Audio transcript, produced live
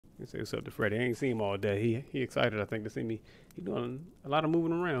He say what's up to Freddy. I ain't seen him all day. He excited, I think, to see me. He doing a lot of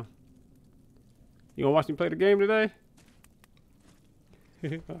moving around. You gonna watch me play the game today? All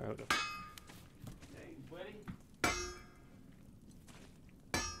right, hold up. Hey, buddy.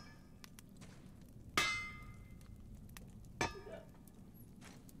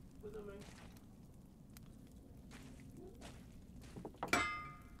 What's up, man?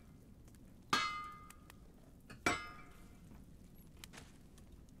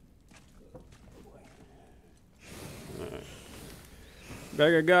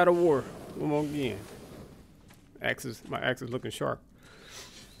 Back at God of War. One more again. My axe is looking sharp.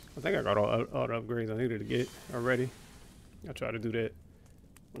 I think I got all the upgrades I needed to get already. I'll try to do that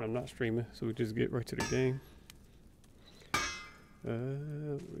when I'm not streaming, so we just get right to the game.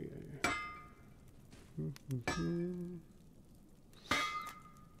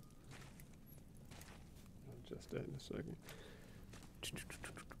 I'll adjust that in a second.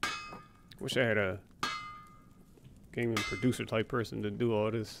 Wish I had a gaming producer type person to do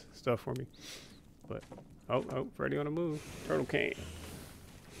all this stuff for me, but oh, Freddy on the move. Turtle can.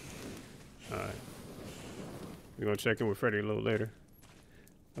 All right, we're gonna check in with Freddy a little later.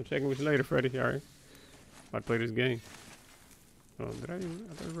 I'm checking with you later, Freddy. All right, about to play this game. Oh, I thought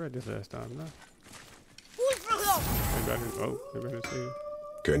I read this last time. No. Maybe I didn't see it.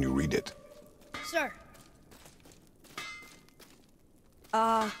 Can you read it? Sir.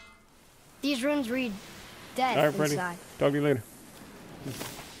 These runes read death all right, Freddy. inside. Talk to you later.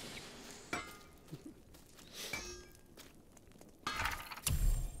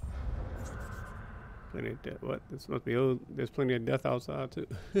 Plenty of death. What? This must be old. There's plenty of death outside too.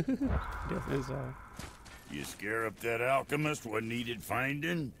 Death inside. You scare up that alchemist what needed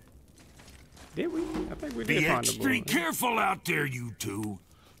finding? Did we? I think we did Be find the extra boy. careful out there, you two.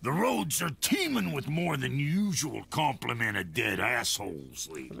 The roads are teeming with more than usual complement of dead assholes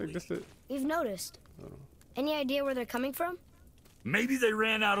I think lately. this is. We've noticed. Any idea where they're coming from? Maybe they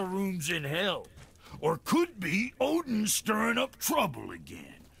ran out of rooms in hell. Or could be Odin stirring up trouble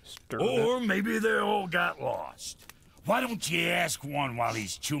again. Or maybe they all got lost. Why don't you ask one while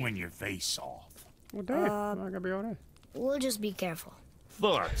he's chewing your face off? Well, damn. I gotta be all that. We'll just be careful.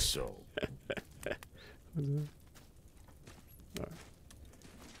 Thought so.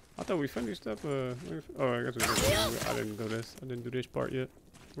 I thought we finished up. Oh, I guess we didn't. I didn't do this. I didn't do this part yet.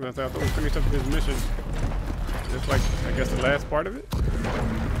 I thought we finished up this mission. It's like, I guess, the last part of it.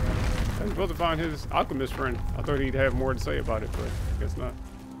 I was supposed to find his alchemist friend. I thought he'd have more to say about it, but I guess not.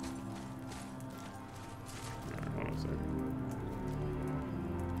 Alright, hold on a second.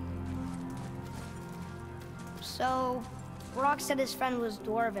 So, Rock said his friend was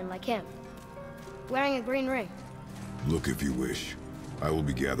dwarven like him, wearing a green ring. Look if you wish. I will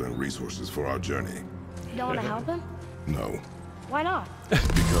be gathering resources for our journey. You don't want to help him? No, Why not?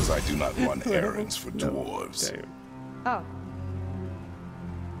 because I do not run errands for dwarves. Damn. Oh,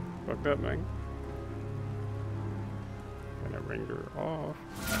 Fucked up, man. And I ringed her off.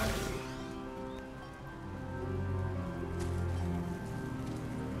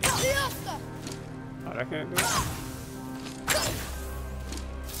 Oh, I can't do it.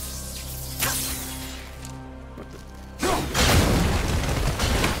 What the?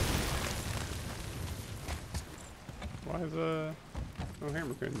 Why is no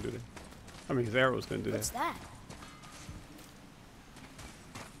hammer couldn't do that? I mean, his arrows couldn't do what's that.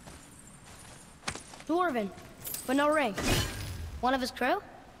 that? Dwarven, but no ring. One of his crew?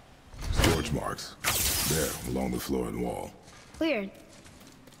 Storage marks. There, along the floor and wall. Weird.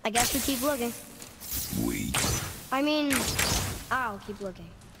 I guess we keep looking. We. I mean, I'll keep looking.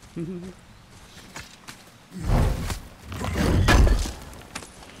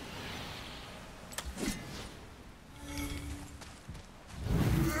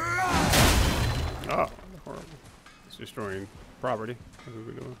 Oh, horrible. It's destroying property. That's what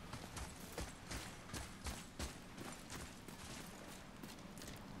we're doing.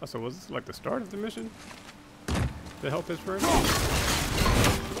 Oh, so was this like the start of the mission? To help his friend?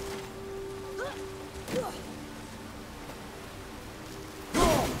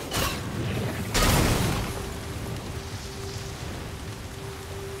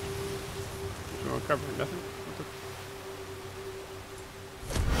 You want to cover nothing? What the-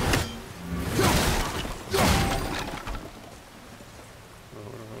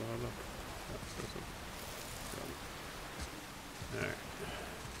 Hold on. Alright.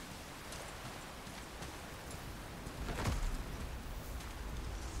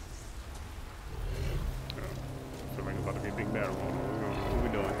 Feel like it's about to be a big battle. What we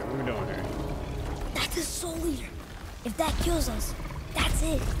doing here? What we doing here? That's a soul eater. If that kills us, that's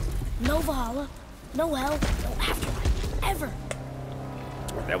it. No Valhalla, no hell, no afterlife, ever.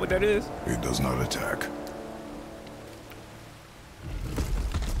 Is that what that is? It does not attack.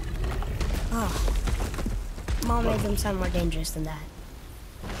 Oh. Mom made them sound more dangerous than that.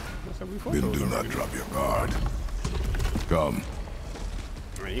 Then do not drop your guard. Come.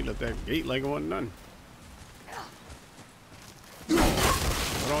 Man, he left that gate like it wasn't nothing.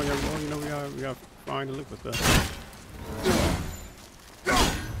 Hold on, young boy. You know we gotta find and look for stuff.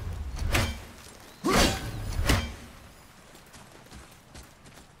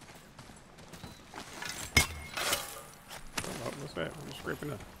 Oh, what's that? I'm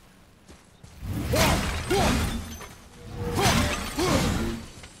scraping up.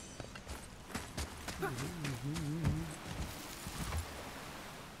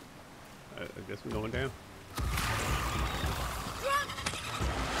 I guess we're going down.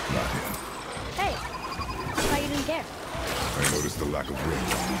 Hey, I thought you didn't care. I noticed the lack of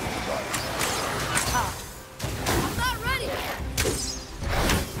range on these bodies. Oh. I'm not ready!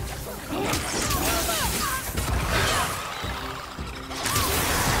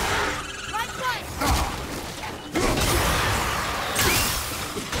 Right side!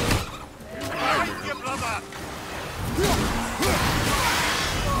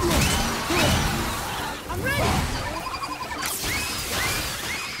 I'm ready!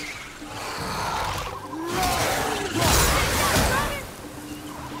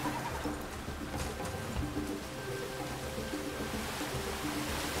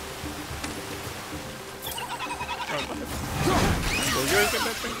 Well, you ain't get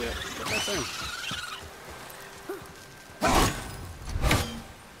that thing yet. Get that thing.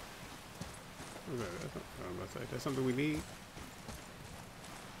 That's something we need.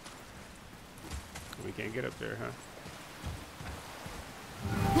 We can't get up there, huh?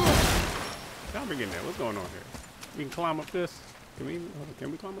 Y'all be getting that. What's going on here? We can climb up this. Can we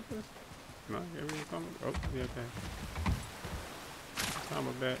climb up this? No, can we climb up? Oh, yeah, okay. Climb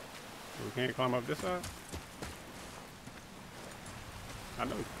up that. We can't climb up this side? I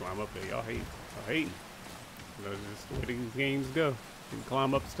know we can climb up there. Y'all hate. Y'all hating. That's just the way these games go. You can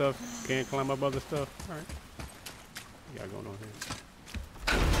climb up stuff. Can't climb up other stuff. Alright. What got going on here?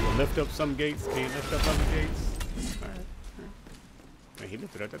 We'll lift up some gates. Can't lift up other gates. Alright. Man, he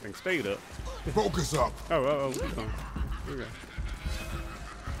lifted up. That thing stayed up. Focus up. Oh. We go.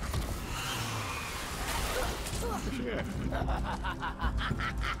 Where's she at?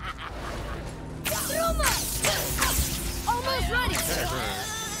 Almost ready!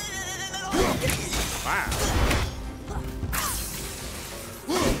 Wow.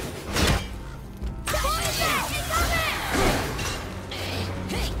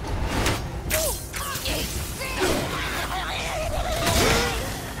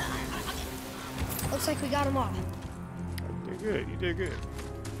 Looks like we got them all. You did good. You did good.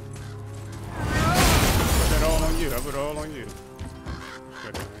 Put that all on you. I put it all on you.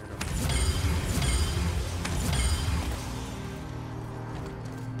 Good.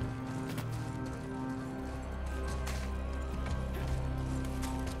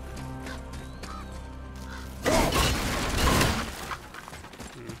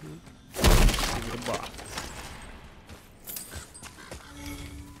 Give me the box.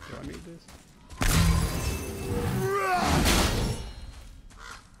 Do I need this?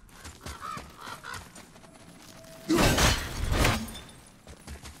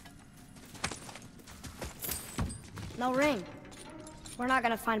 No ring. We're not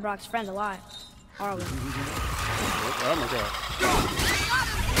gonna find Brock's friend alive, are we? Oh my god.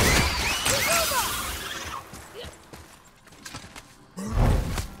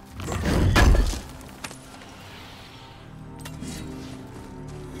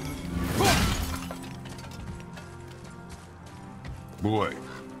 Boy.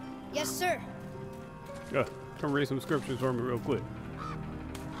 Yes, sir. Yeah, come read some scriptures for me real quick.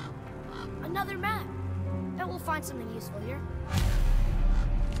 Another map. Bet we'll find something useful here.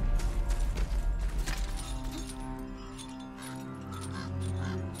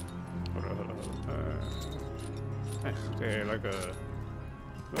 They had like a.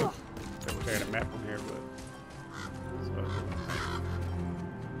 Look, they had a map on here, but.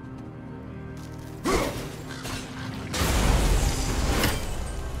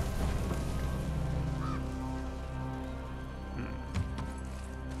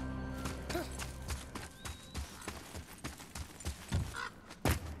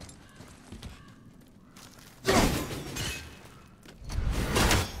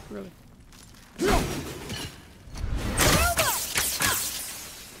 Really?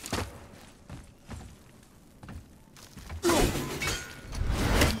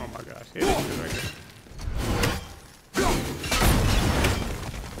 Oh my gosh, yeah, it's right there.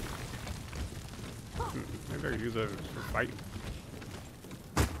 Maybe I could use that for fighting.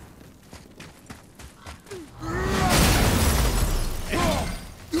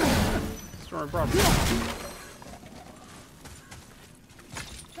 destroying property.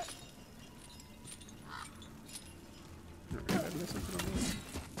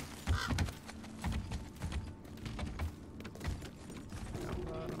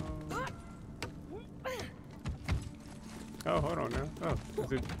 Oh, hold on now. Oh,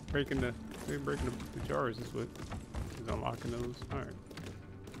 is it breaking the jars is what is unlocking those? Alright.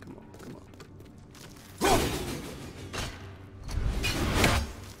 Come on, come on.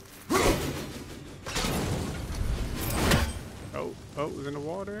 Oh, it was in the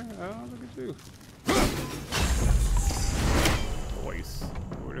water? Oh, look at you. Twice.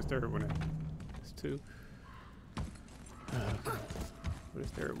 Where's the third one at? It's two. Where's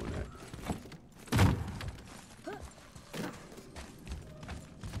the third one at?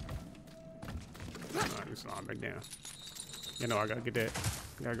 Slide back down. You know, I gotta get that.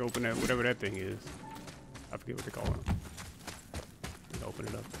 I gotta go open that, whatever that thing is. I forget what they call it. Open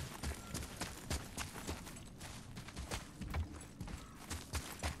it up.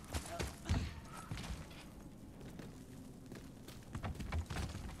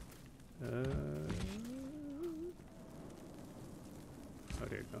 Oh,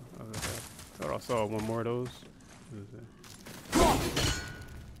 there you go. I thought I saw one more of those.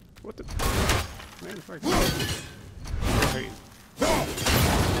 What the? Man, it's like hey.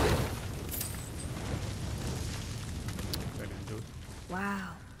 That didn't do it. Wow.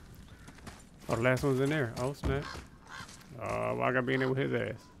 Oh, the last one's in there. Oh, snap. Well, I gotta be in there with his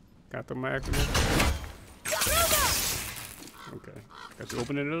ass. Got through my acronym. Okay. Got you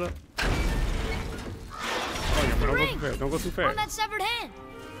opening it up. Oh, yeah, but don't go too fast. Don't go too fast. On that severed hand.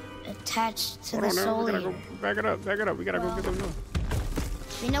 Attached to the Hold on, soul. we gotta go back it up. Back it up. We gotta go get them done.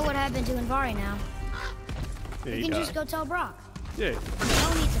 We know what happened to Invari now. Yeah, We can just go tell Brock. Yeah. We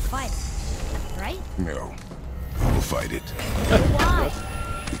don't need to fight it, right? No. I will fight it. Why?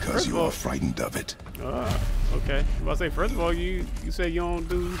 Because you are frightened of it. Okay. Well, I say, first of all, you say you don't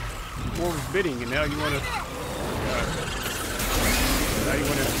do more bidding, and now you wanna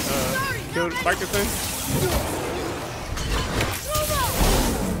kill, fight the thing?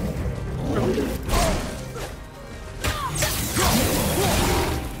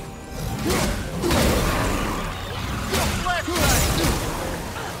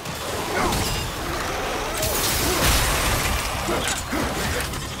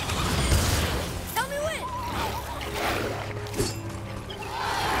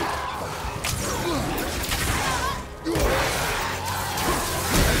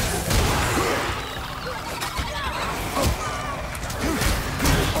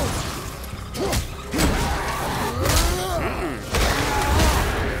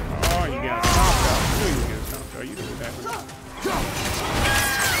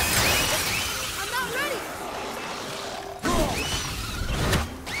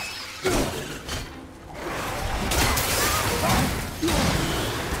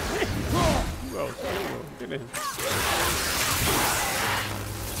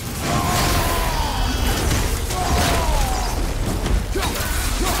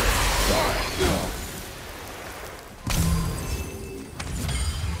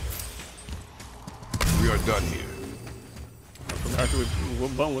 Done here. I forgot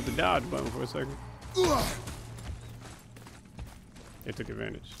what button was the dodge button for a second. It took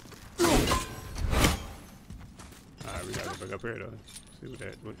advantage. Alright, we gotta go back up here though. See what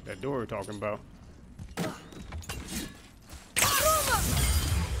that door we're talking about. Put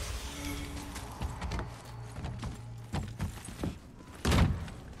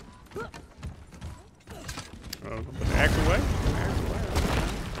the axe away.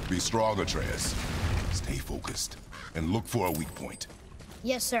 Be strong, Atreus. Stay focused and look for a weak point.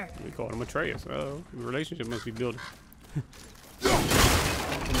 Yes, sir. We call him Atreus. Oh, the relationship must be building.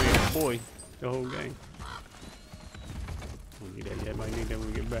 Man, boy, the whole game. We need that. Yeah, might need that when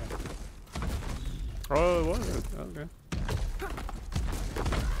we get back. Oh, it was. Okay.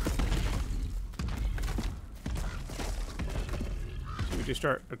 Should we just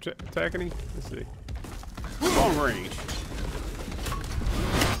start attacking him? Let's see. Long range.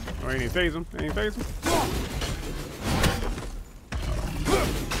 Oh, I ain't phase him. I ain't phase him.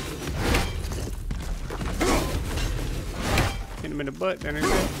 Hit him in the butt. That ain't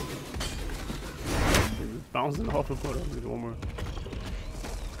it. Bouncing off the foot. There's one more.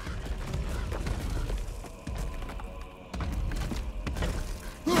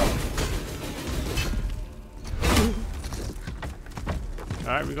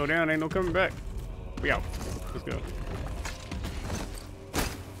 Alright, we go down. Ain't no coming back. We out. Let's go.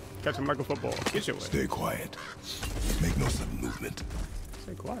 Catch a micro football. Get your way. Stay quiet. Make no sudden movement.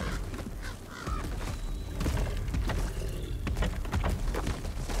 Stay quiet.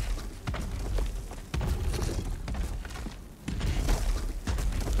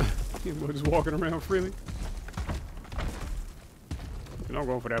 We're just walking around freely. And I'm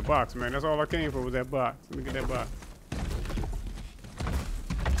going for that box, man. That's all I came for was that box. Let me get that box.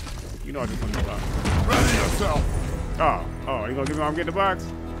 You know I just want the box. Ready yourself. Oh, you gonna give me I'm getting the box?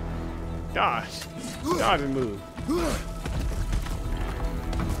 Dodge. Dodge and move.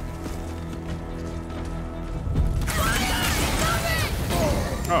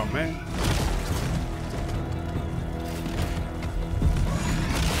 Oh, man.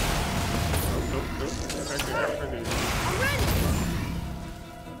 Nope. I'm ready.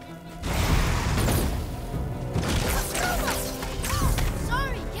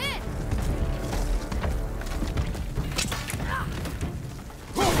 Sorry, kid. What's up?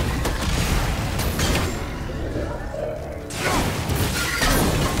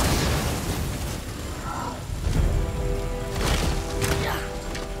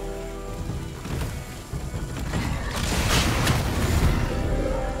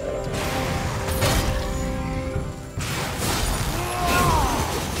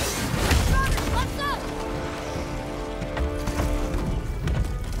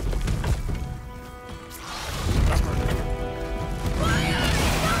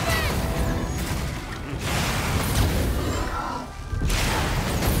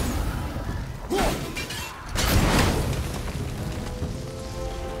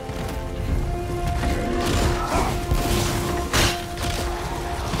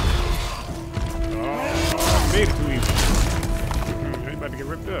 Oh, made it too easy. He's about to get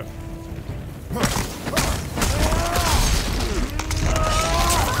ripped up.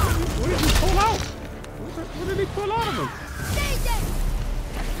 What did he pull out? What did he pull out of him? Stay dead.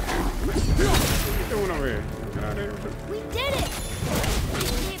 What are you doing over here? Get out of here. We did it. I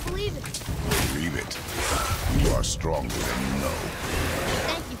can't believe it. Believe it. You are stronger than you know.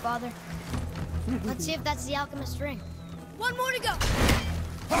 Thank you, Father. Let's see if that's the alchemist's ring. One more to go.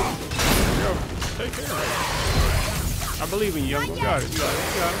 Yo, take care of it. I believe in you, young. You got it. You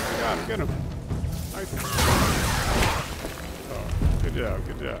got it. Get him. Nice. Oh, good job.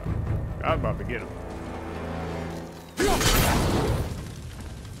 I was about to get him.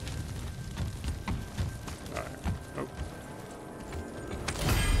 Alright. Oh.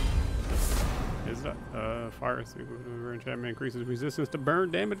 Is that fire enchantment increases resistance to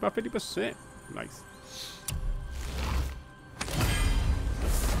burn damage by 50%. Nice.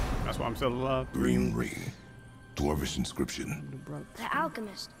 That's why I'm still alive. Green ring. Dwarvish inscription. The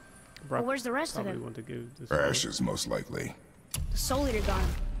alchemist. Well, where's the rest of Probably him? want to give this Ashes, most likely. The soul eater got him.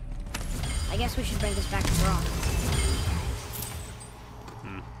 I guess we should bring this back to Brock.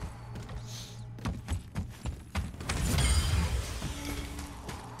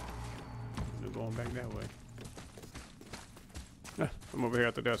 We're going back that way. I'm over here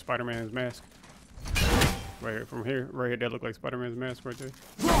after that Spider-Man's mask. Right here, from here, right here, that look like Spider-Man's mask right there.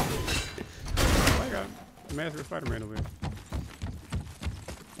 I got a mask of Spider-Man over here.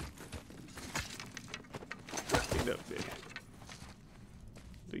 Get up there.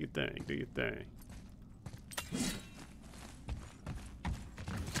 Do your thing, do your thing.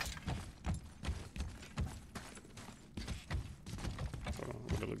 Hold on,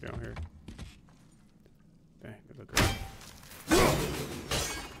 I'm gonna look down here. Dang, they look great.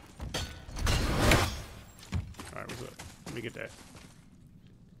 Alright, what's up? Let me get that.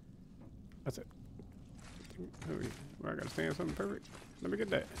 That's it. I gotta stand something perfect. Let me get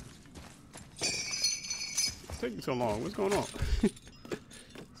that. It's taking so long. What's going on?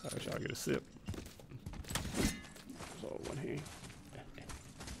 Sorry, y'all get a sip. It's all one hand.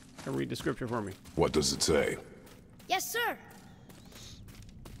 Can read the scripture for me. What does it say? Yes, sir.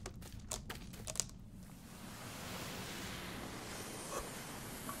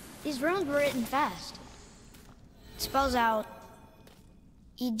 These runes were written fast. It spells out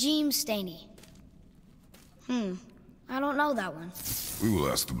Ejim Staney. I don't know that one. We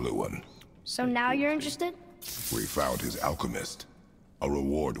will ask the blue one. So now you're interested? We found his alchemist. A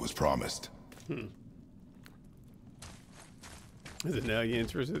reward was promised. Is it now you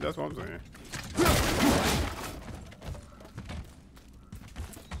interested? That's what I'm saying.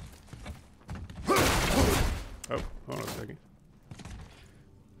 Oh, hold on a second.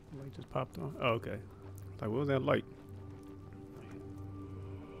 Light just popped on. Oh, okay. Like, what was that light?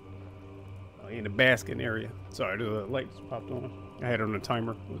 Oh, in the basket area. Sorry, the light just popped on. I had it on the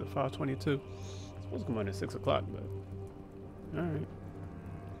timer. It was at 5:22. It's supposed to come on at 6 o'clock, but all right.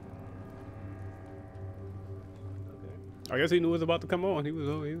 I guess he knew it was about to come on. He was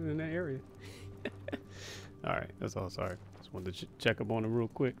in that area. All right, that's all. Sorry, just wanted to check up on him real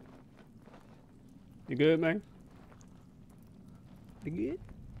quick. You good, man? You good?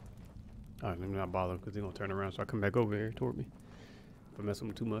 All right, let me not bother him because he's gonna turn around so I come back over here toward me. If I mess with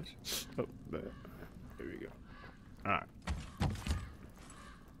him too much. Oh, there we go. All right.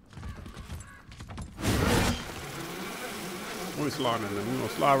 We're sliding in. We're gonna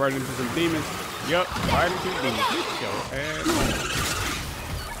slide right into some demons. Yup, right into demons. Get your ass.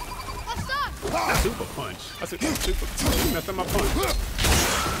 Super punch. I said super punch. That's my punch.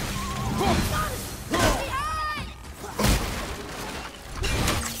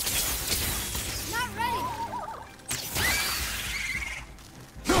 Not ready.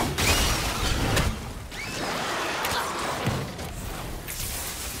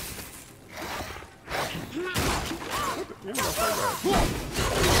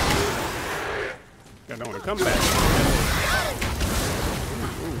 I don't want to come back.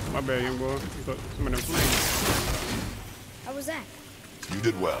 Ooh, my bad, young boy. You put some of them flames. How was that? You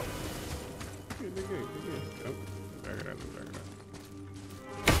did well. Good, good, good, good. Oh, back it up, back it up.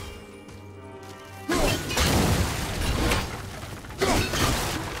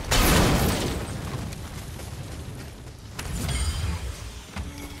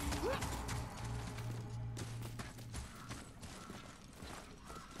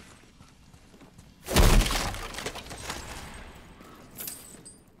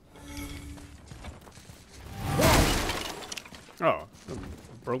 Oh,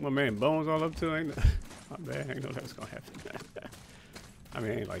 broke my man bones all up too. Ain't my bad. I ain't know that was gonna happen. I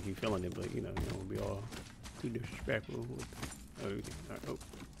mean, ain't like you feeling it, but you know, you don't be all too disrespectful. Oh,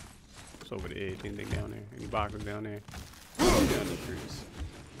 it's over the edge. Anything down there? Any boxes down there? Down the trees.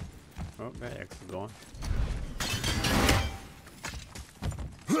 Oh, that X is gone.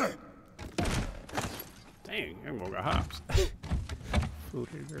 Dang, that more got hops. Food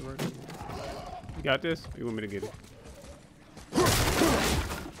here, right? You got this? Or you want me to get it?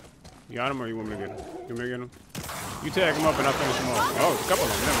 You got him or you want me to get him? You want me to get him? You tag him up and I'll finish him off. Oh, a couple of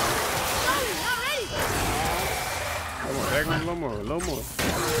them. Never mind. Come on, tag him a little more, a little more.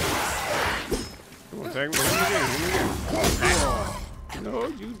 Come on, tag him again. No,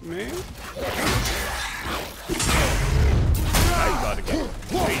 you, man. Now you about to get it.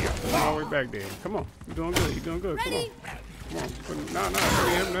 Come all the way back there. Come on. You're doing good. You're doing good. Come on. Come on. No, no, look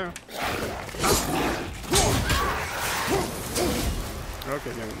at him now.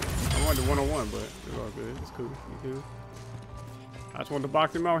 Okay, then. I wanted one-on-one, but it's all good. It's cool. You cool? I just wanted to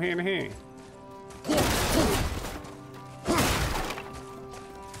box him out hand to hand.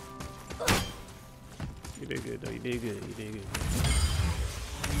 You did good, though. You did good. You did good.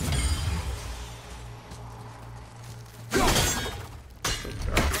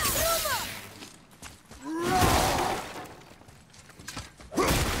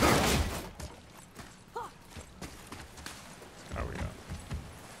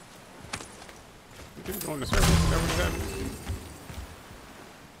 Going to circle, is that what is happening?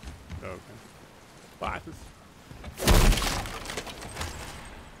 Okay. Boxes.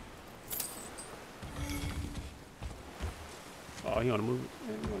 Oh, you wanna move it?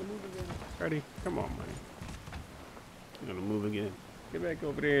 Yeah, you wanna move again? Ready? Come on, man. You wanna move again? Get back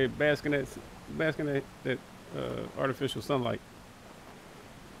over there, basking that artificial sunlight.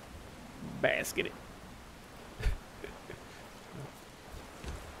 Basket it.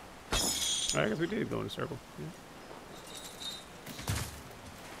 I guess we did go in a circle. Yeah.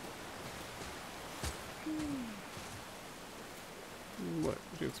 What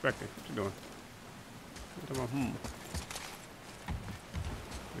you expecting? What you doing? What you talking about?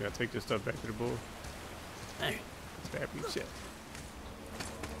 We gotta take this stuff back to the bull. Dang, it's bad for your chest.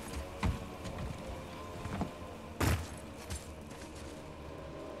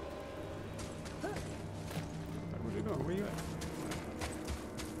 What you doing? Where you at?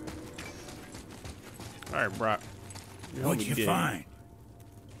 All right, Brock. What'd you find?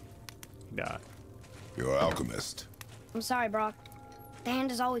 He died. You're an alchemist. I'm sorry, Brock. The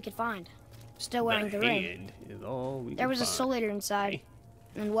hand is all we could find. Still wearing the ring. Is all we there was a soul eater inside.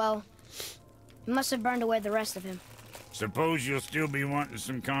 And, well, he must have burned away the rest of him. Suppose you'll still be wanting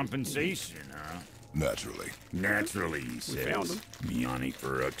some compensation, huh? Naturally. Naturally, he says. Found him. Miani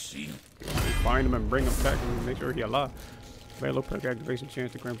Feruxi. Find him and bring him back and make sure he's alive. Very low perk activation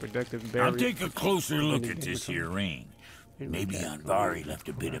chance to grant productive barrier. I'll take a closer look at this here ring. Maybe Anvari left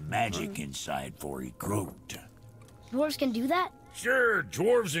a bit of magic inside before he croaked. Dwarves can do that? Sure,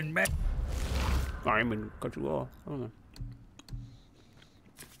 dwarves and men. I'm gonna cut you off. I don't know.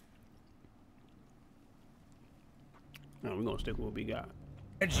 No, we're gonna stick with what we got.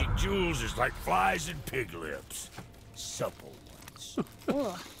 Magic jewels is like flies and pig lips. Supple ones.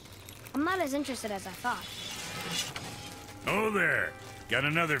 Ugh. I'm not as interested as I thought. Oh there. Got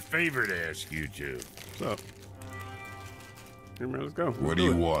another favor to ask you two. What's up? Hey, man, let's go. What do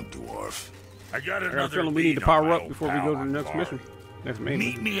you want, dwarf? I got I got a another feeling we need to lead on power my up old before we pal go to the next Anvari. mission. Next main Meet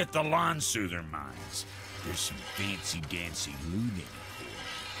mission. me at the Lawn-Soother mines. There's some fancy-dancy loot in it for you.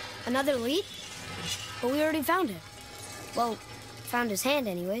 Another lead? But we already found it. Well, found his hand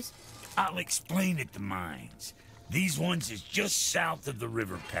anyways. I'll explain at the mines. These ones is just south of the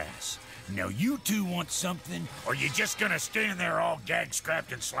river pass. Now you two want something, or you just gonna stand there all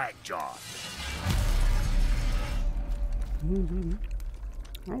gag-scrapped and slack-jawed?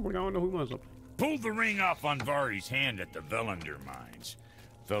 Oh, we don't know who wants up. Pulled the ring off on Vari's hand at the Velander mines.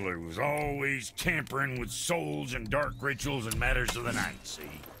 Feller was always tampering with souls and dark rituals and matters of the night, see?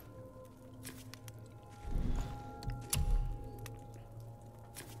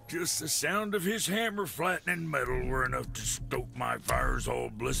 Just the sound of his hammer flattening metal were enough to stoke my fires all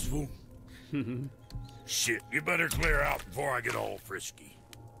blissful. Shit, you better clear out before I get all frisky.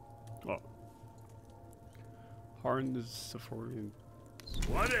 Oh. Harn the Sephorian.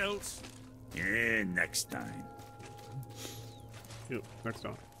 What else? Yeah, next time. Yep, next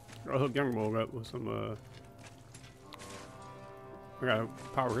time. I'll hook Young Bull up with some, I gotta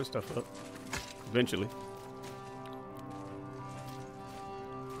power his stuff up. Eventually.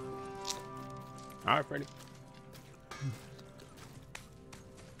 Alright, Freddy.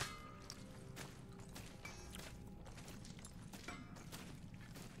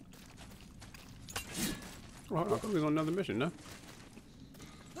 Well, I thought we was on another mission, no?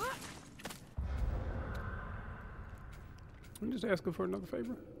 I'm just asking for another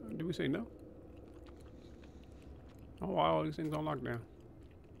favor. Did we say no? Oh, wow, all these things on lockdown.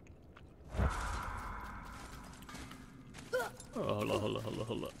 Oh,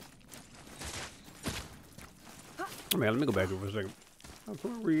 hold up. Oh, man, let me go back here for a second.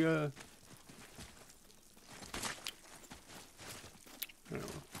 Before we,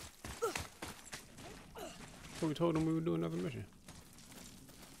 before we told them we would do another mission.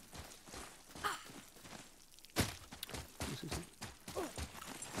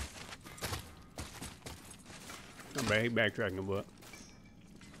 I'm backtracking, but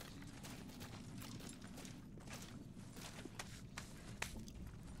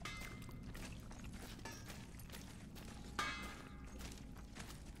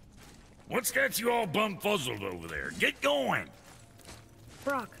What's got you all bum-fuzzled over there? Get going!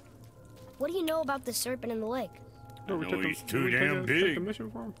 Brock, what do you know about the serpent in the lake? I know he's too damn big. Take the mission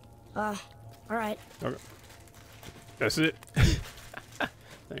for him? Alright. Okay. That's it.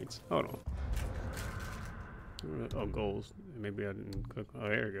 Thanks. Hold on. Oh, goals. Maybe I didn't click. Oh,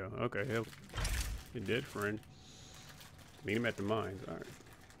 there you go. Okay, help. You did, friend. Meet him at the mines. Alright.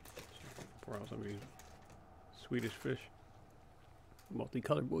 Pour out some of these Swedish fish.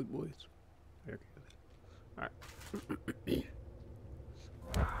 Multicolored boys. There it is. Alright.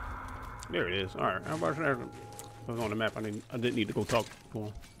 There it is. Alright. How about that? I was on the map. I didn't need to go talk to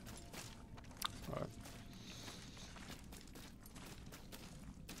him. Alright.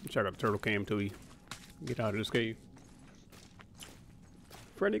 Check out the turtle cam till we get out of this cave.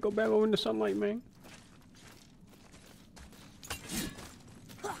 Freddy, go back over in the sunlight, man.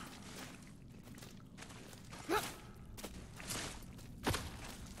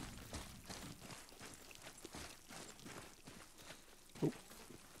 Oh.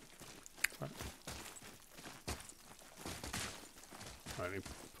 Alright. Alright,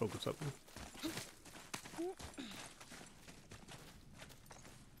 focus up now.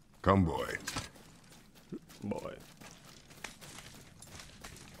 Come, boy. Boy.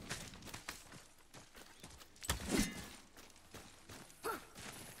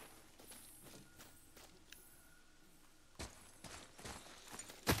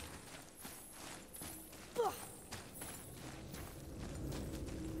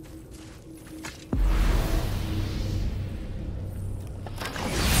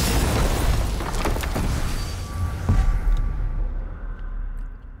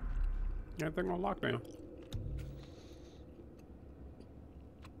 Everything on lockdown.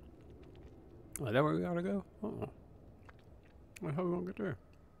 Oh, is that where we gotta go? Uh-oh. How we gonna get there?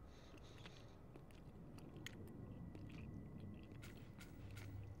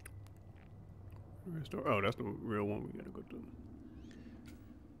 Oh, that's the real one we gotta go to.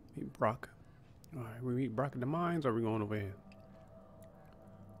 Meet Brock. Alright, we meet Brock at the mines, or are we going over here?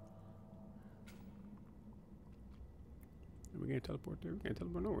 We can't teleport there. We can't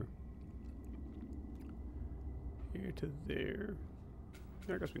teleport nowhere. Here to there.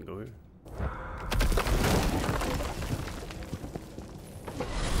 Yeah, I guess we can go here.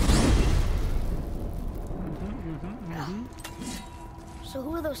 So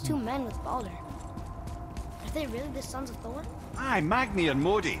who are those two men with Balder? Are they really the sons of Thor? Aye, Magni and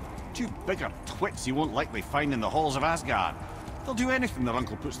Modi. Two bigger twits you won't likely find in the halls of Asgard. They'll do anything their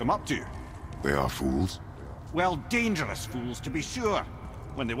uncle puts them up to. They are fools. Well, dangerous fools, to be sure.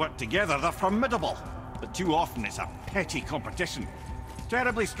 When they work together, they're formidable. But too often it's a petty competition.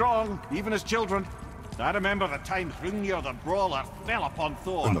 Terribly strong, even as children. I remember the time Hrungnir the Brawler fell upon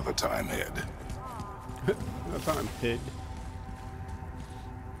Thor. Another time, Head. Another time, Head.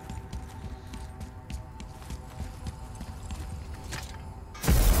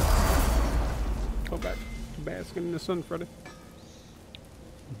 Go back to basking in the sun, Freddy.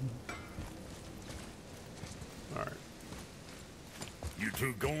 Alright. You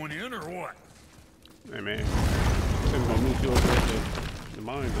two going in or what? Hey man, I'm gonna meet you over at the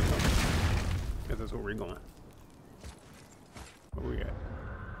mines or something. Yeah, that's where we're going. Where we at?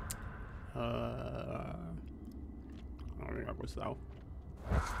 I don't think I go south.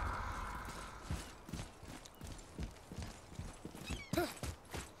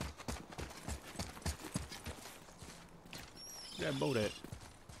 That boat at?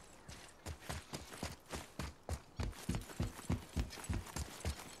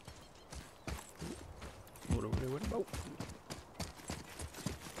 Boat over there with the boat.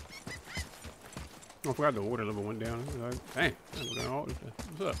 I forgot the water level went down. Like, dang, I went down all this time.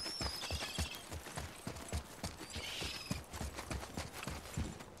 What's up?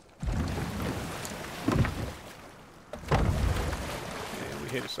 And we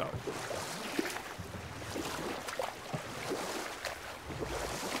hit it south.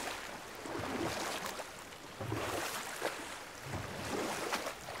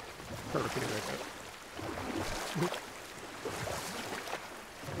 Hurricane right there.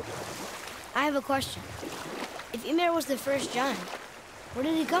 I have a question. If Ymir was the first giant, where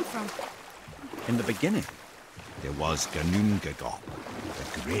did he come from? In the beginning, there was Ginnungagap,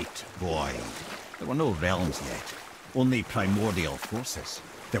 the Great Void. There were no realms yet, only primordial forces.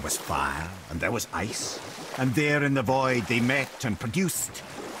 There was fire, and there was ice. And there in the void they met and produced...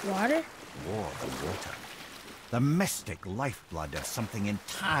 Water? War and water. The mystic lifeblood of something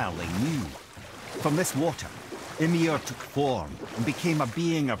entirely new. From this water, Ymir took form and became a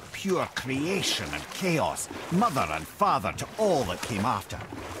being of pure creation and chaos, mother and father to all that came after.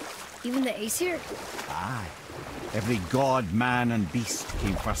 Even the Aesir? Aye. Every god, man, and beast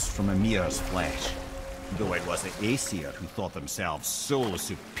came first from Ymir's flesh. Though it was the Aesir who thought themselves so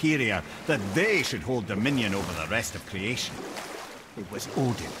superior that they should hold dominion over the rest of creation. It was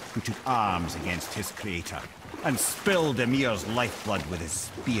Odin who took arms against his creator and spilled Ymir's lifeblood with his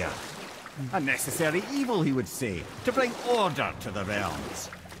spear. A necessary evil, he would say, to bring order to the realms.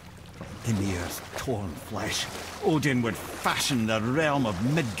 From Ymir's torn flesh, Odin would fashion the realm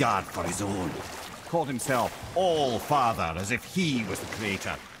of Midgard for his own. Called himself All-Father, as if he was the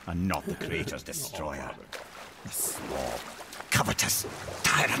creator and not the creator's destroyer. A small, covetous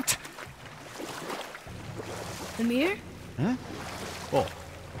tyrant. Ymir? Huh? Oh,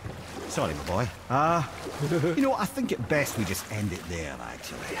 sorry, my boy. You know, I think it best we just end it there,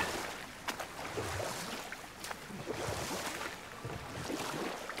 actually.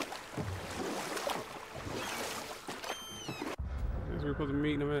 Is we supposed to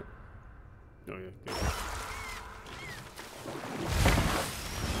meet him at? Oh yeah.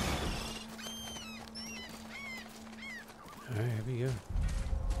 Alright, here we go.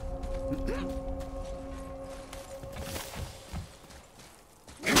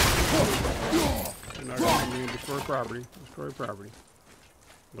 You're not gonna come in and destroy property. Destroy property.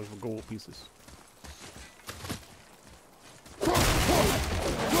 Those were gold pieces.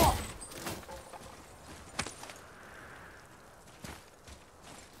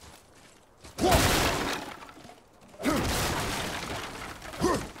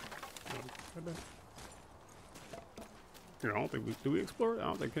 Here, I don't think do we explore it? I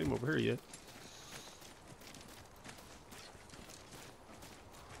don't think it came over here yet.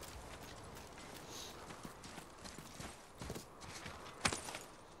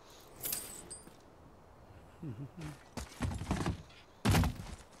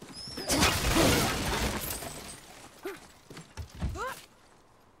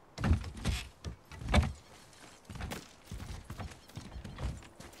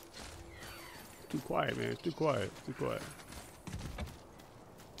 Too quiet, man. It's too quiet. Too quiet.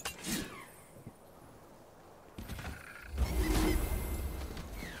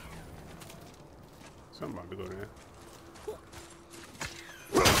 Something about to go there.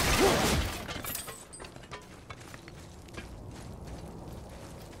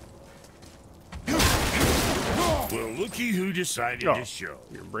 Well, looky who decided to show.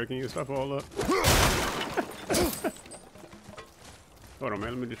 You're breaking your stuff all up. Hold on,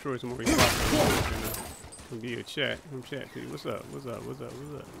 man. Let me destroy some more of your stuff. I'll give you a chat. I'm chat to you. What's up? What's up? What's up?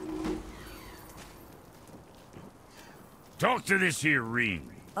 What's up? Talk to this here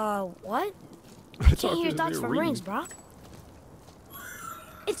ring. What? Can't hear thoughts from rings, Brock.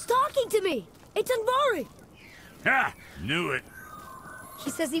 It's talking to me! It's Andvari! Ha! Knew it. He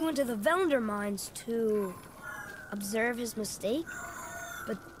says he went to the Velander mines to observe his mistake,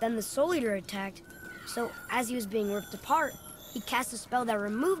 but then the Soul Eater attacked, so as he was being ripped apart, he cast a spell that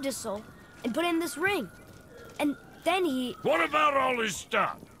removed his soul and put it in this ring. And then he... What about all his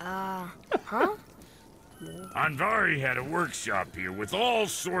stuff? Huh? Andvari had a workshop here with all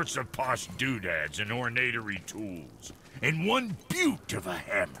sorts of posh doodads and ornatery tools, and one beaut of a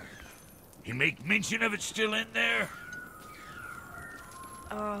hammer. You make mention of it still in there?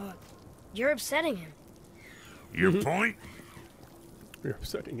 You're upsetting him. Your point? You're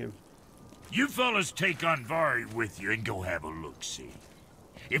upsetting him. You fellas take Andvari with you and go have a look-see.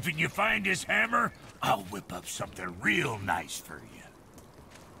 If you find his hammer, I'll whip up something real nice for you.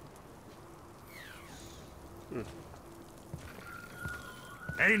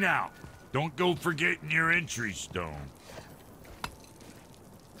 Hey now, don't go forgetting your entry stone.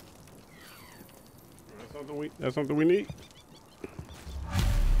 That's something we need.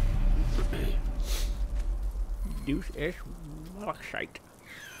 Douche-ish malachite.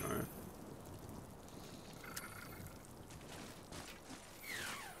 Alright.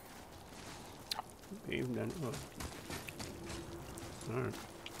 Even done. Oh. Alright.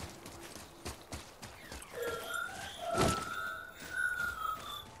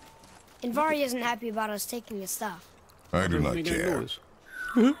 Andvari isn't happy about us taking his stuff. I do not care.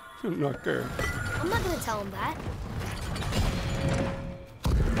 I'm not care. I'm not gonna tell him that.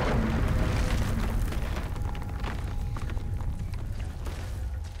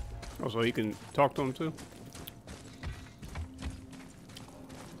 Oh, so you can talk to him too?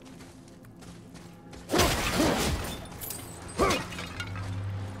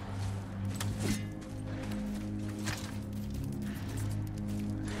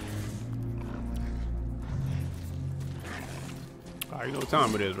 You know what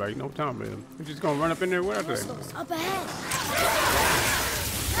time it is, right? You know what time it is. We're just gonna run up in there with us. Up ahead.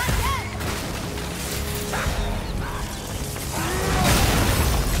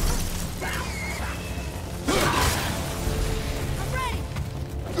 I'm ready!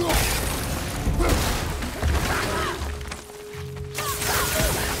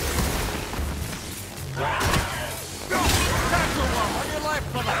 On your life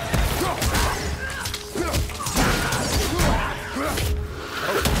for that.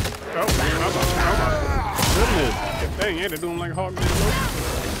 Goodness. Dang, yeah, they're doing like Hawk did.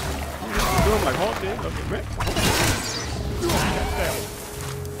 They're doing like Hawk did. Look at that.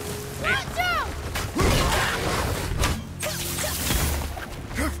 Watch out!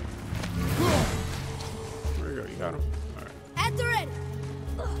 There you go, you got him. Alright. At the ready!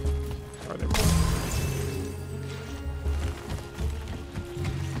 Are they more?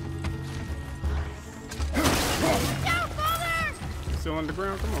 Down, father! Still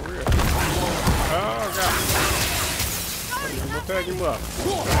underground? Come on, real. Oh, God. We'll tag him up.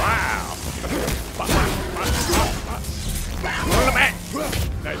 Wow. Run him back.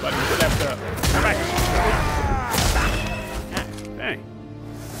 Nice, buddy. Put that up. Come back. Dang.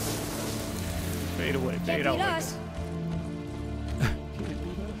 Fade away. Fade out. Beat us.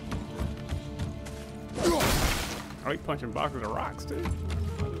 I like punching boxes of rocks, too.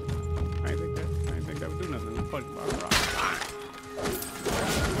 I didn't think that would do nothing. Punch boxes of rocks.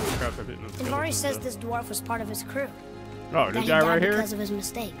 Andvari says this dwarf was part of his crew. Oh, That this he guy died right here? because of his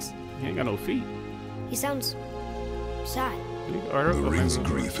mistakes. He ain't got no feet. He sounds sad. The ring's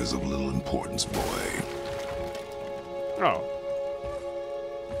grief is of little importance, boy. Oh.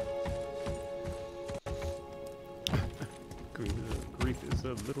 Grief is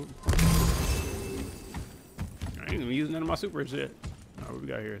of little importance. I ain't even using none of my supers yet. Oh, what we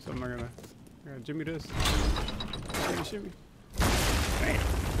got here? So I'm not gonna jimmy this. Shimmy. Damn.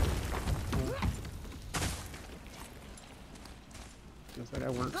 Just like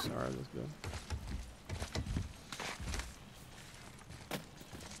that works. All right, let's go.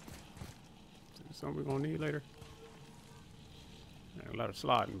 Something we're gonna need later. A lot of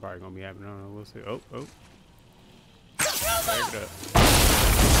sliding probably gonna be happening. I don't know. We'll see. Oh. Back it up.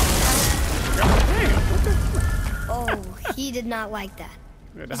 Damn, what the? Oh, he did not like that.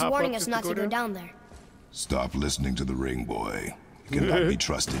 He's warning us not to go down there. Stop listening to the ring, boy. He cannot be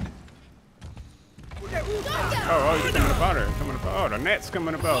trusted. Oh, he's coming up out there. Oh, the gnat's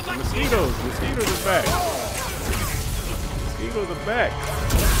coming about. The mosquitoes. Mosquitoes are back. Mosquitoes are back.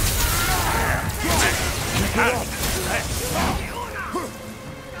 Come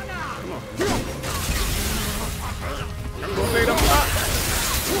on. I'm gonna stay up top.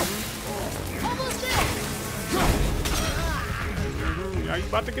 Almost there. Now you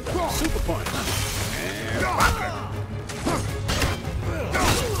about to get the super punch.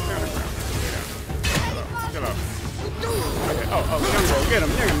 And get up. Okay. Oh, young boy, get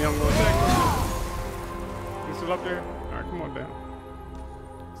him, young boy. He's still up there? Alright, come on down.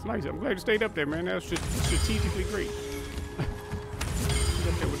 It's nice. I'm glad you stayed up there, man. That was strategically great. He's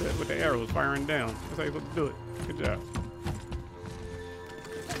up there with the arrows firing down. That's how you're supposed to do it. Good job.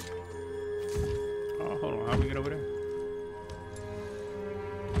 Oh, hold on. How do we get over there?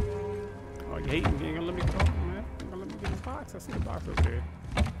 Oh, you hating? You ain't gonna let me go, man. You ain't gonna let me get in the box. I see the box over there.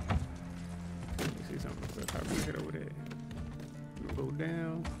 Let me see something. How do we get over there? I'm gonna go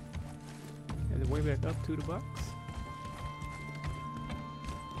down. And then way back up to the box.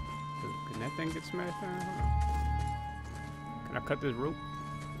 Can that thing get smashed down? Hold on. Can I cut this rope?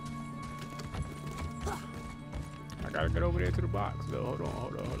 I gotta get over there to the box though. Hold on.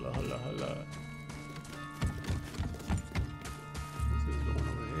 What's this going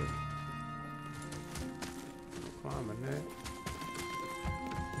over here? Climbing that.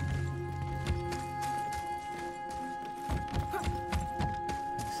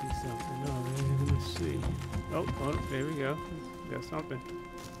 I see something over there. Let's see. Oh, there we go. Got something.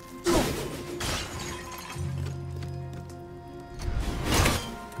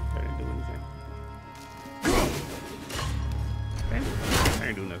 I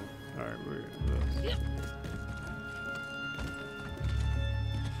ain't do nothing. Alright, we're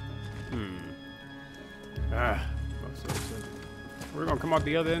we're gonna come out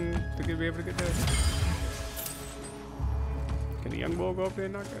the other end to be able to get that. Can the young boy go up there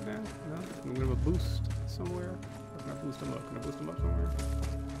and knock that down? No? I'm gonna give him a boost somewhere. Or can I boost him up? Can I boost him up somewhere?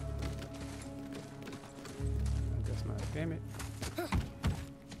 I guess not. Damn it.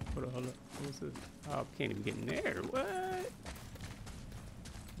 Hold up. What's this? Oh, I can't even get in there. What?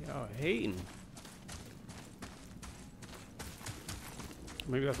 Y'all hating.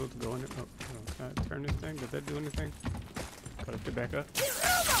 Maybe that's supposed to go in there. Oh, can I turn this thing? Does that do anything? Cut it back up.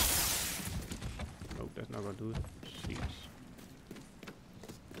 Nope, that's not gonna do it. Sheesh.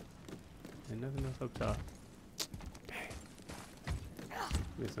 And nothing else up top. Dang.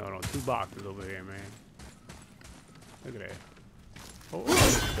 Missing out on 2 boxes over here, man. Look at that. Oh,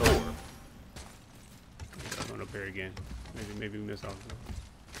 door. I'm going up there again. Maybe we missed out.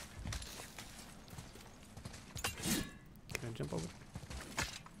 Can I jump over?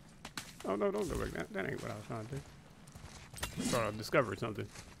 Oh no, don't go back. That ain't what I was trying to do. I thought I discovered something.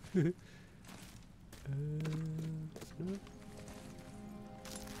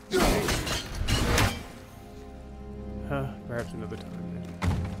 Perhaps another time.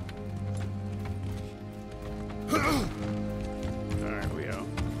 Alright, we out.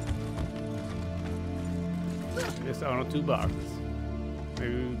 Missed out on 2 boxes.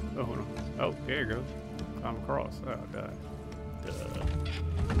 Maybe. Oh, hold on. Oh, there you go. Climb across. Oh, God.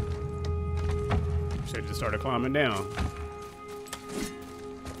 Should have just started climbing down.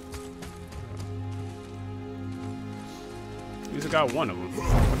 We just got one of them.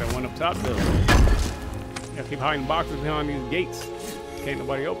 Put that one up top though. Yeah, keep hiding boxes behind these gates. Can't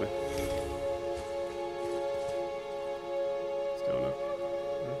nobody open. Still enough.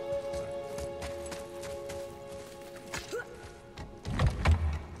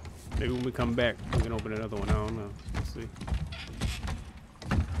 Maybe when we come back, we can open another one. I don't know. Let's see.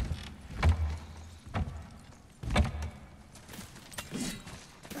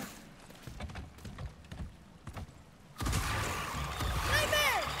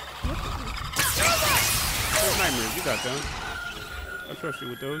 You got them. I trust you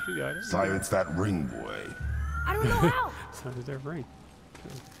with those. You got it. Silence that ring, boy. I don't know how. Silence that ring.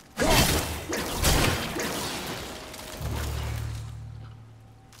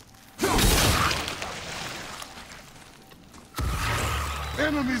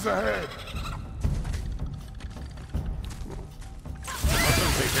 Enemies ahead. My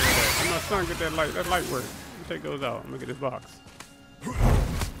son take care of that. My son get that light. That light work. Let me take those out. I'm gonna get this box.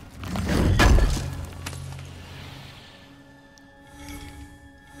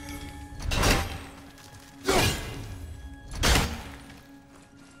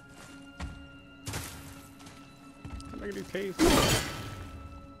 Look at these caves.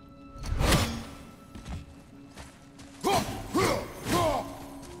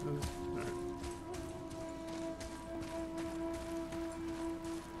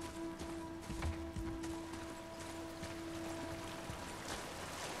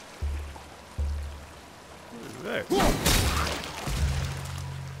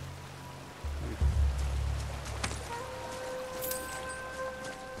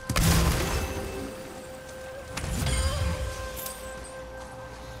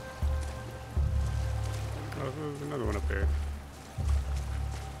 There's another one up there.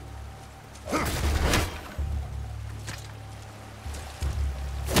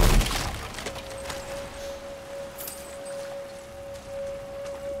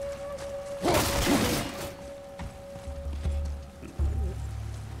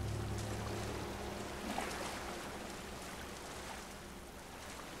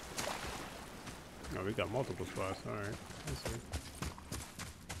 got multiple spots. All right. Let's see.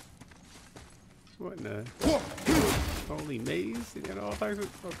 What in the holy maze? You got all types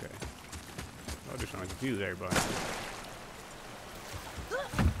of. Okay. I'm just trying to confuse everybody.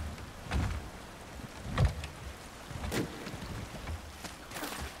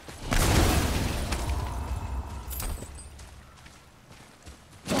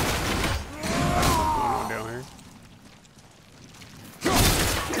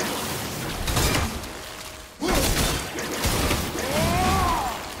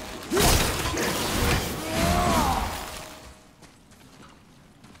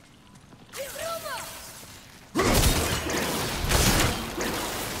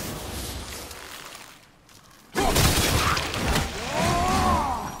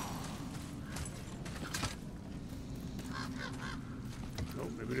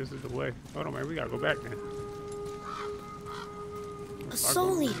 This is the way. Hold on, man. We gotta go back then. A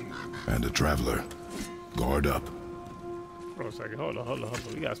soul eater. And a traveler. Guard up. Hold on a second. Hold on.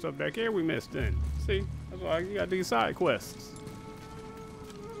 We got stuff back here we missed then. See? That's why you got these side quests.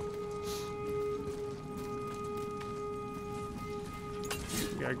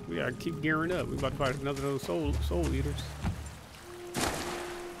 We gotta keep gearing up. We about to fight another of those soul eaters.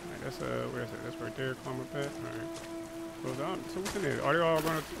 Alright, that's where's that? That's right there. Climb up that. Alright. So what's in there? Are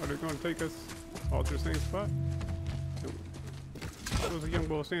they gonna take us all to the same spot? There was a young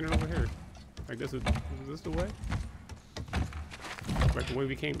boy standing over here. Like is this the way? Like the way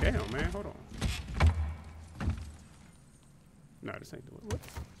we came down, man. Hold on. Nah, this ain't the way. What?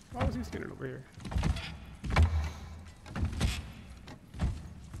 Why was he standing over here?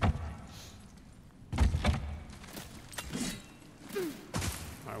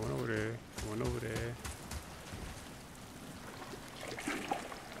 I went over there. Went over there.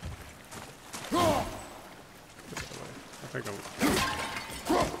 I think I'm.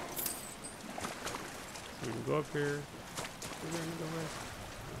 So we can go up here.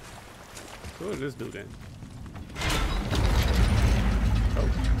 So what does this do then? Oh,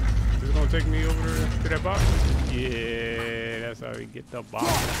 is it gonna take me over to that box? Yeah, that's how we get the box.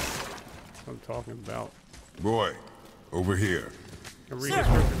 That's what I'm talking about. Boy, over here. Come read the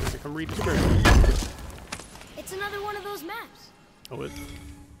scripture. Come read the scripture. It's another one of those maps. Oh, it's.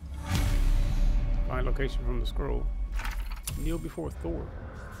 Find location from the scroll. Kneel before Thor.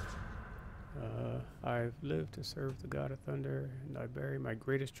 I've lived to serve the god of thunder, and I bury my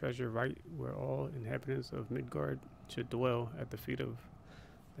greatest treasure right where all inhabitants of Midgard should dwell, at the feet of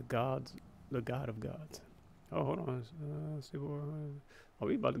the god of gods. Oh, hold on. Let's see where. Oh,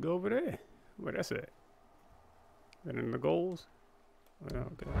 we about to go over there. Where that's at? And in the goals? Oh,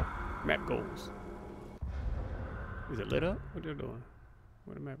 okay. Map goals. Is it lit up? What they're doing?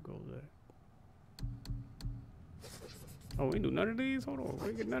 Where the map goals at? Oh, we do none of these? Hold on.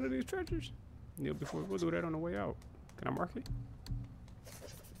 We get none of these treasures? Yeah, before we'll do that on the way out. Can I mark it?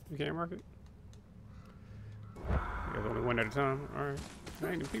 You can't mark it? There's only one at a time. Alright. I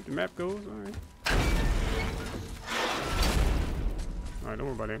ain't even peep the map goes. Alright. Alright, don't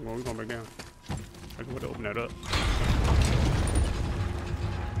worry about that. We're going back down. I just want to open that up.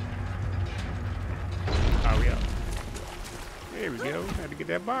 How we out? There we go. Had to get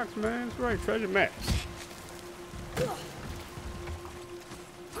that box, man. That's right. Treasure maps.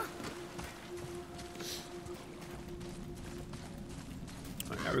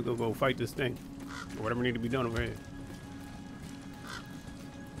 Now we're gonna go fight this thing. Or whatever need to be done over here.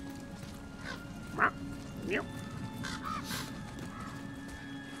 Yep.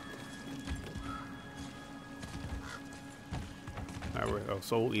 Alright, we're a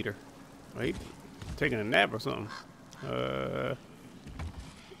soul eater. Wait, taking a nap or something. Oh,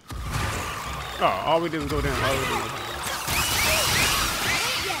 all we did was go down. All we did was...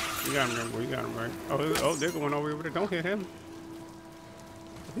 You got him, right? You got him, right? Oh, they're going over there. Don't hit him.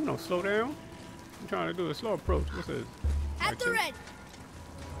 You don't slow down. I'm trying to do a slow approach. What's this? At the red.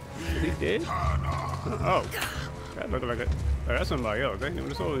 He dead? Oh, that look like a. Oh, that's somebody else. They ain't even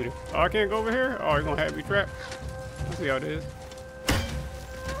the soul eater. Oh, I can't go over here. Oh, he's gonna have me trapped. Let's see how it is.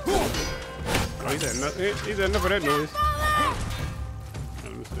 Oh, he's had enough of that noise.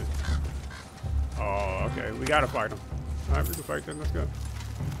 Let me see. Oh, okay. We gotta fight him. All right, we can fight them. Let's go.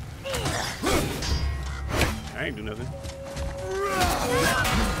 I ain't do nothing.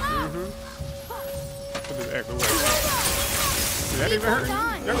 Put this echo away. Did that even hurt?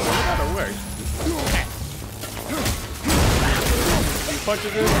 That was out of the way. He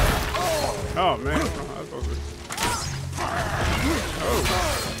punches him. Oh man. I was supposed to. Oh.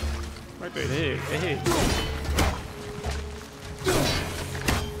 Right there, the head. The head.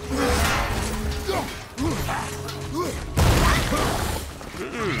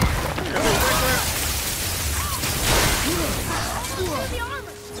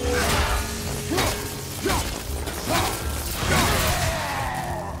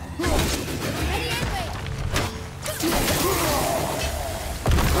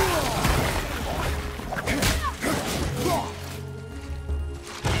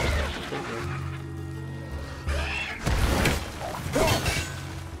 We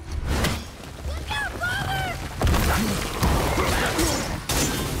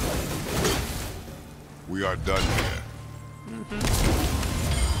are done here.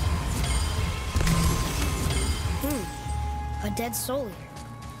 A dead soul eater.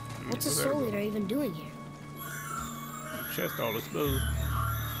 What's a soul eater even doing here? Chest all exposed.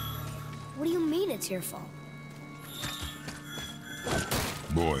 What do you mean it's your fault?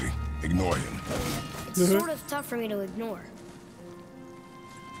 Boy, ignore him. It's sort of tough for me to ignore.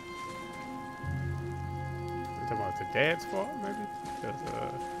 You're talking about the dad's fault, maybe? Because,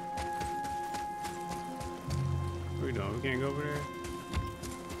 what are we doing? We can't go over there?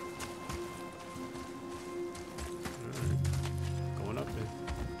 Alright. Going up there.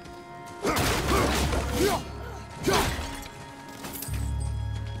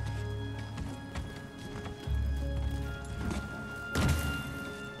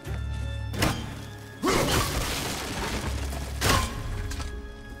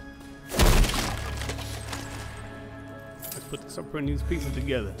 Start putting these pieces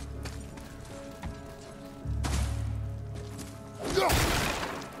together.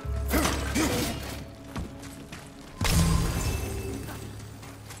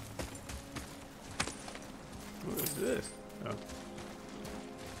 What is this? Oh.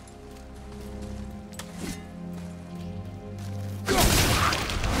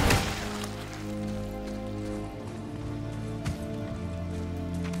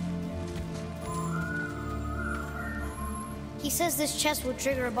 He says this chest will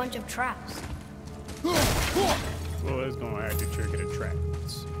trigger a bunch of traps. Well, it's gonna have to trigger the traps.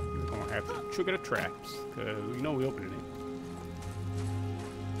 It's gonna have to trigger the traps, because you know we opening it.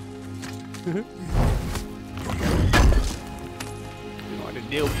 You know how to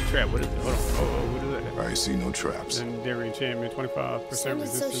deal with the trap. What is it? Hold on. Oh, what is that? I see no traps. Legendary enchantment, 25% Sounded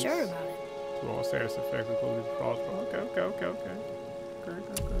resistance. so sure about it. To all status effects, including frost. Okay.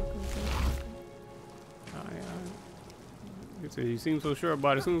 He seems so sure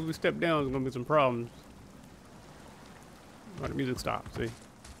about it. As soon as we step down, there's gonna be some problems. All right, the music stopped. See,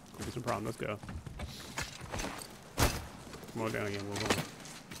 gonna be some problems. Let's go. Come on down again. We're going.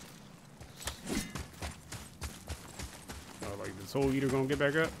 Like the soul eater gonna get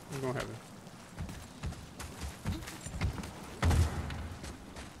back up? What's gonna happen?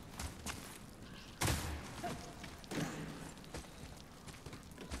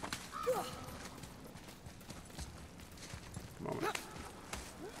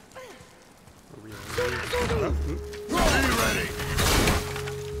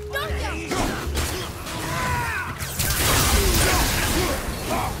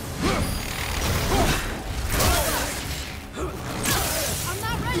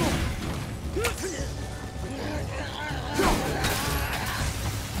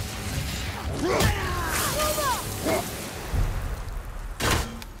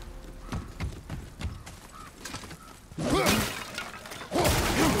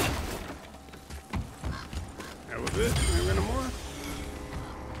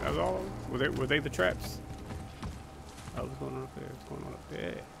 Were they the traps? Oh, what's going on up there? What's going on up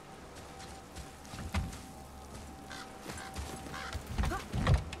there?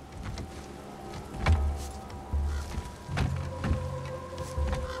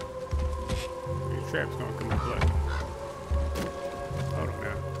 These traps gonna come into play. Hold on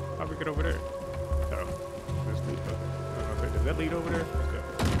now. How do we get over there? Oh, let's lead up. Does that lead over there? Let's go.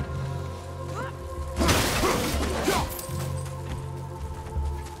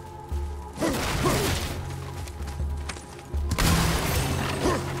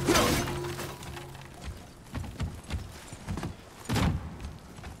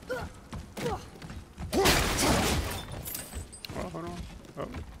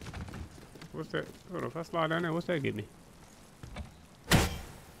 What's that? Hold on, if I slide down there, what's that give me? I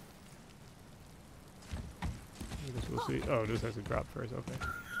guess we'll see. Oh, this has to drop first, okay.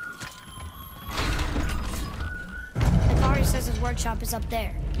 The Kari says his workshop is up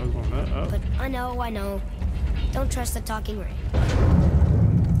there. I was going up. But I know. Don't trust the talking ring.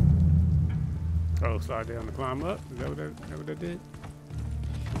 Oh, slide down to climb up? Is that what that did?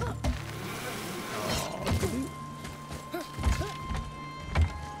 Oh,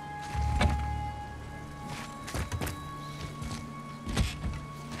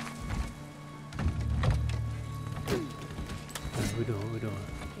 What we doing?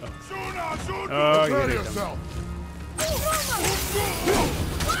 Oh, oh yeah, there you go.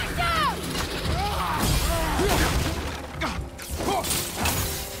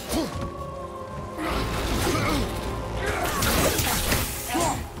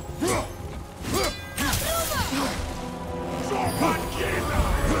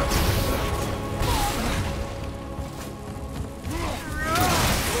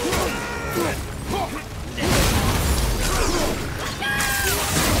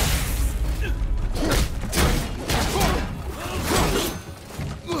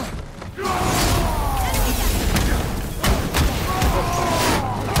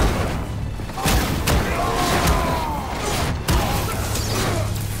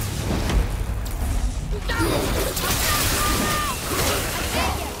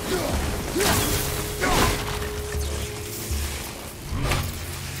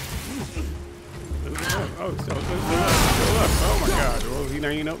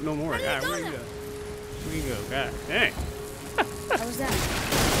 ain't up no more. God, where you go? Where you go? God dang. How was that?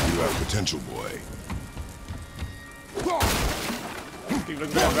 You have potential, boy. Keep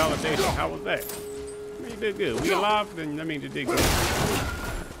looking at validation. How was that? I mean, you did good. We alive, then that means you did good.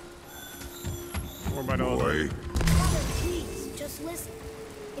 More about all Boy. that. Father, please, just listen.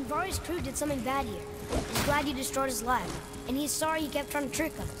 Invari's crew did something bad here. He's glad you destroyed his lab, and he's sorry you kept trying to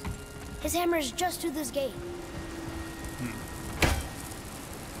trick us. His hammer is just through this gate.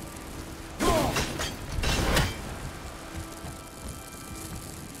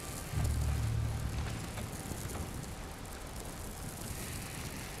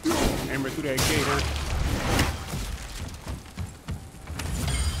 Hammer through that gate, huh?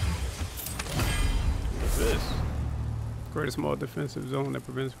 What's this? Create a small defensive zone that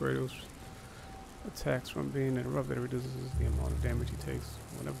prevents Kratos' attacks from being interrupted. It reduces the amount of damage he takes.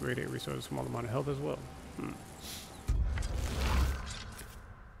 When upgraded, it restores a small amount of health as well.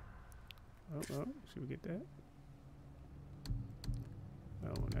 Oh, should we get that?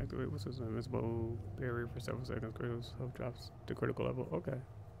 Oh, when activate, what's this? Invincible barrier for several seconds. Kratos' health drops to critical level. Okay.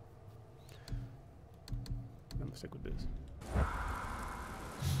 I'm gonna stick with this. What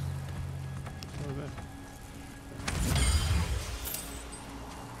was that?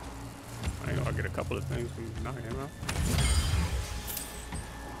 I know I get a couple of things from knocking him out.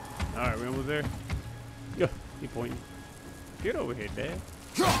 Alright, we almost there. Yeah, he pointing. Get over here, Dad.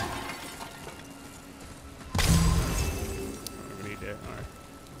 I'm gonna need that. Alright.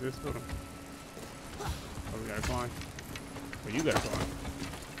 This one. Oh, we gotta climb. Well, you gotta climb.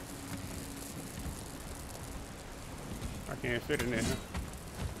 I can't fit in there. Huh?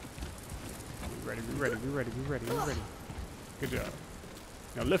 Be ready, be ready, be ready, be ready, be ready. Good job.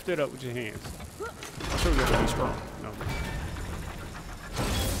 Now lift it up with your hands. I'll show you how to be strong. No.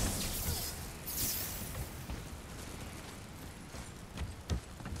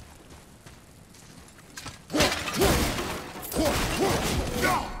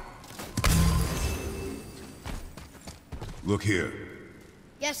 Look here.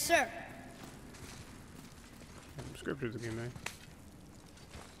 Yes, sir. Scriptures again, man.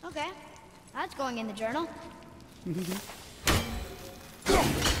 Okay. That's going in the journal. These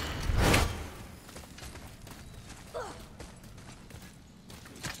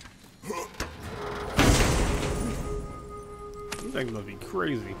things must be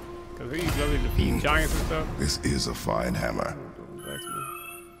crazy. Because he's lovely to defeat giants and stuff. This is a fine hammer.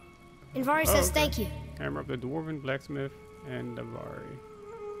 Invari says thank you. Hammer of the Dwarven Blacksmith and Invari.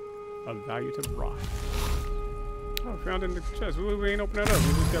 A value to rock. Oh, found in the chest. We ain't open that up.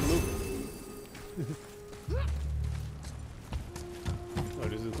 We just kept moving. Oh,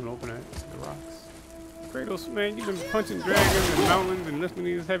 this is gonna open that. The rocks. Kratos, man, you've been punching dragons and mountains and lifting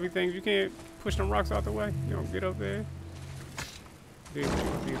these heavy things. You can't push them rocks out the way. You don't get up there.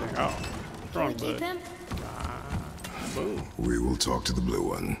 Oh, strong Can we keep blood. him? Boom. We will talk to the blue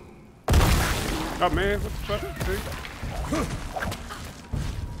one. Oh man, what the fuck? See?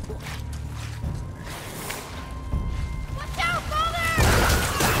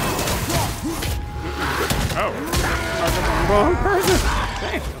 Oh, knocked up on the wrong person.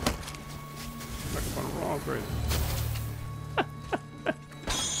 Damn. Knocked up on the wrong person.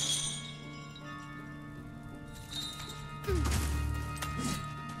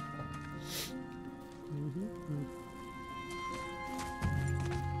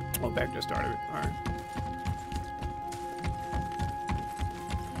 Oh, back just started it. All right.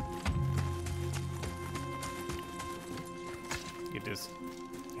 Get this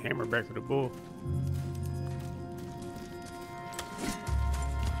hammer back to the bull.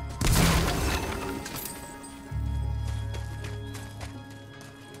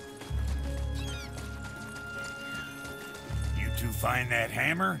 Find that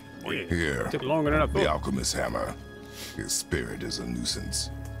hammer? Oh, yeah. Here. Took longer than I The thought. alchemist's hammer. His spirit is a nuisance.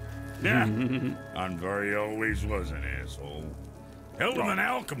 Yeah. Anvari always was an asshole. Hell of an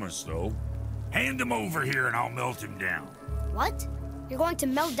alchemist, though. Hand him over here and I'll melt him down. What? You're going to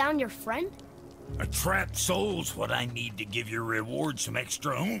melt down your friend? A trapped soul's what I need to give your reward some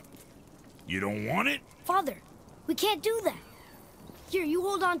extra oomph. You don't want it? Father, we can't do that. Here, you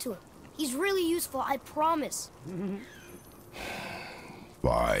hold on to him. He's really useful, I promise.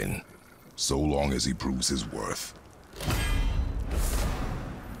 Fine. So long as he proves his worth.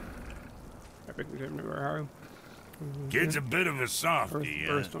 I think we didn't know how. Kid's a bit of a softie,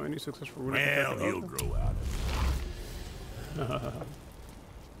 First on any successful route. Well, he'll grow out of it.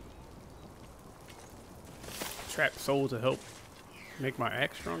 Trap soul to help make my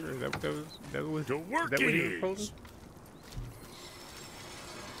axe stronger. Is that what that was? That was To work that what it he was is. proposing?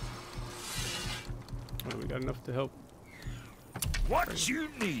 Oh, we got enough to help What you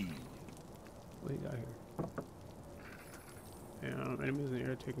need? What you got here? Enemies in the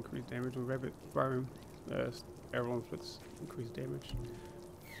air take increased damage with rapid firing. Everyone puts increased damage.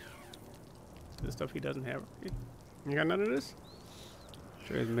 This stuff he doesn't have. You got none of this?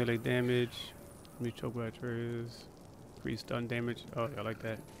 Trays melee damage. New choke by trays. Increased stun damage. Oh, yeah, I like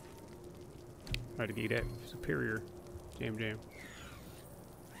that. I had to get that superior. Jam.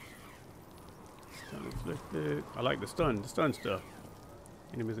 Stun inflicted. I like the stun stuff.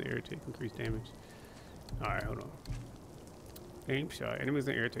 Enemies in the air take increased damage. Alright, hold on. Aim shot. Enemies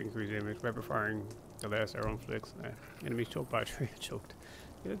in the air take increased damage. Rapid firing. The last arrow inflicts. Enemies choked by a tree. Choked.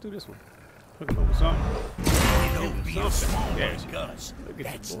 Yeah, let's do this one. Hook him up with something. You know, being small Yeah, like us, look at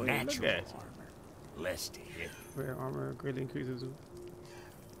that's you, boy. natural Look at you. armor. Less to hit. Rare armor greatly increases.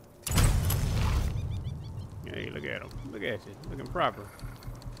 Hey, look at him. Look at you. Looking proper.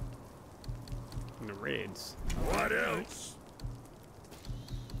 And the reds. What else?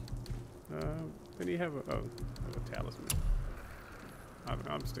 Then you have a talisman.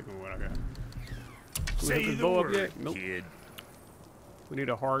 I'm sticking with what I got. Do we Say hook this the bow up word, yet? Nope. kid. We need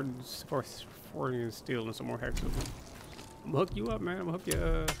a hard and steel and some more hexes. I'm gonna hook you up, man. I'm gonna hook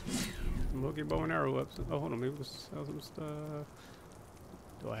your bow and arrow up. So, oh, hold on. Maybe we'll sell some stuff.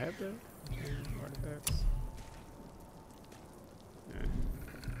 Do I have that? Artifacts. Yeah.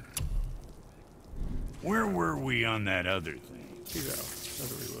 Where were we on that other thing? He's out.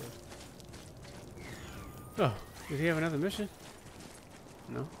 That's what he was. Oh, did he have another mission?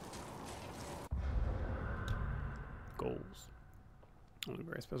 No. Goals. Only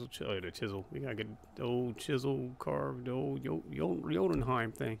very special the chisel. We gotta get the old chisel carved, the old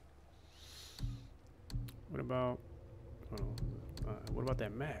Jotunheim thing. What about? What about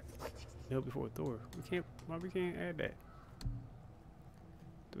that map? Hell before Thor. Why we can't add that?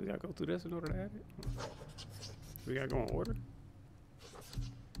 Do we gotta go through this in order to add it? We gotta go in order.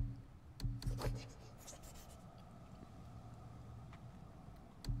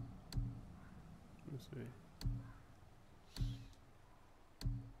 Let's see.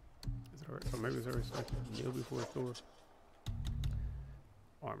 Is it already? Oh, maybe it's already selected. Kneel before Thor.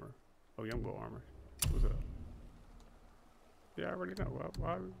 Armor. Oh, Youngbow armor. What's up? Yeah, I already know.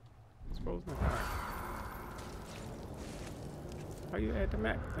 Why? I suppose not. Right. How you add the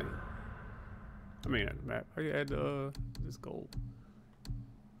map thing? I mean, the map. How you add the this gold?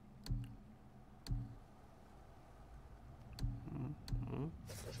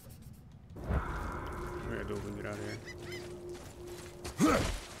 We gotta do it when we get out of here.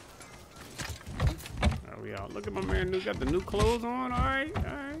 Oh, we out. Look at my man. Got the new clothes on. All right.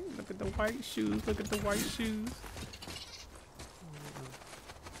 Look at the white shoes. Look at the white shoes.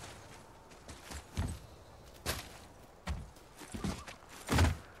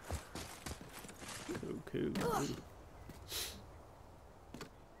 Cool.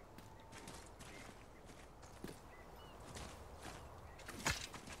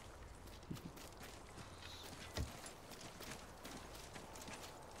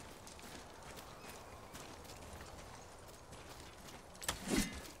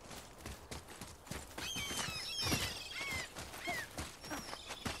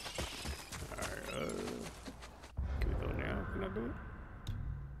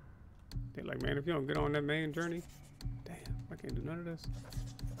 Like, man, if you don't get on that main journey, damn, I can't do none of this.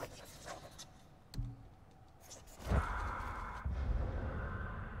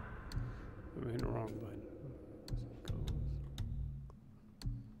 I'm hitting the wrong button.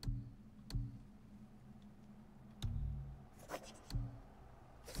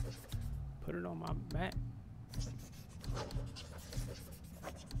 Put it on my map.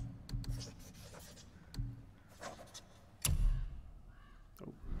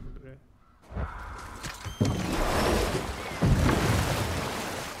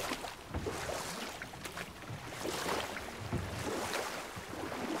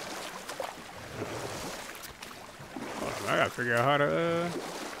 I gotta figure out how to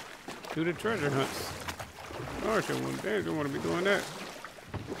do the treasure hunts. Oh, I don't want to be doing that.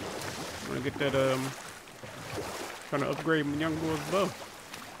 I want to get that trying to upgrade my young boy's bow.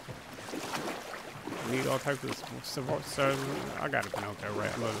 I need all types of I gotta pronounce that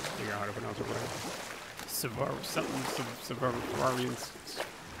right. I'm gonna figure out how to pronounce it right. Savarian,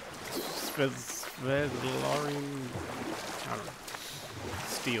 Svezlarian, I don't know.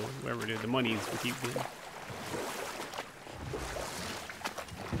 Steel, whatever it is. The monies we keep getting.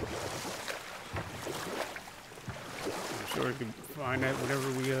 Sure we can find that whenever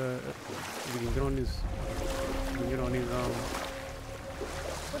we can get on these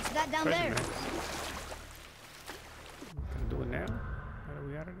What's that down treasure there? maps. Can I do it now? How are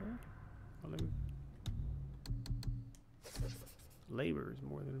we out of there? Oh, laborers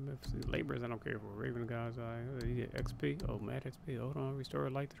more than the myths. These laborers I don't care for. Raven God's Eye. You get XP. Oh, mad XP. Hold on. Restore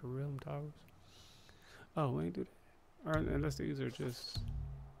light to the realm towers. Oh, we ain't do that. Or unless these are just...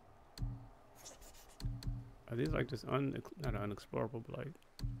 Are these like just not unexplorable, but like...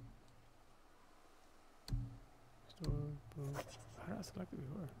 Restore, boom. How did I select it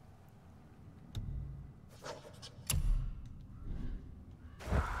before?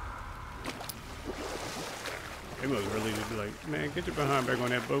 They must really just be like, man, get your behind back on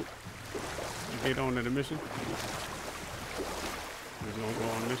that boat and get on to the mission. We're just gonna go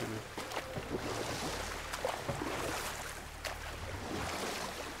on a mission then.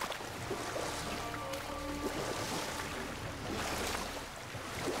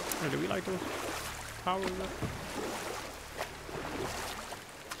 Hey, do we like those powers up?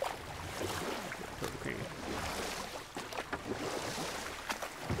 Okay.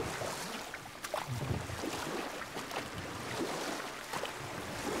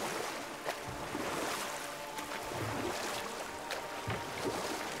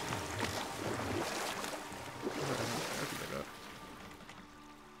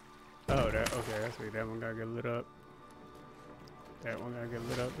 Okay, that one gotta get lit up. That one gotta get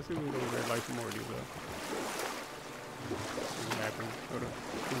lit up. Let's see if we can go over there and light some more of these up. See what happens.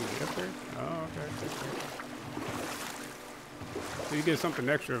 Can we get up there? Oh, okay. So you get something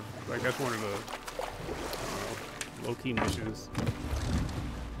extra. Like that's one of the low-key missions.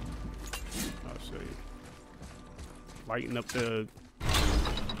 I'll show you. Lighting up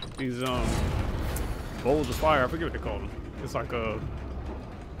these bowls of fire. I forget what they call them. It's like a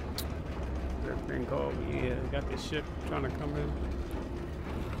thing called, yeah, got this ship trying to come in.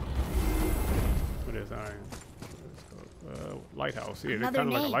 What is iron? Lighthouse. Yeah, they're kind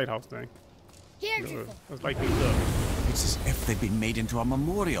of like a lighthouse thing. Let's light these up. It's as if they've been made into a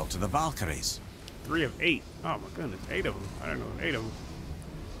memorial to the Valkyries. 3 of 8. Oh my goodness, 8 of them. I don't know, 8 of them.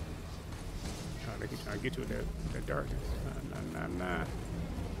 Oh, they keep trying to get you with that darkness. Nah.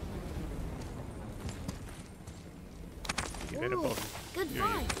 Get that above. Good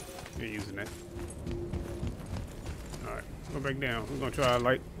find. You're using that. Alright, go back down. We're gonna try to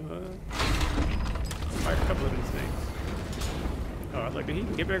light a couple of these things. Oh, I was like, did he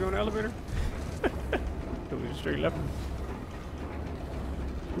get back on the elevator? So we just straight left him.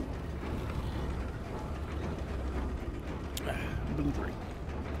 Blue 3.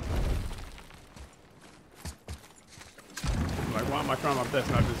 Like, why am I trying my best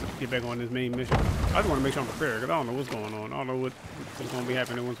not to just get back on this main mission? I just want to make sure I'm prepared, because I don't know what's going on. I don't know what's going to be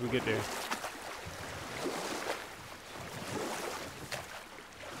happening once we get there.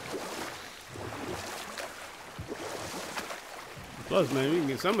 Plus, man, you can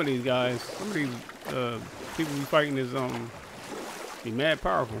get some of these guys, some of these people we fighting is be mad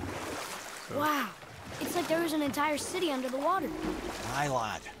powerful. So. Wow, it's like there was an entire city under the water. Aye,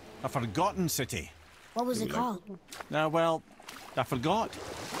 lad, a forgotten city. What was it called? Well, I forgot.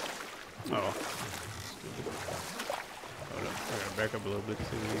 Oh. Hold up, I gotta back up a little bit to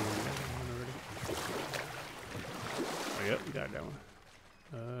see if we got one already. Oh, yep, we got that one.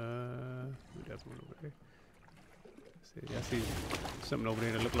 That's one over there. See, I see something over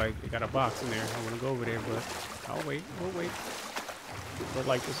there that look like it got a box in there. I want to go over there, but I'll wait. We'll wait. We'll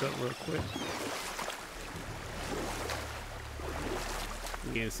light this up real quick.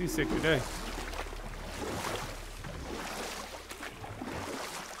 I'm getting seasick today.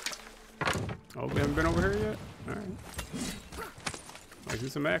 Oh, we haven't been over here yet? Alright. Let's do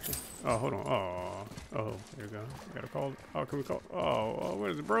some action. Oh, hold on. Oh, there we go. Gotta call it. Oh, can we call? Oh, what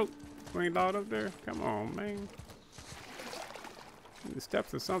is it, broke? We ain't thought up there? Come on, man. The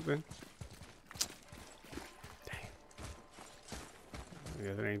steps or something. Damn. I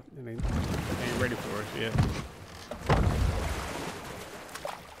guess it ain't ready for us yet.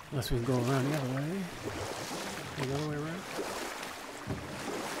 Unless we can go around the other way. Go the other way around.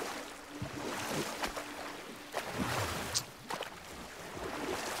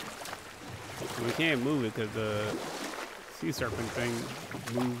 We can't move it because the sea serpent thing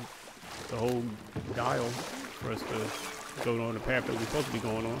moved the whole dial for us to go on the path that we're supposed to be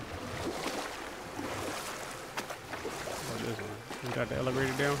going on. Oh, this one. We got the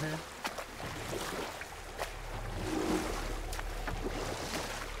elevator down here.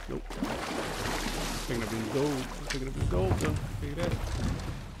 Nope. Picking up these gold. Picking up this gold though. See that?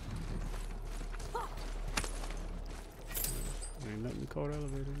 Ain't nothing called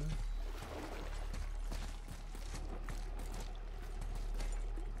elevator now.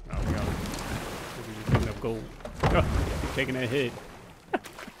 Gold. Oh, taking that hit.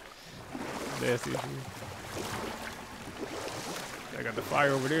 That's it. I got the fire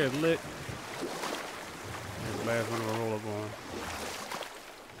over there. It's lit. That's the last one to roll up on.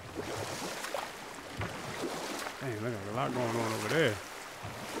 Dang, look, there's a lot going on over there.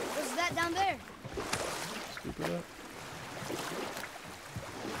 What's that down there? Scoop it up.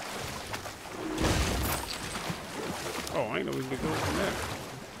 Oh, I know we can go from there.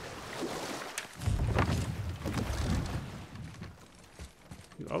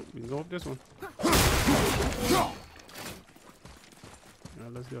 Oh, we can go up this one.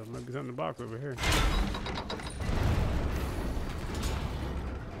 Alright, let's go. Might be something in the box over here.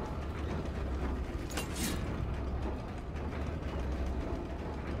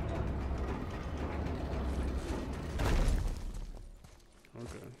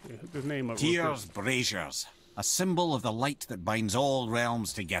 Okay, yeah, hook his name up. THOR'S braziers, a symbol of the light that binds all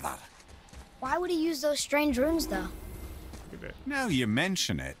realms together. Why would he use those strange runes, though? Look at that. Now you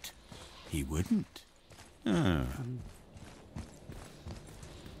mention it, he wouldn't.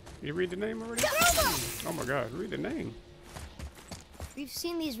 You read the name already? Oh my God, read the name. We've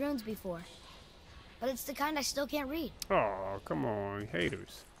seen these runes before, but it's the kind I still can't read. Oh, come on,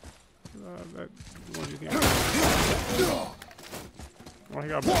 haters. That one you can't. Oh, he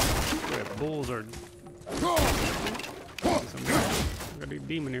got bulls or got these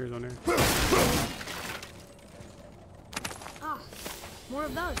demon ears on there. Ah, more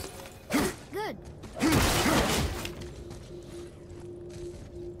of those. Good.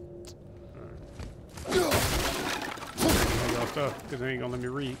 Stuff because they ain't gonna let me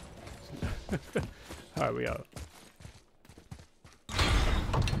read. Alright, we out.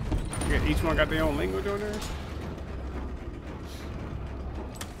 Yeah, each one got their own language on there.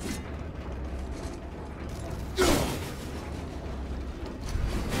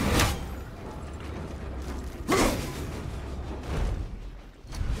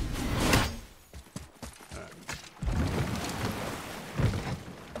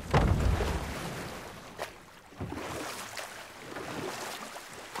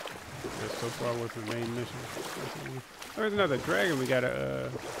 So far with the main mission. There's another dragon we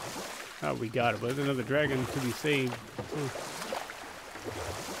gotta, not we got it, but there's another dragon to be saved.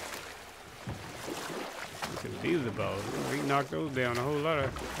 Let's see what these are about. We can knock those down. A whole lot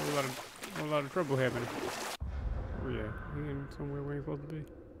of trouble happening. Where you at? We in somewhere we ain't supposed to be.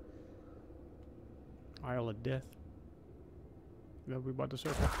 Isle of Death. Is that what we about to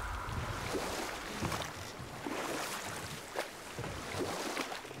circle?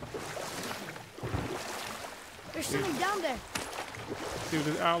 There's something down there. See what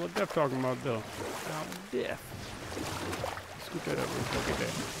this Isle of Death talking about, though. Isle of Death. Scoop that up real quick. Get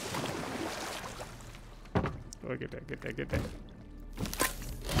that. Oh, get that.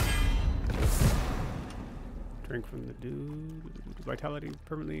 Drink from the dude. Vitality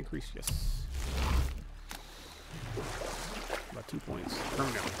permanently increased. Yes. About 2 points.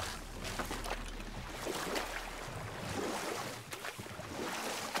 Permanently.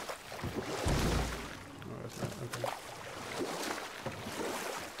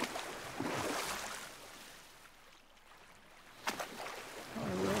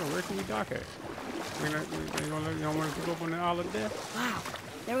 Okay. You don't want to go up on the Isle of Death? Wow,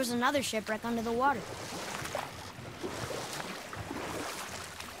 there was another shipwreck under the water.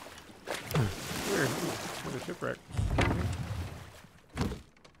 Where? Where's the shipwreck?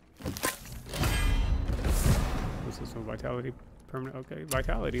 What's this one? Vitality permanent? Okay,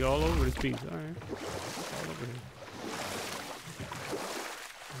 vitality all over this piece. All right. All over here.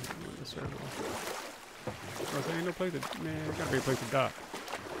 The circle. Oh, there ain't no place to, man, there gotta be a place to dock.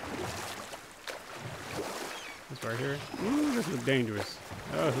 This right here. Ooh, this looks dangerous.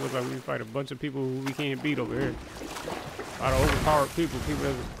 Oh, it looks like we can fight a bunch of people who we can't beat over here. A lot of overpowered people. People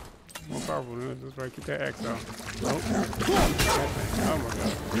that are more powerful than us. That's right. Keep that axe out. Nope. Oh my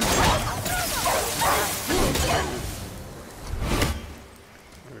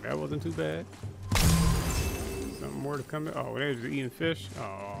God. That wasn't too bad. Something more to come in. Oh, there's eating fish.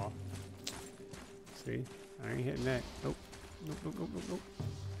 Oh. See? I ain't hitting that. Nope. Nope.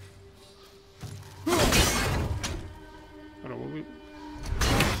 Hold on, what we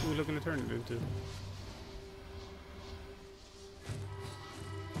looking to turn it into?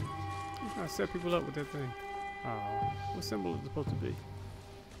 I'm trying to set people up with that thing. Oh, what symbol is it supposed to be?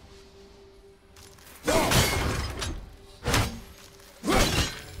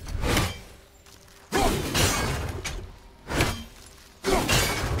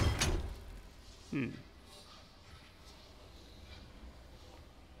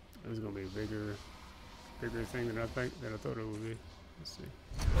 This is gonna be a bigger thing than I thought it would be. Let's see.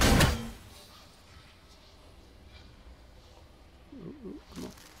 Ooh, come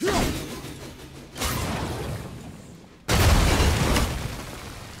on.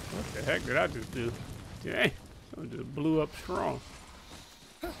 What the heck did I just do? Dang, I just blew up strong.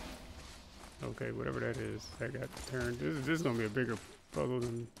 Okay, whatever that is, that got turned. This is gonna be a bigger puzzle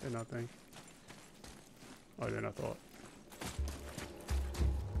than I think. Or than I thought.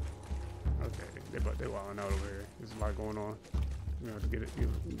 Okay, they wilding out over here. There's a lot going on. You know, to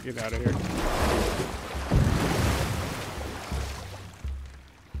get out of here.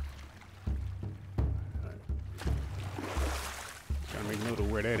 Right. Trying to make note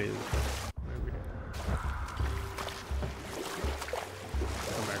of where that is.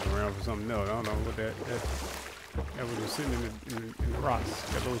 Come back around for something else. I don't know what that was just sitting in the rocks.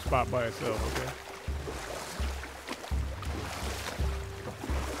 That little spot by itself. Okay.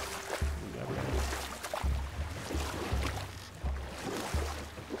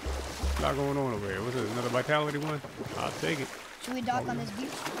 A lot going on over here. What's this? Another vitality one? I'll take it. Should we dock on this beach?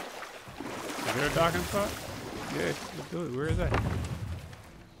 Is there a docking spot? Yeah, let's do it. Where is that?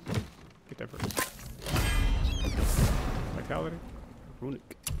 Get that first. Vitality?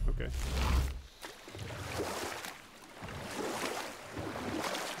 Runic. Okay.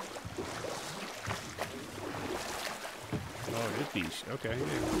 Oh, this beach. Okay, yeah.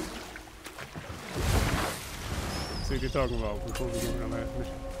 See what you're talking about before we go on our last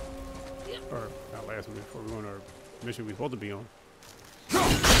mission. Or not last mission, before we go on our mission we're supposed to be on.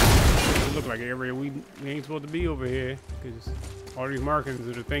 It looks like an area we ain't supposed to be over here, because all these markings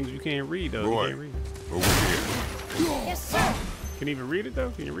are the things you can't read, though. Roy, you can't read. over here. Yes, sir. Can you even read it,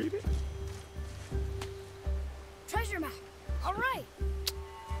 though? Can you read it? Treasure map. All right.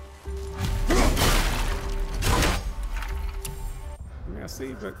 I mean, I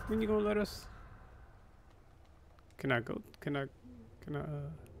see, but when you gonna let us? Can I go? Can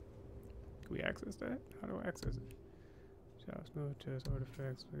we access that? How do I access it? Shops, no chest,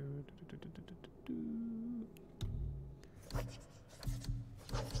 artifacts.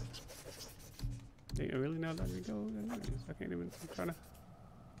 They really not letting me go? I can't even. I'm trying to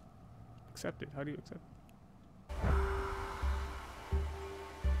accept it. How do you accept it?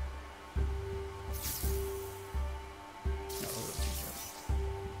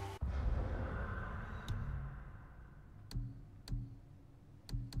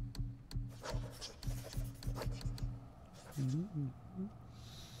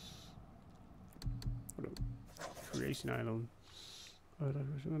 What a creation item. Are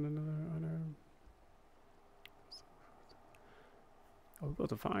we supposed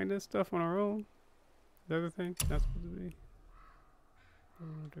to find this stuff on our own? The other thing? That's supposed to be. I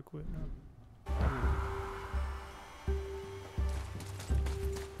don't want to quit now.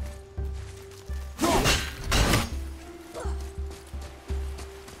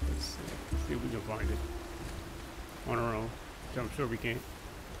 Let's see if we can find it on our own. I'm sure we can.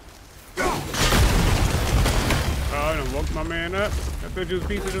 Oh, I done woke my man up. I thought you was a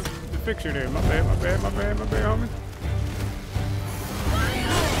piece of the fixture there. My bad, homie.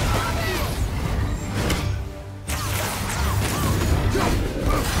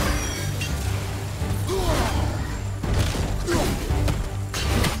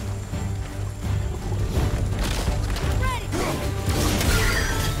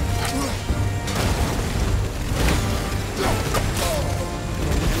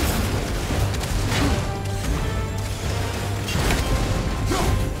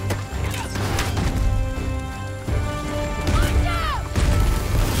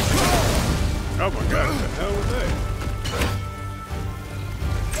 Oh my god, what the hell was that?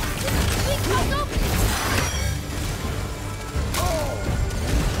 Oh,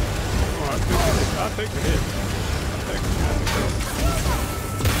 I'll take the hit.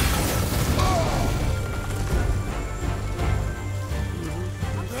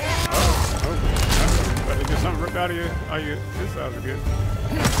 Oh, but they get something ripped out of your insides again.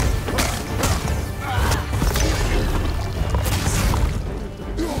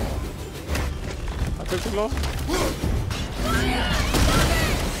 Took too long?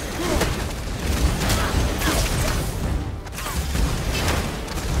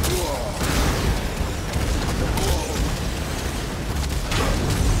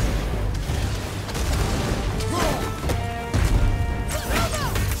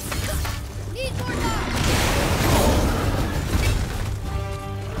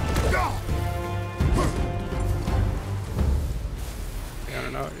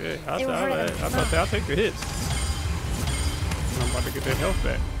 I'll take the hits. I'm about to get that health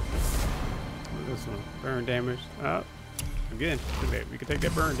back. What is this one? Burn damage. Again, we can take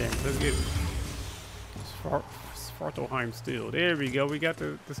that burn damage. Let's get it. Svartalheim steel. There we go. We got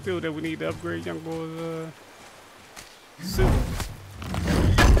the steel that we need to upgrade young boy's suit.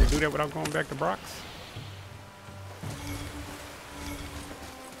 Can we do that without going back to Brock's?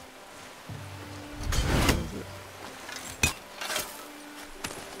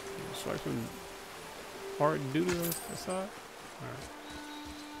 Looks like some hard duty on the side.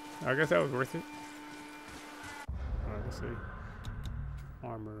 Alright. I guess that was worth it. Alright, let's see.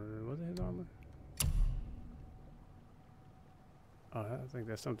 Armor. Was it his armor? Oh, I think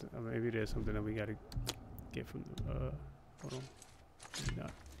that's something. Maybe there's something that we gotta get from the. Hold on. Maybe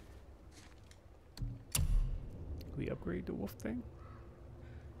not. Can we upgrade the wolf thing?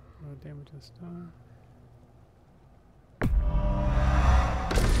 Damage and stun.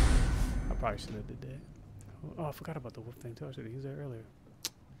 I probably should have did that. Oh, I forgot about the wolf thing too. I should have used that earlier.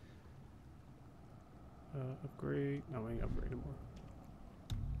 Upgrade. No, we ain't upgrade anymore.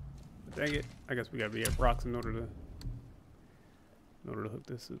 But dang it! I guess we gotta be at rocks in order to hook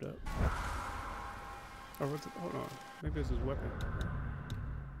this suit up. Oh, what's it? Hold on. Maybe this is weapon.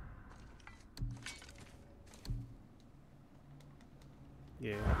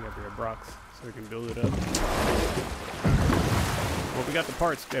 Yeah, we gotta be at rocks so we can build it up. Well, we got the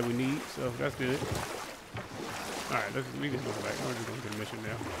parts that we need, so that's good. Alright, we can go back. We're just gonna get a mission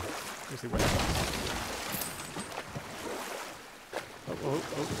now. Let's see what happens. Oh, hold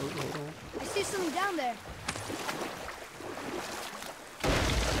on. I see something down there.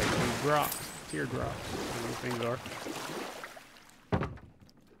 Okay, some drops. Teardrops. What these things are.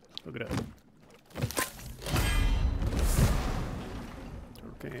 Look it up.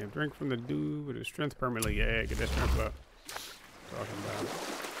 Okay, drink from the dew with his strength permanently. Yeah, get that strength up. Talking about.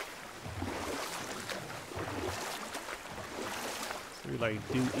 We like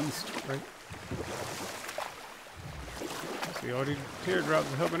due east, right? See, all these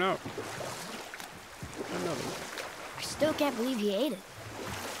teardrops are helping out. Another one. I still can't believe he ate it.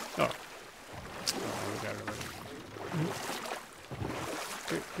 Oh. Oh, we got it already.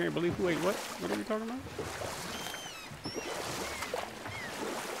 Can't believe who ate what? What are we talking about?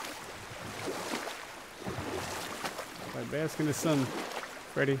 Like bask in the sun,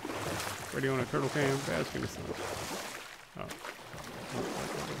 Freddy. Freddy on a turtle cam, bask in the sun. Oh.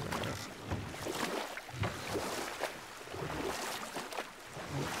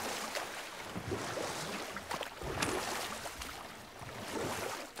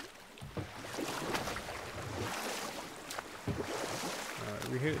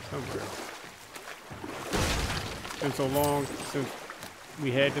 We hit it somewhere. It's been so long since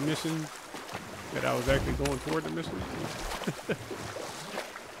we had the mission that I was actually going toward the mission.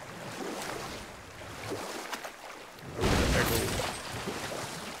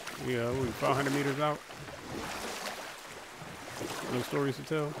 Yeah, we 500 meters out. No stories to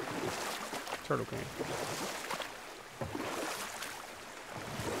tell. Turtle can.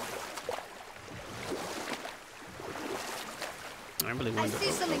 I really wanted I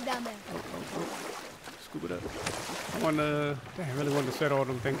see something down there. Scoop it up. I really wanted to set all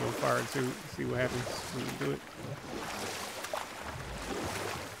them things on fire too. See what happens when you do it.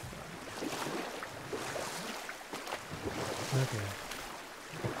 Okay.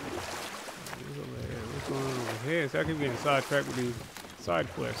 What's going on over here? So I keep getting sidetracked with these side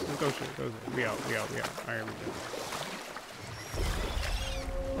quests. Let's go shit. We out. Alright, we go.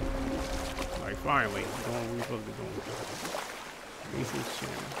 Alright, finally. Going where we're supposed to be going. Beast's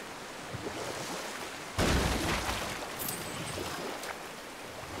channel.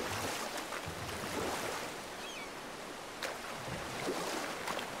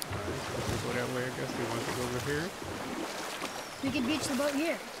 Alright, so we go that way. I guess we want to go over here. We could beach the boat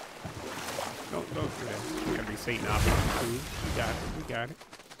here. Don't do that. We gotta be Satan opposite too. We got it.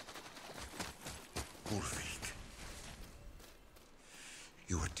 Ulfik,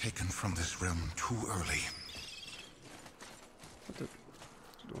 you were taken from this realm too early. What the?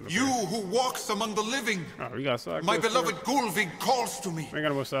 You who walks among the living. Oh, we got side My quests beloved Gulvig calls to me. We ain't got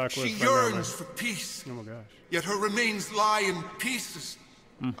no more side quests. She yearns for peace. Oh my gosh. Yet her remains lie in pieces.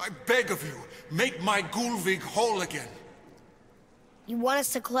 I beg of you, make my Gulvig whole again. You want us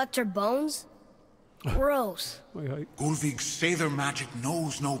to collect her bones? Gross. Wait. Gulvig's Sather magic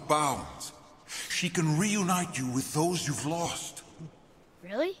knows no bounds. She can reunite you with those you've lost.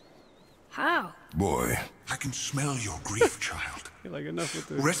 Really? How? Boy. I can smell your grief, child. Like enough with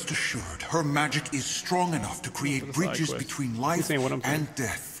the Rest assured, her magic is strong enough to create bridges between life and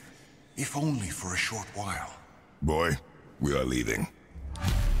death, if only for a short while. Boy, we are leaving.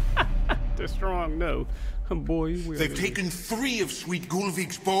 They're strong, no. Boy, They've taken 3 of sweet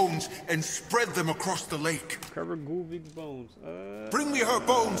Gulvig's bones and spread them across the lake. Cover Gulvig's bones. Bring me her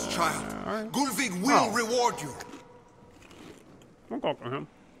bones, child. Right. Gulvig will reward you. Don't talk to him.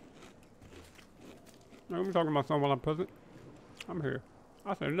 No, we're talking about something while I'm present. I'm here.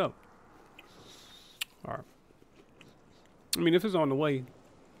 I said no. Alright. I mean, if it's on the way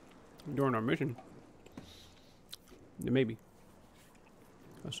during our mission, then maybe.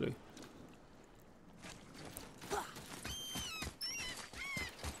 Let's see.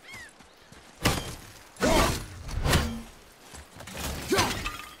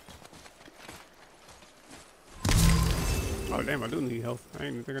 Oh damn, I do need health. I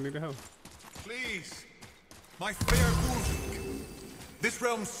didn't even think I needed health. Please, my fair Ulrich. This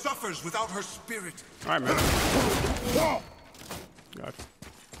realm suffers without her spirit. All right, man. Gotcha.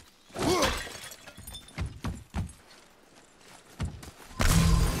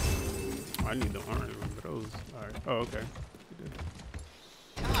 I need the orange one for those. All right. Oh, okay.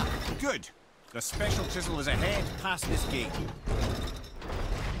 Ah, good. The special chisel is ahead, past this gate.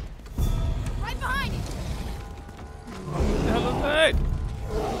 Right behind you! What the hell is that?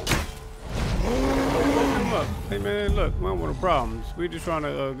 Come up. Hey man, look, we don't want no problems. We're just trying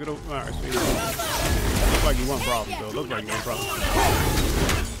to get over. Alright, sweet. Looks like you want problems though. Looks like you want problems.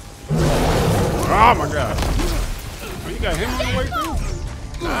 Oh my god. Oh, you got him on the way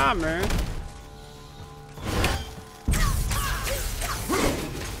through? Nah, man.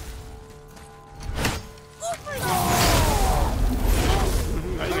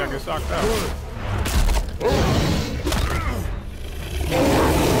 Now you gotta get socked out.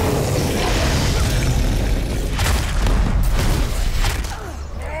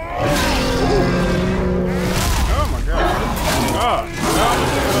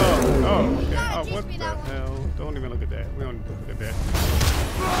 What the hell? Don't even look at that. We don't need to look at that.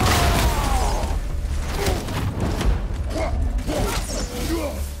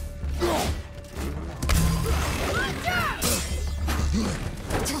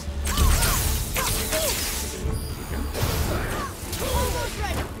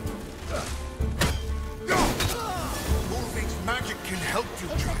 Ulrich's magic can help you.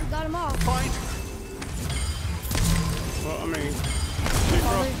 Looks like we got him all. Find her. Well, I mean,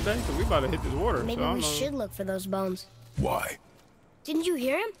 we about to hit this water. Maybe so we should look for those bones. Why? Didn't you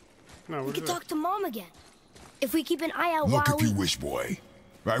hear him? No, We could talk to Mom again. If we keep an eye out Look while if you wish, boy.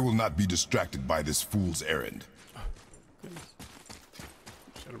 I will not be distracted by this fool's errand.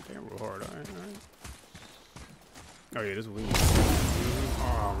 Shut him down real hard. All right. Oh yeah, this is we need.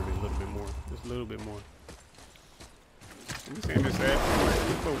 Oh, we need a little bit more. Just a little bit more. We saying this that.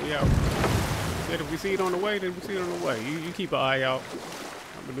 We out. Said if we see it on the way, then we see it on the way. You keep an eye out.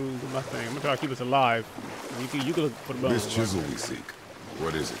 I'm gonna do my thing. I'm gonna try to keep us alive. You can look for the bones. This chisel we seek.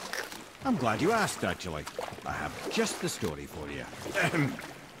 What is it? I'm glad you asked, actually. I have just the story for you.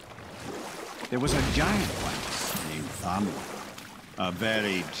 There was a giant once named Thamur. A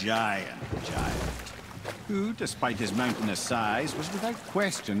very giant, who, despite his mountainous size, was without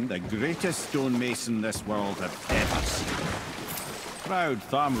question the greatest stonemason this world had ever seen. Proud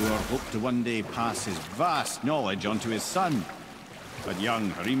Thamur hoped to one day pass his vast knowledge on to his son. But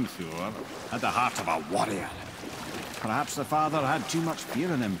young Hrimthur had the heart of a warrior. Perhaps the father had too much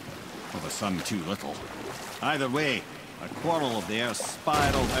fear in him, or the son too little. Either way, a quarrel of theirs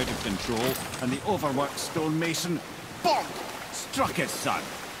spiraled out of control, and the overworked stonemason, bonk, struck his son.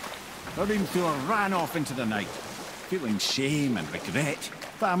 Hrimthur ran off into the night. Feeling shame and regret,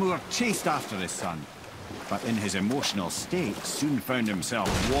 Thamur chased after his son. But in his emotional state, soon found himself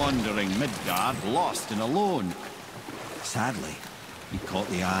wandering Midgard, lost and alone. Sadly, he caught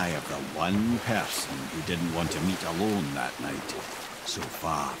the eye of the one person who didn't want to meet alone that night, so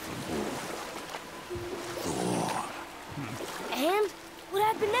far from home. Thor. And what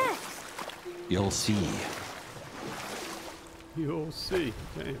happened next? You'll see. You'll see.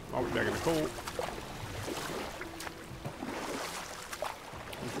 Damn, I'll be back in the cold.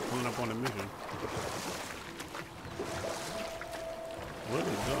 Pulling up on the mission. What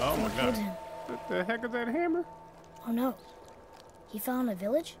is that? Oh my god. What the heck is that hammer? Oh no. He fell in a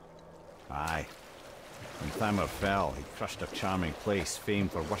village? Aye. When Thamur fell, he crushed a charming place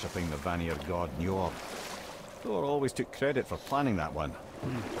famed for worshipping the Vanir god Njord. Thor always took credit for planning that one.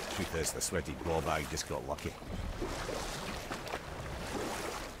 The truth is, the sweaty ballbag just got lucky.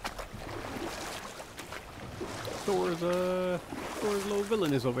 Thor's little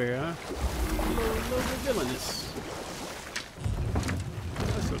villainous over here, huh? Little villainous.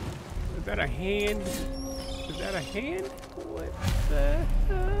 Is that a hand? Is that a hand? What the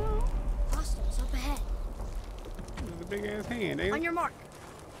hell? Hostiles up ahead. There's a big ass hand, ain't it? On your mark.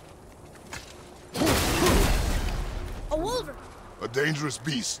 A wolverine. A dangerous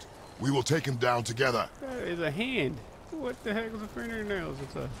beast. We will take him down together. That is a hand. What the heck is a fingernails?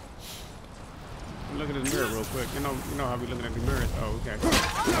 It's a. Look at this mirror real quick. You know how we looking at the mirrors. Oh, okay.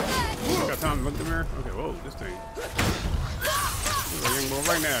 Got time to look at the mirror? Okay, whoa, this thing. This young boy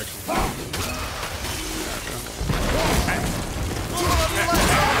right now, actually.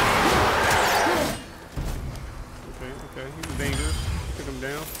 Okay, he was dangerous. Took him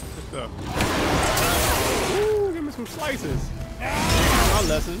down. Good stuff. Ooh, give me some slices. My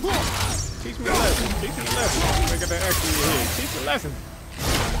lesson. Teach me a lesson. Teach me a lesson. I got that action in your head. Teach me a lesson.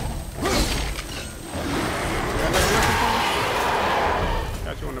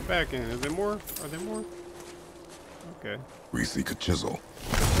 you on the back end. Is there more? Are there more? Okay. We seek a chisel.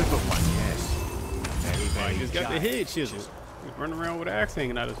 Super one, yes. Very, very He just got the giant head chisel. He's running around with an axe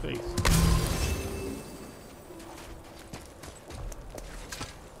hanging out his face.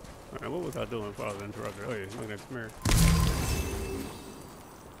 Alright, what was I doing before I was interrupted? Oh yeah, look at that mirror.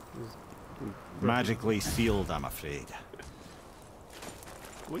 Magically sealed, I'm afraid.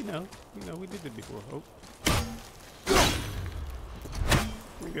 We know. We did it before. Oh.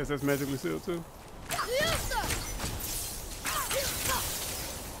 I guess that's magically sealed too.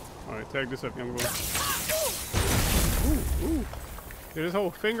 Alright, tag this up, young boy. Ooh. Did his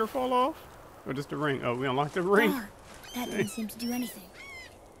whole finger fall off? Or just the ring? Oh, we unlocked the ring. That didn't seem to do anything.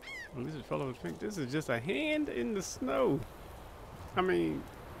 Well, this is fellow finger. This is just a hand in the snow. I mean,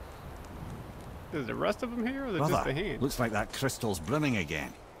 is the rest of them here, or is it just a hand? Looks like that crystal's brimming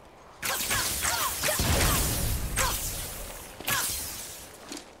again.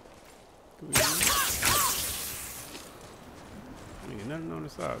 Nothing on the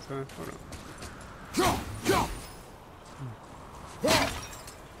sides, huh? Hold on. I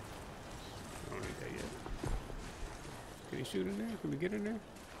don't need that yet. Can he shoot in there? Can we get in there?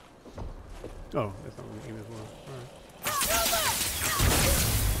 Oh, that's not what we aim as well.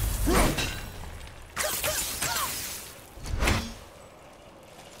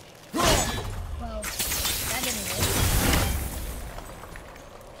 Well, that didn't work.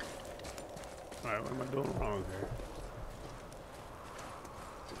 Alright, what am I doing wrong here?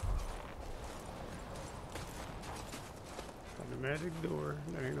 The magic door,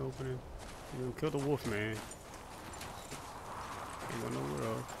 that ain't opening. You're gonna kill the wolf man. Ain't going nowhere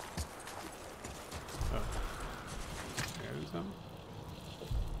else. Oh. There's something.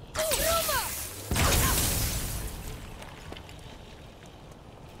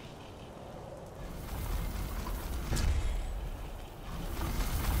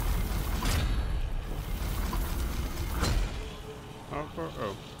 How far?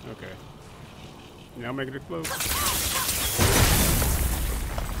 Oh, okay. Now make it explode.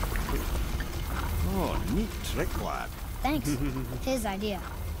 Oh, neat trick, lad. Thanks. His idea.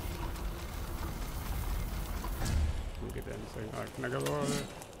 We'll get that in a second. Alright, can I go over there?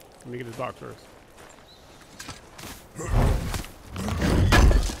 Let me get this box first.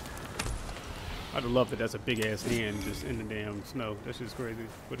 I'd love that that's a big ass hand just in the damn snow. That's just crazy.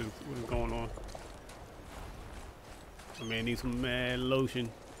 What is going on? I mean, I need some mad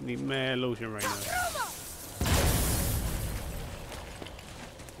lotion. I need mad lotion right now.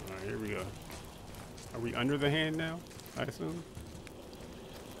 Alright, here we go. Are we under the hand now? I assume.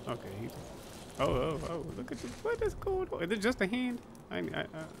 Okay, he's. Oh! Look at this. What is going on? Is it just a hand? I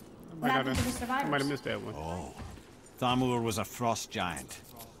might have missed that one. Oh, Thamur was a frost giant.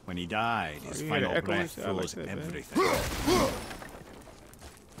 When he died, his final breath froze everything.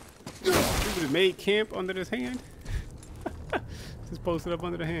 He made camp under this hand. Just posted up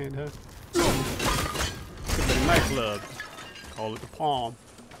under the hand, huh? Could be a nightclub. Call it the palm.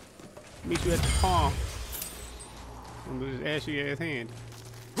 Meet you at the palm. I'm gonna just ashy ass hand.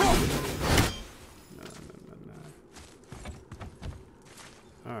 No.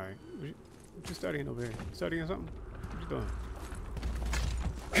 Alright. What you studying over here? Studying something? What you doing?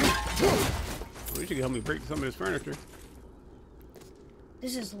 Well, you should help me break some of this furniture.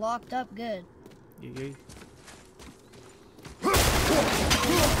 This is locked up good. Yeah.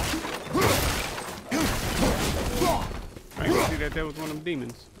 I didn't see that was one of them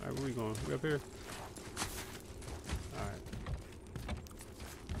demons. Alright, where we going? We up here? Alright.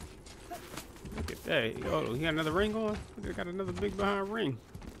 Look at that. Oh, he got another ring on? He got another big behind ring.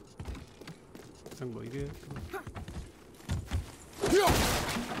 Somebody did.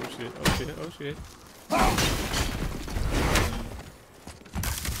 Oh shit.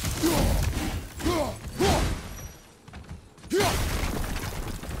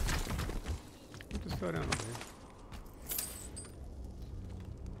 Just fell down over here.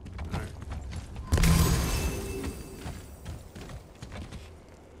 Alright.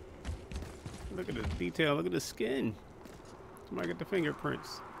 Look at the detail, look at the skin. Somebody get the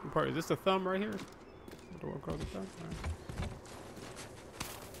fingerprints. Is this the thumb right here? The one across the thumb? Alright.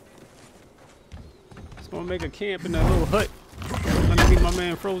 Just gonna make a camp in that little hut underneath my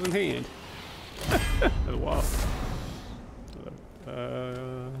man frozen hand. That's wild.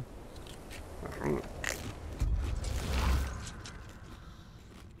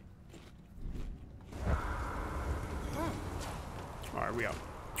 Alright, we out.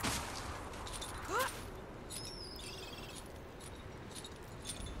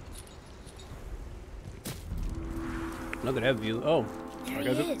 Look at that view. Oh, There he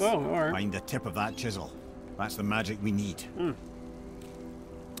is. Oh, all right. Find the tip of that chisel. That's the magic we need.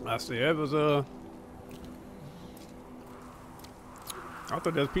 I see. It was I thought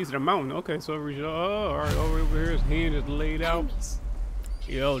that was a piece of the mountain. Okay, so we all right, over here his hand is laid out. Enemies.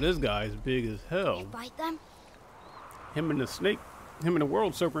 Yo, this guy is big as hell. Bite them? Him and the snake, him and the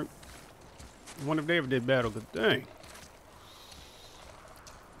world serpent. I wonder if they ever did battle, cause dang.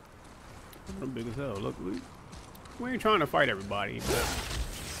 I'm big as hell. Look, we ain't trying to fight everybody.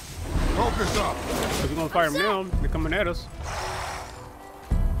 Focus up. If we're gonna fight them now, they're coming at us.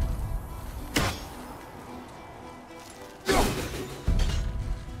 Oh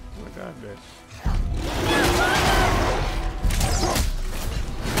my God, bitch.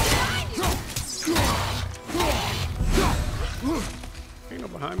 Ain't no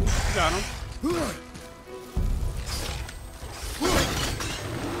behind me. You got him.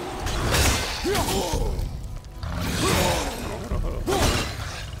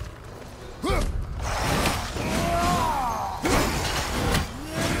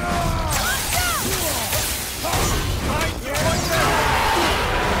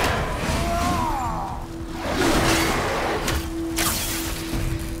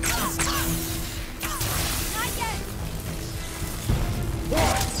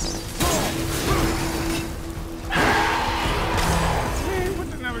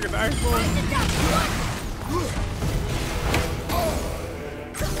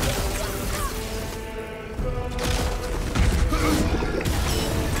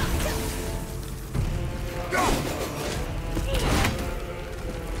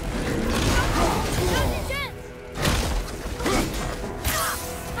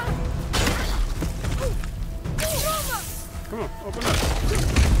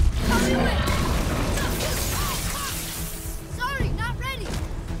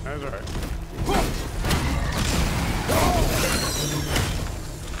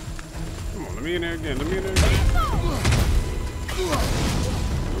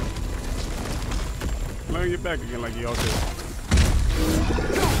 Back again like y'all did.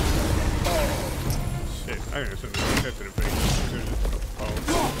 Shit, I didn't should have that to the face.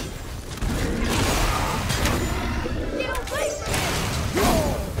 Get away from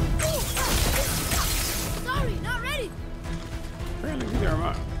me! Sorry, not ready. Apparently, never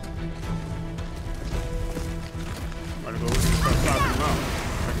mind. Might go and start stopping them out.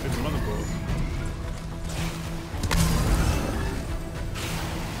 I can hit some other balls.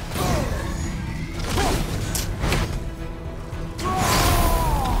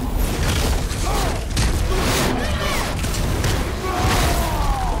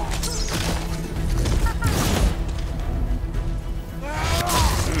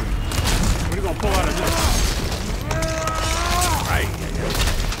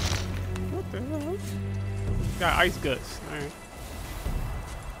 Got ice guts. Alright.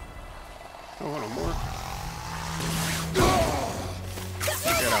 Oh, hold on, more.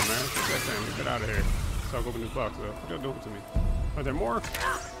 Get that out, man. Get that thing. Get that out of here. So I'll open this box up. What y'all doing to me? Are there more?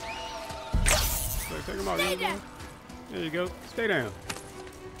 So take them out. Stay down. There you go. Stay down.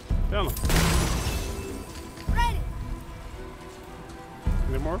 Tell them. Ready.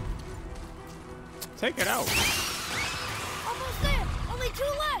 Is there more? Take it out. Almost there. Only 2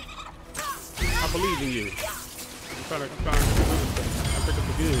 left. I believe in you. I'm trying to pick up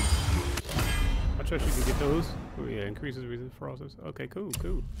the goods. I trust you can get those. Oh yeah, increases resistance for process. Okay, cool.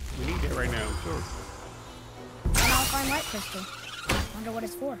 We need that right now, I'm sure. Now I'll find light crystal. Wonder what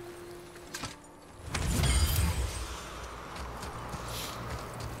it's for.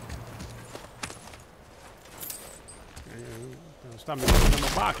 Stop me in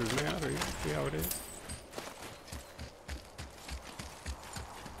my boxes, man. See how it is.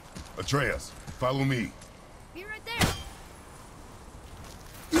 Atreus, follow me. Be right there.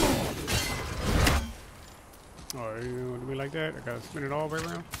 Alright, you want to be like that? I gotta spin it all the way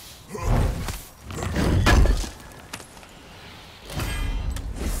around.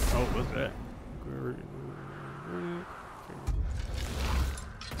 Oh, what's that?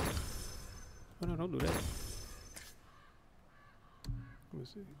 Oh no, don't do that. Let me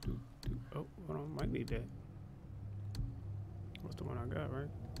see. Oh, hold on, might need that. What's the one I got, right?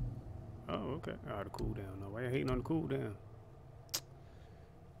 Oh, okay. Oh, the cooldown. No, why you hating on the cooldown?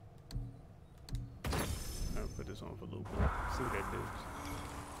 I'll put this on for a little bit. See what that does.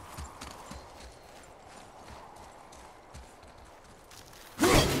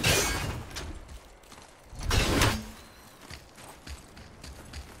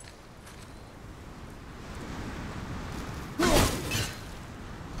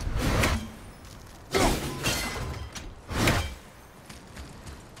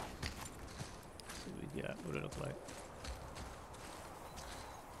 Yeah, what it look like.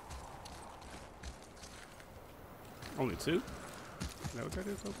 Only 2? that what that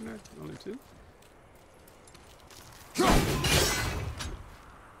is? Open that? Only 2?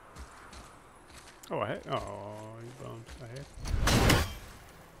 Oh, I had. Oh, you bummed. I had.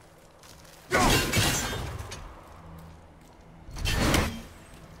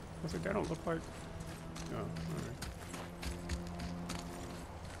 I was like, that don't look like. Oh, alright.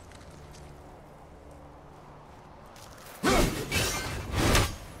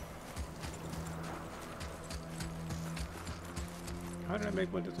 How did I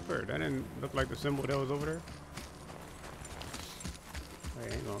make one disappear? That didn't look like the symbol that was over there. I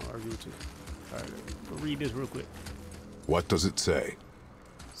ain't gonna argue with you. Alright, we'll read this real quick. What does it say?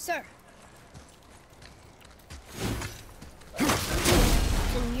 Sir. To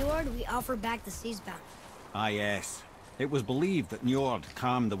Njord, we offer back the seas bound. Ah, yes. It was believed that Njord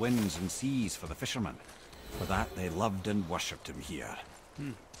calmed the winds and seas for the fishermen. For that, they loved and worshipped him here.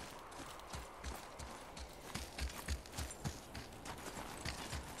 There's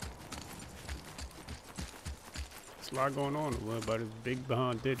a lot going on. What about his big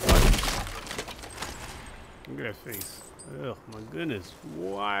behind dead body? Look at that face. Ugh, my goodness.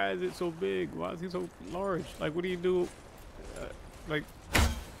 Why is it so big? Why is he so large? Like, what do you do? Like,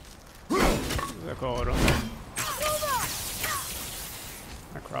 what's that called?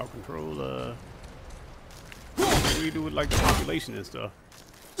 Not crowd control. What do you do with, like, the population and stuff?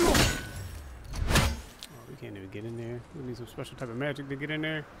 Oh, we can't even get in there. We need some special type of magic to get in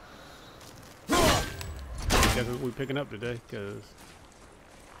there. That's what we're picking up today, because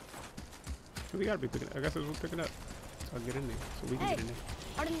we gotta be picking up. I guess that's what we're picking up. So I'll get in there, so we can get in there.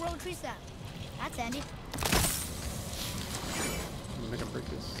 Hardened world tree sap. That's handy. I'm gonna make a break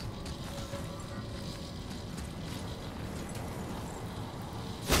this.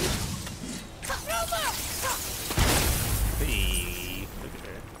 Hey, look at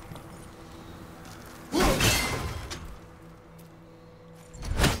that.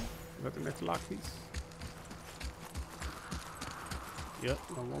 Is that the next lock piece? Yep,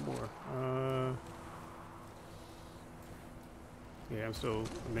 one more. Yeah, I'm still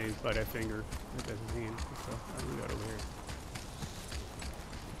amazed by that finger. That's his hand. So, we got over here.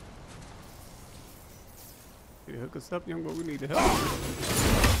 Can you hook us up, young boy? We need the help.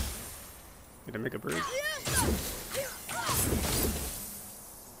 Did I make a bridge?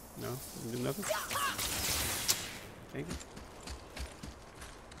 No? Didn't do nothing? Thank you.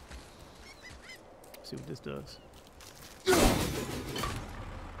 Let's see what this does.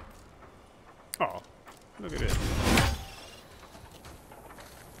 Oh, look at it.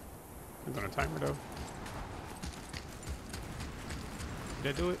 I'm gonna timer though. Did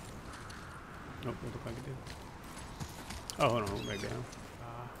that do it? Nope, it looked like it did. Oh, hold on, hold back down.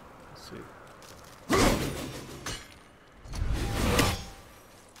 Let's see.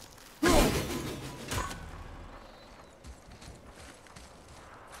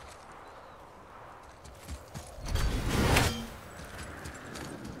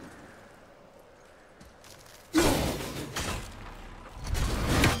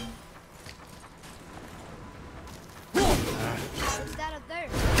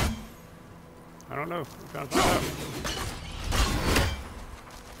 I don't know. I'm trying to find out.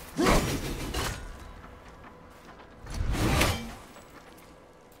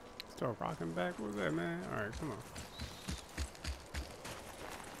 Start rocking back. What's that, man? All right, come on.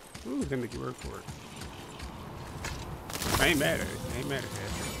 Ooh, they make you work for it. I ain't mad at it. I ain't mad at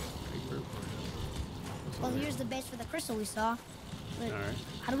that. Make you work for it. Well, here's the base for the crystal we saw. But all right.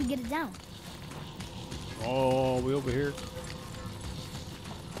 How do we get it down? Oh, we over here.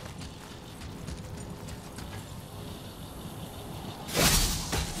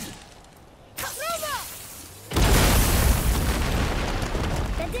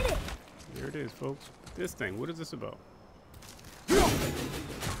 There it is, folks. This thing, what is this about?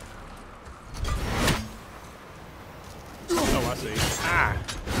 Oh, I see. Ah!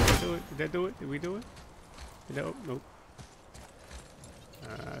 Did that do it? Did that do it? Did we do it? Did that, oh, nope.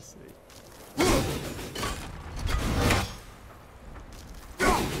 I see.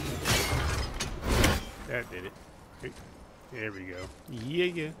 That did it. There we go.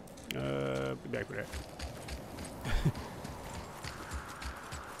 Yeah. Be back for that.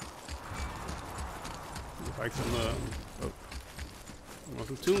 Like some,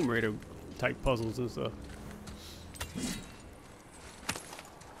 some Tomb Raider type puzzles and stuff.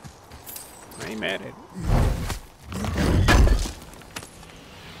 I ain't mad at it.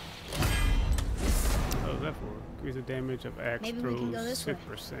 What was that for? Increase the damage of axe Maybe throws we can go this way.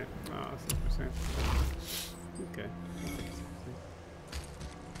 6%. 6%. Okay.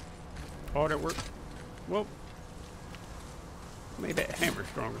 All that work? Well, made that hammer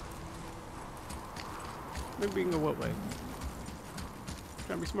stronger. Maybe we can go what way?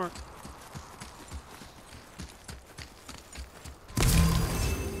 Trying to be smart.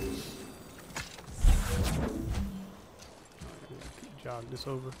 Jog this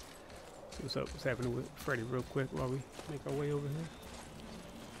over. See what's happening with Freddy real quick while we make our way over here.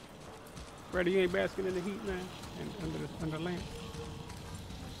 Freddy, you ain't basking in the heat, man, and under the lamp.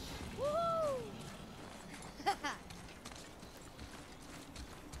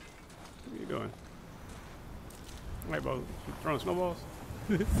 What are you doing? Like, bro, you throwing snowballs?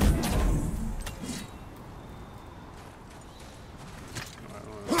 I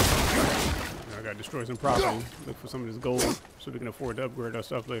gotta destroy some property. Look for some of this gold so we can afford to upgrade our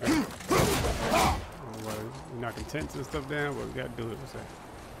stuff later. We're knocking tents and stuff down, but we gotta do it. What's that?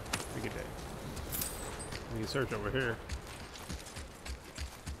 Look at that. We need to search over here.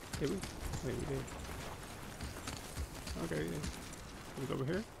 Did we? Wait, we did. Okay, yeah. Look over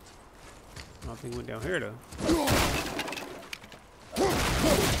here. I don't think we went down here though.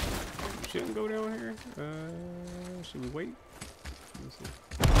 Shouldn't go down here. Should we wait? Let me see.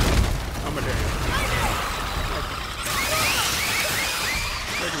 I'm a damn.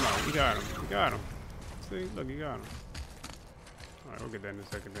 Take him out. You got him. You got him. See? Look, you got him. Alright, we'll get that in a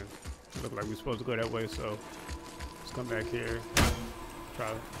second then. It looked like we're supposed to go that way, so let's come back here. Try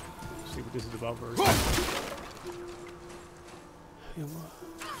to see what this is about first.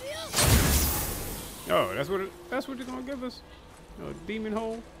 Oh, that's what they're gonna give us? A demon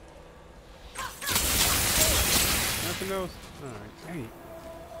hole? Nothing else? Alright, dang.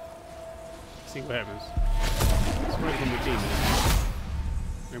 See what happens. Spread from the demon.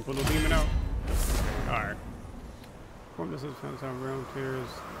 Then pull the demon out. Alright. Form this is time round tears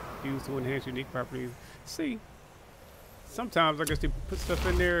used to enhance unique properties. See, sometimes I guess they put stuff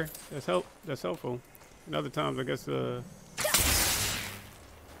in there that's helpful. And other times I guess those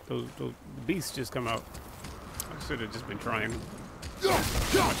beasts just come out. I should have just been trying. My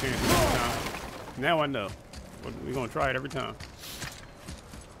chance every time. Now I know. We're gonna try it every time.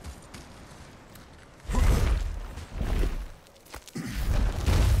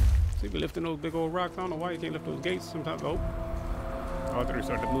 See, we lifting those big old rocks. I don't know why you can't lift those gates sometimes. Oh, after they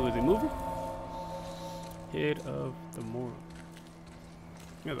start to move, is they moving? Head of the Mora.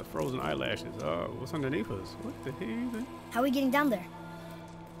 Yeah, the frozen eyelashes. Oh, what's underneath us? What the hell? How are we getting down there?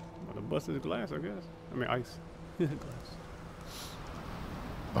 Well, the bus is glass, I guess. I mean, ice. Glass.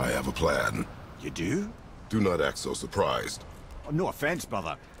 I have a plan. You do? Do not act so surprised. Oh, no offense,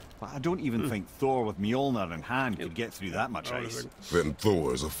 brother, but I don't even think Thor with Mjolnir in hand could get through that much ice. Then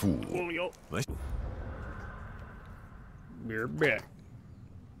Thor's a fool. We're back.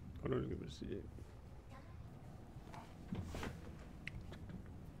 Hold on, give us a shit.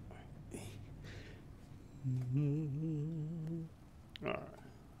 All right.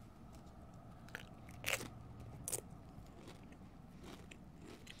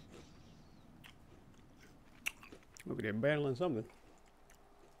 Look at that, battling something.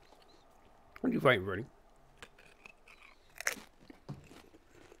 What are you fighting, Freddy?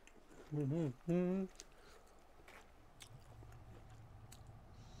 What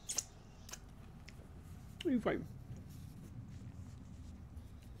are you fighting?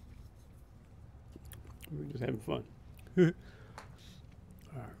 We're just having fun. All right.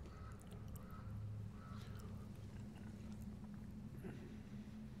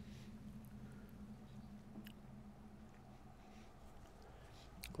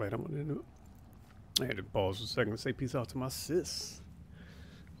 Glad I'm gonna do it. I had to pause for a second to say peace out to my sis.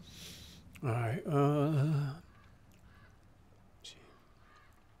 All right.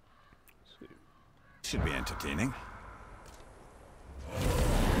 Should be entertaining.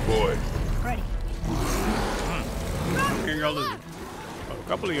 Boy. Ready. Here y'all listen. Oh, a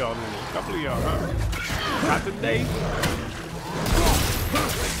couple of y'all in there. A couple of y'all, huh? Not today. Not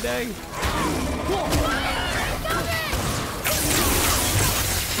today.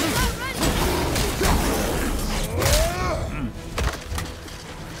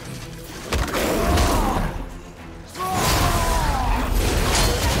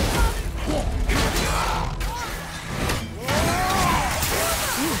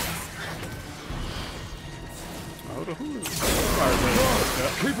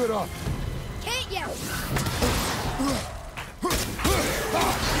 Keep it up. Can't you?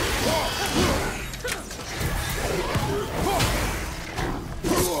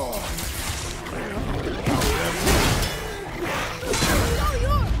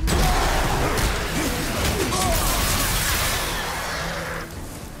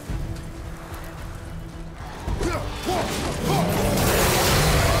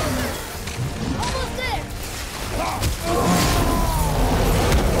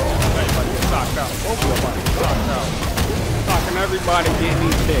 Everybody getting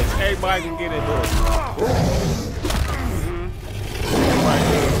everybody can get it.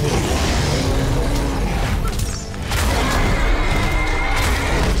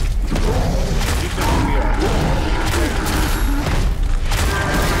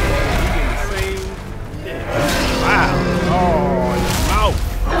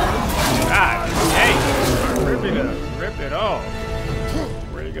 Rip it off.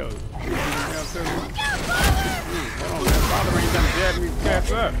 Where'd he go? Hold on, man. Father ain't gonna jab me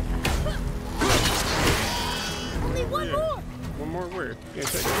cats up. Only one more. One more where? Yeah,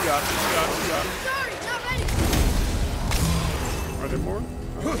 check it. You got it. Sorry, not ready. Are there more?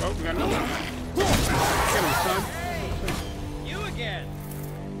 Oh, we got another one. Get him, son. You again.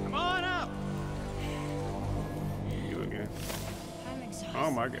 Come on up. You again. I'm exhausted.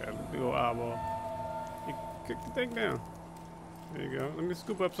 Oh my God. Big old eyeball. You kick the thing down. There you go. Let me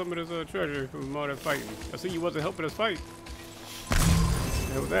scoop up some of this treasure from all that fighting. I see you wasn't helping us fight.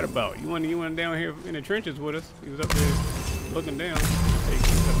 What was that about? You went down here in the trenches with us. You was up there looking down. Hey, I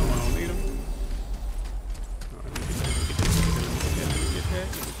don't need him. Let me get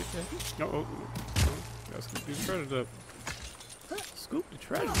that. No, gotta scoop these treasures up. Scoop the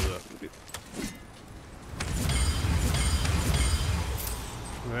treasures up. Is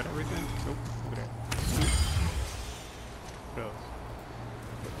that everything? Nope. Look at that. Scoop. What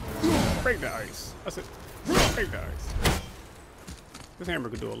else? Break the ice. That's it. Break the ice. This hammer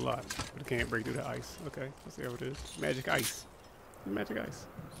could do a lot, but it can't break through the ice. Okay, let's see how it is. Magic ice. Magic ice.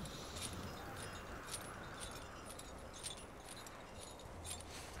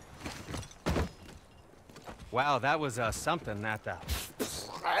 Wow, that was something at the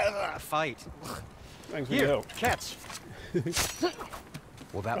fight. Thanks for your help. Catch.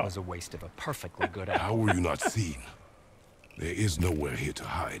 Well, that was a waste of a perfectly good How hour. were you not seen? There is nowhere here to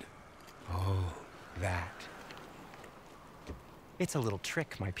hide. Oh, that. It's a little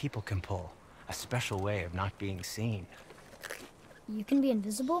trick my people can pull. A special way of not being seen. You can be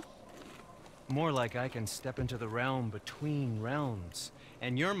invisible? More like I can step into the realm between realms.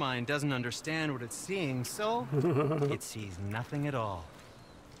 And your mind doesn't understand what it's seeing, so it sees nothing at all.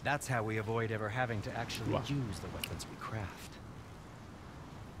 That's how we avoid ever having to actually use the weapons we craft.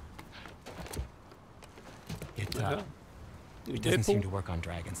 It doesn't seem to work on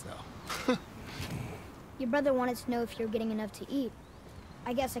dragons, though. Your brother wanted to know if you're getting enough to eat.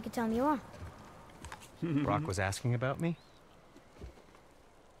 I guess I could tell him you are. Brock was asking about me?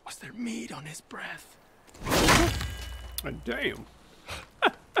 Was there meat on his breath? Damn.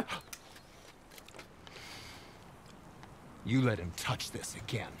 You let him touch this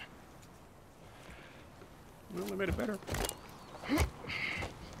again. Well, they made it better.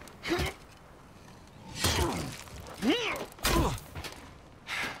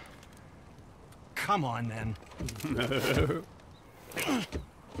 Come on, then.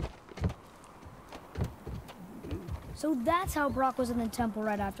 So that's how Brock was in the temple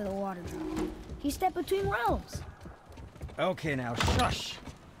right after the water drop. He stepped between realms. Okay, now shush.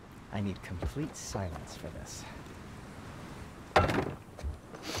 I need complete silence for this.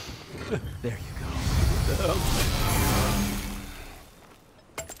 There you go.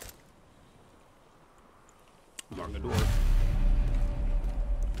 Mark the door.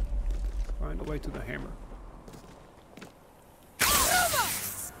 Find a way to the hammer.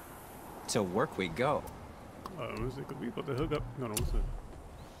 To work we go. Let's see, could we put the hook up? No, let's see.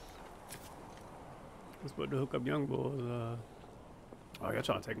 Let's put the hook up, young boys. Oh, y'all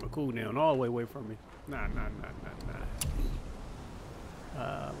trying to take my cool down all the way away from me. Nah. What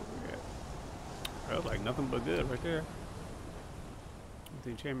we got? That was like nothing but good right there.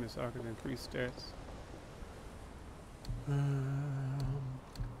 The enchantment socket increased stats.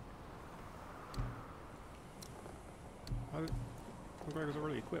 Looks like it's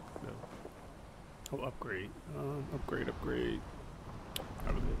already equipped though. Oh, upgrade. Upgrade.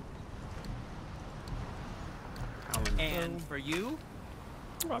 That was it. And for you?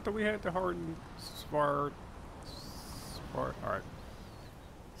 I thought we had the hardened Svartalheim.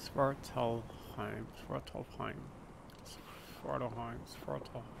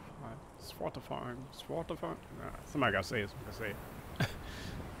 Nah, somebody gotta say it. I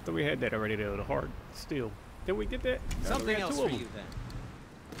thought we had that already there, the hard steel. Did we get that? Something else for you then.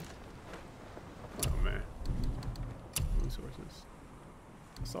 Oh man. Resources.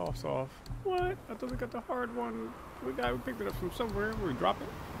 Soft. What? I thought we got the hard one. We picked it up from somewhere. We drop it.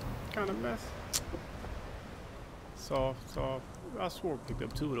 Kind of mess. Soft. I swore we picked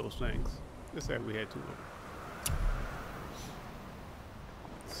up 2 of those things. This said we had 2 of them.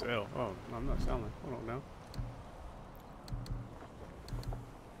 Sell. Oh, I'm not selling. Hold on now.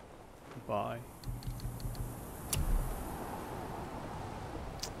 Buy.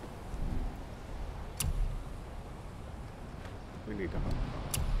 We need to.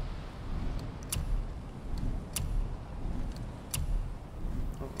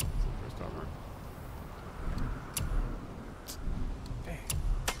 Oh, that's the first time.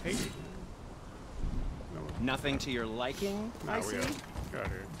 Hey. No. Nothing to your liking, No, I see. Got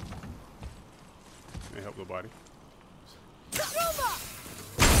here. Let me help the body.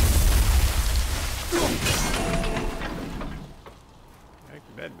 Heck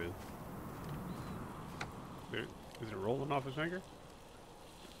did that do? Is it rolling off his finger?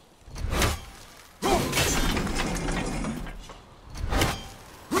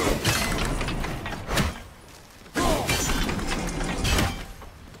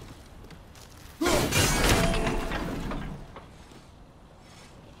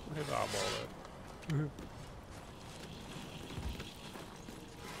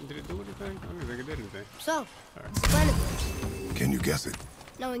 Did it do anything? I don't think it did anything. So, Right. it's a plan of yours. Can you guess it?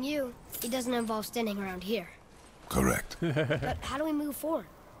 Knowing you, it doesn't involve standing around here. Correct. But how do we move forward?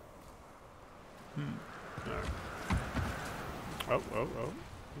 Alright. Oh.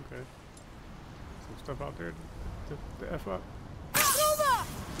 Okay. Some stuff out there to F up.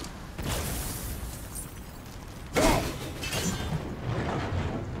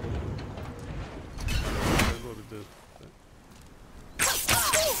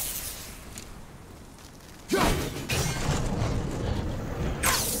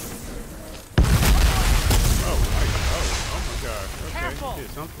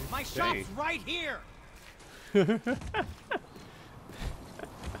 My shop's right here. He's mad.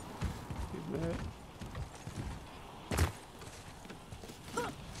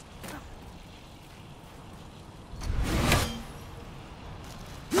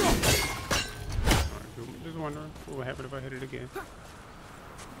 Just wondering what would happen if I hit it again.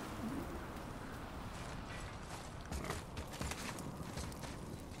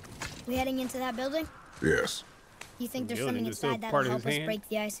 We heading into that building? Yes. You think there's Building something is still inside that'll part of help his us hand? break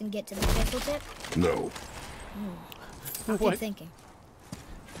the ice and get to the pistol tip? No. Keep What? thinking.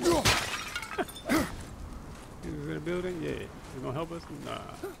 Is it in a building? Yeah. Is it gonna help us?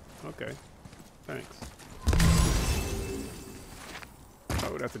 Nah. Okay. Thanks.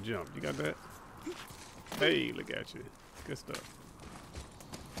 Oh, that's a jump. You got that? Hey, look at you. Good stuff.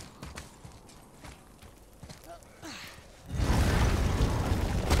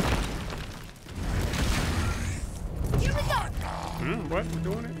 What? We're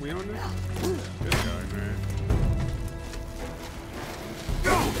doing it? We on this? This guy, man.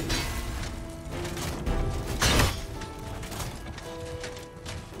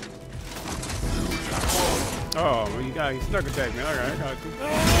 Oh, well, he snuck attack me. Alright, I got you.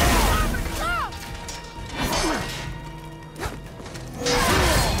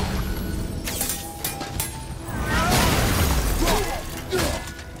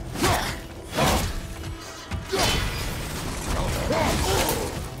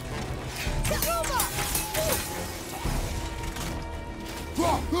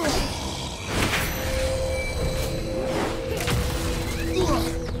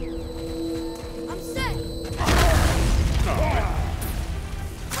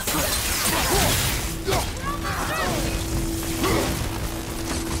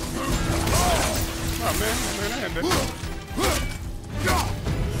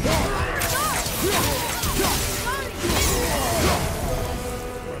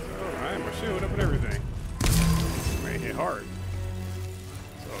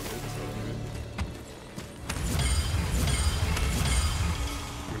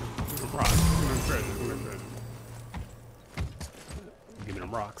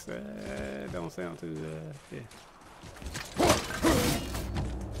 Rocks. Don't sound too, yeah.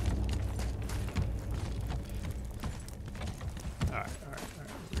 Alright.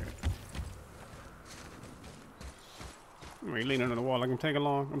 Are you leaning on the wall like I'm taking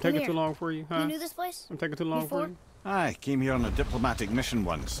long? I'm taking too long for you, huh? You knew this place? I'm taking too long for you? I came here on a diplomatic mission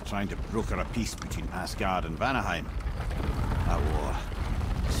once, trying to broker a peace between Asgard and Vanaheim. That war.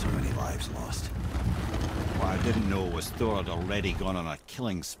 So many lives lost. What I didn't know was Thor had already gone on a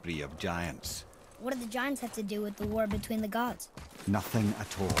killing spree of giants. What did the giants have to do with the war between the gods? Nothing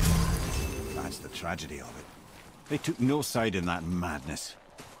at all. That's the tragedy of it. They took no side in that madness.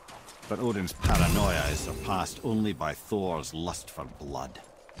 But Odin's paranoia is surpassed only by Thor's lust for blood.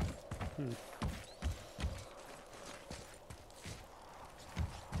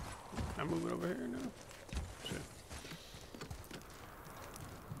 I'm moving over here now. Shit.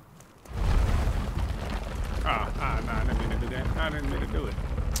 Nah, I didn't mean to do that. I didn't mean to do it.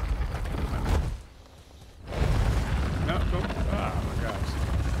 No, go. Oh my gosh.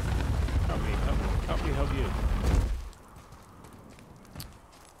 Help you.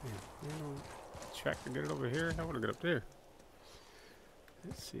 Yeah, track to get it over here. I want to get up there.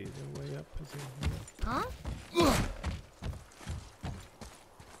 Let's see, the way up is in here. Huh?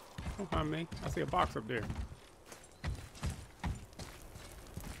 Don't find me. I see a box up there.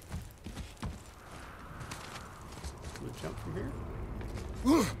 Can we jump from here?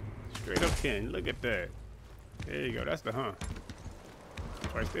 Straight up 10. Look at that. There you go. That's the hunt.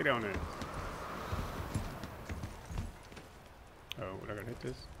 Alright, stay down there. Oh, we're not gonna hit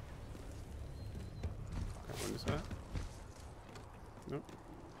this. Okay, on this side. Nope.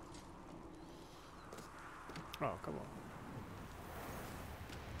 Oh, come on.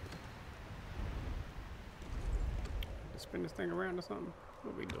 Spin this thing around or something?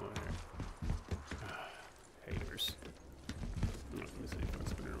 What are we doing here? Haters. Let me see if I can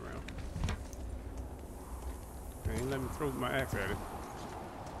spin it around. They ain't let me throw my axe at it.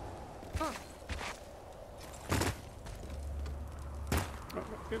 Huh. Oh,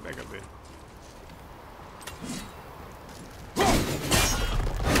 get back up there.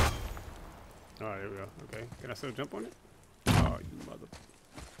 Alright, there we go. Okay. Can I still jump on it? Oh, you mother.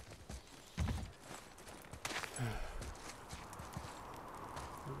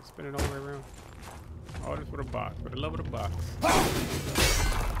 Spin it all the way around. Oh, this for the box. For the love of the box. Oh,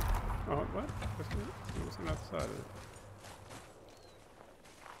 what? What's on the other side of it?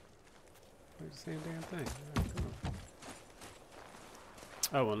 It's the same damn thing. Right, come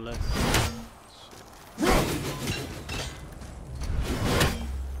on. Oh, unless.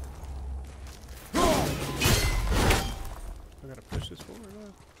 I gotta push this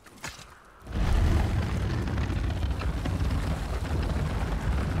forward.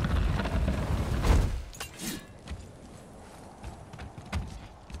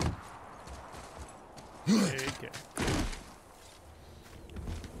 Okay.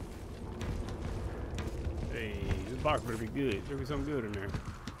 Hey, this box better be good. There be something good in there.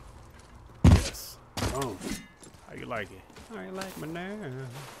 Yes. Oh, how you like it? How you like me now?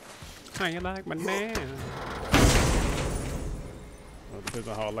 How you like me now? Well, it depends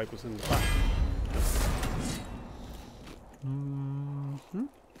on how I like what's in the box.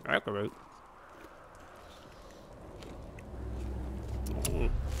 That's right. Oh,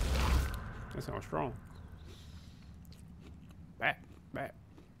 that sounds strong. Back.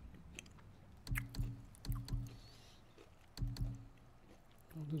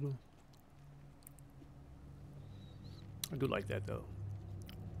 I do like that though.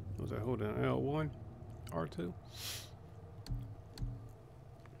 Was I holding L1, R2?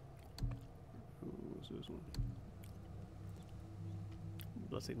 What's this one?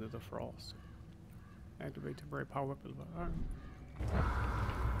 Blessing of the Frost. Activate temporary power weapon. Alright.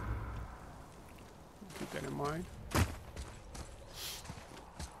 Keep that in mind.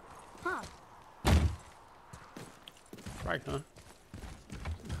 Huh. Right, huh?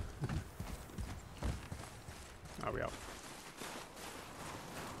 Are we out?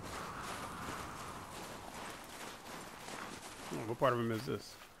 Oh, what part of him is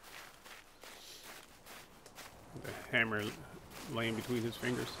this? The hammer laying between his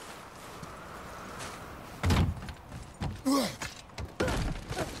fingers. Uh-oh.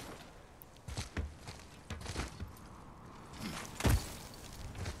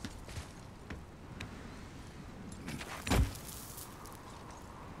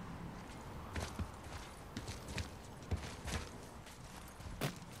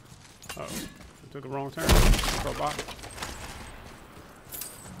 I took a wrong turn. Robot.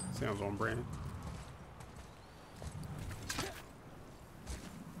 Sounds on brand.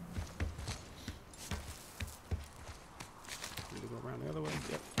 Need to go around the other way?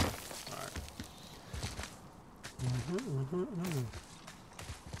 Yep. Alright.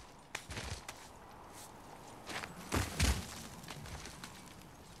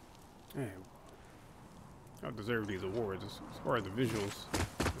 Damn. I deserve these awards. As far as the visuals,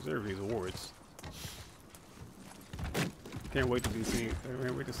 I deserve these awards. Can't wait to be seen.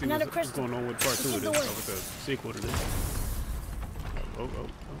 Can't wait to see what's going on with part 2 of this, with the sequel to this. Oh.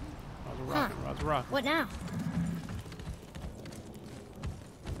 Rods are rocking. What now?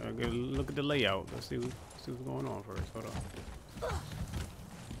 Go look at the layout. Let's see what's going on first. Hold on.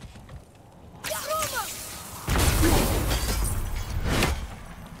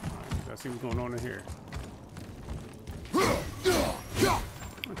 Alright, let's see what's going on in here.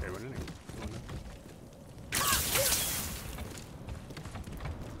 Okay, well, that ain't going up.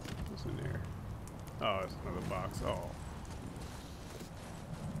 What's in there? Oh, it's another box. Oh.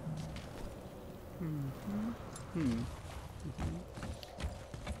 And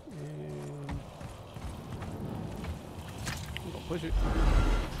I'm gonna push it.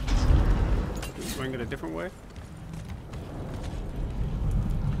 Swing it a different way. Or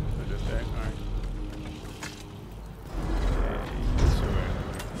just that. Alright. Hey, sure.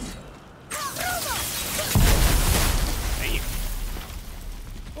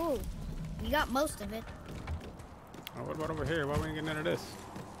 got most of it. Oh, what about over here? Why we ain't getting none of this?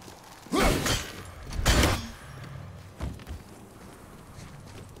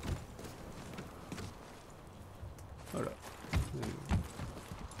 Hold up.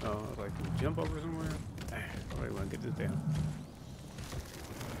 Oh, like jump over somewhere? Oh, wait, want to get this down.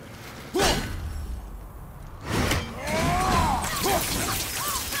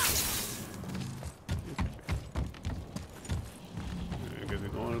 I guess we're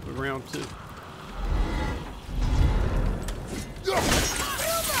going up around two.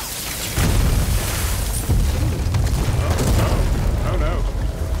 Oh no.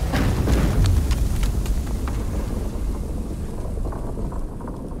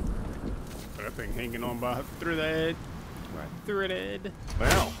 That thing hanging on by a thread. Right threaded.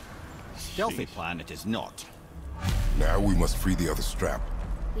 Well, stealthy plan it is not. Now we must free the other strap.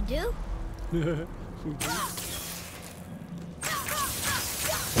 We do? Yeah,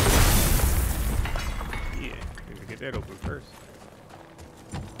 gotta get that open first.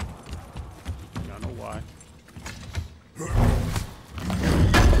 I don't know why.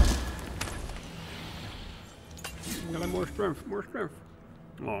 Got more strength, more strength.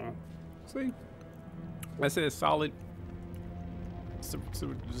 Oh, see? I said solid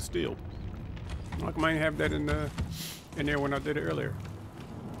steel. How come I didn't have that in there when I did it earlier?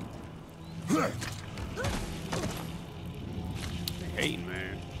 Hey,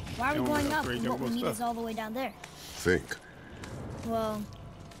 man. Why are we going up when what we need is all the way down there? Think. Well,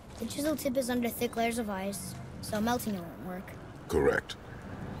 the chisel tip is under thick layers of ice, so melting it won't work. Correct.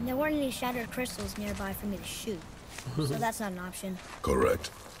 And there weren't any shattered crystals nearby for me to shoot, so that's not an option. Correct.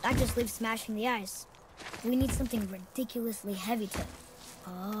 That just leaves smashing the ice. We need something ridiculously heavy to...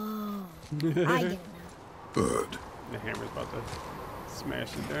 Oh, I get it now. Good. The hammer's about to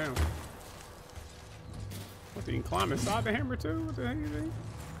smash it down. What, you can climb inside the hammer too? What the heck is it?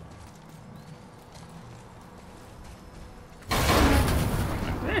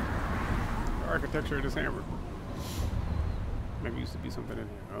 The architecture of this hammer. Maybe used to be something in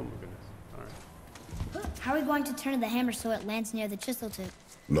here. Oh my goodness. Alright. How are we going to turn the hammer so it lands near the chisel tip?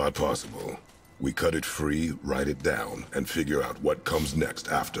 Not possible. We cut it free, write it down, and figure out what comes next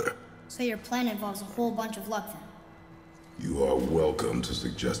after. So your plan involves a whole bunch of luck then? You are welcome to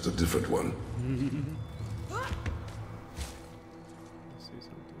suggest a different one. Let's see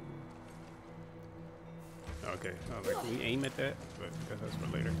something. Okay, like we aim at that, but I guess that's for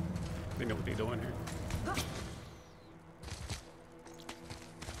later. They know what they're doing here.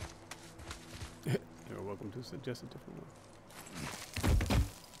 You're welcome to suggest a different one.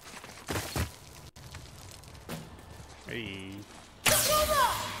 Hey.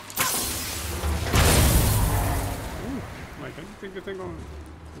 Ooh, like, don't you think this thing gonna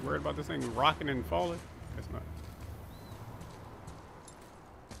be worried about this thing rocking and falling? Guess not.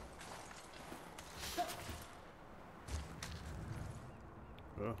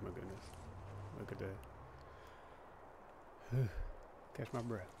 Oh my goodness. Look at that. Catch my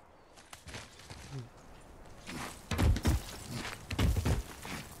breath.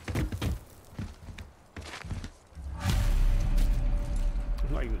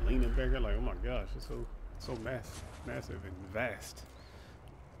 I'm like leaning back here like, oh my gosh, it's so massive and vast.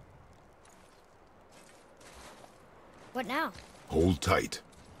 What now? Hold tight.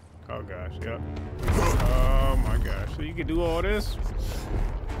 Oh gosh, yep. Oh my gosh, so you can do all this?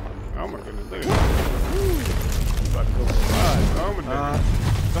 Oh my goodness, look at that. About to go for a ride. Oh my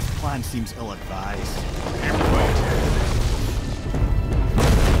goodness. This plan seems ill-advised.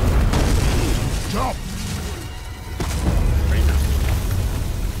 Jump!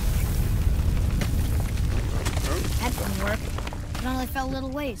 That didn't work. It only fell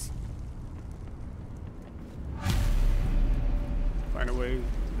little ways. Find a way to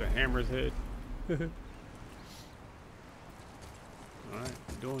the hammer's head. Alright,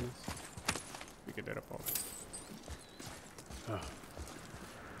 we're doing this. We get that up off. Oh.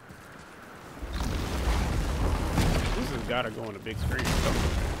 This has gotta go on the big screen.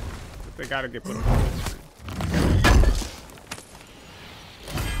 They gotta get put on the big screen.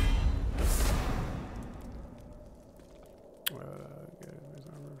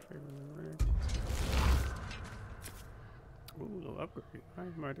 Ooh, little upgrade. I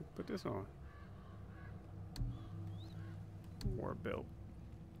might have put this on. War belt.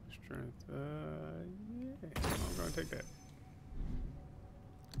 Strength. Yeah. I'm gonna take that.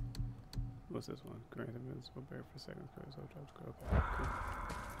 What's this one? Grant invincible bear for seconds. Okay, cool.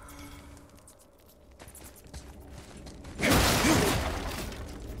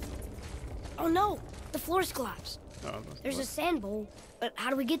 Oh no! The floor's collapsed. Oh, there's a sand bowl, but how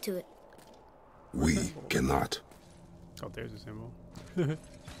do we get to it? We cannot. Oh, there's a symbol.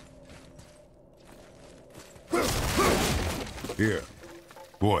 Here.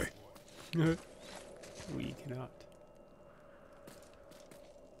 Boy. We cannot.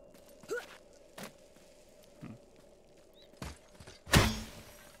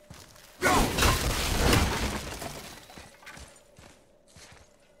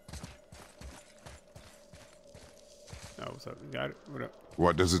 Oh, what's up? You got it? What up?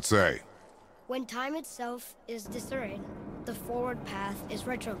 What does it say? When time itself is disarrayed, the forward path is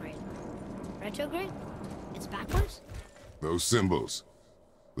retrograde. Retrograde? It's backwards? Those symbols.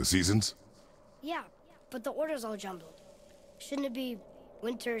 The seasons? Yeah, but the order's all jumbled. Shouldn't it be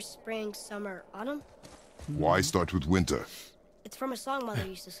winter, spring, summer, autumn? Why start with winter? It's from a song Mother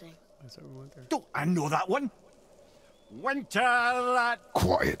used to sing. That's what we went there. Don't I know that one? Winter that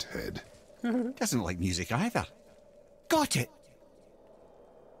Quiet, head. doesn't like music either. Got it.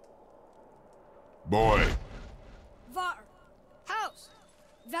 Boy. Var, House,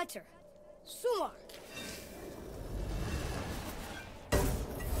 Vetter, Sumar.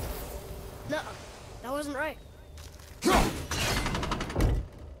 Nuh-uh, that wasn't right.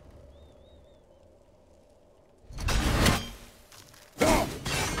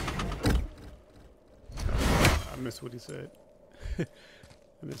 I missed what he said. I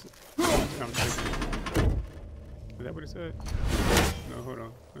missed it. Is that what he said? No, hold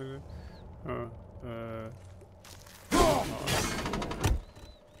on.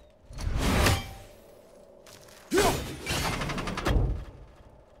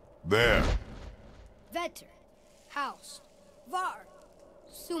 There. Vetter, House, Var,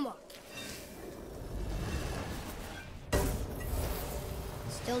 Sumar.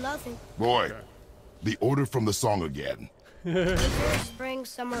 Still nothing. Boy. Okay. The order from the song again. Winter, spring,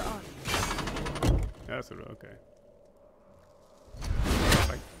 summer, autumn. That's what, okay.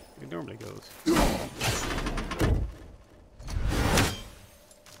 Like it normally goes.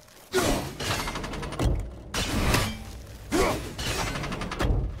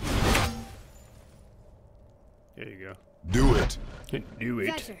 There you go. Do it. Do it.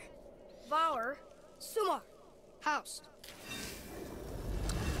 Vetter, Var, Sumar, House.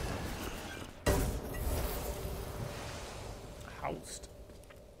 Housed.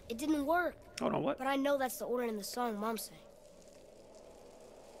 It didn't work, Hold on, what? but I know that's the order in the song Mom sang.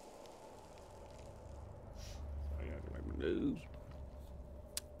 I gotta wipe my nose.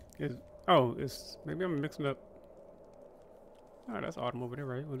 Oh, it's maybe I'm mixing up. Oh, that's autumn over there,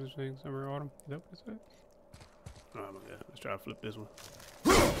 right? What is it saying? Summer, autumn? Is that what it said? Oh my god, let's try to flip this one.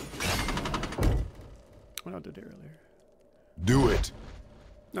 What I did there earlier. Do it.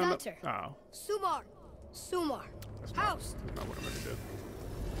 No, no. Vetter, Oh, Sumar, Sumar, House. that's not what I meant to do.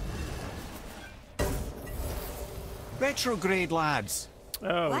 Retrograde, lads.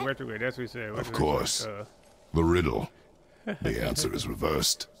 Oh, What? retrograde. That's what he said. Of course. The riddle. The answer is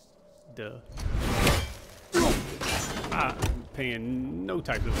reversed. Duh. I'm paying no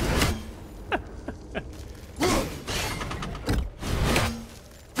type of attention.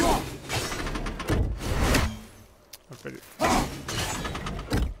 I figured.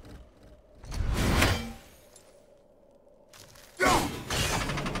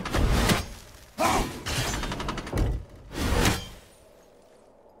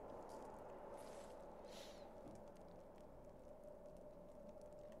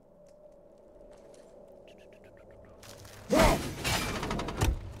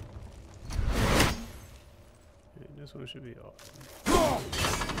 This one should be off.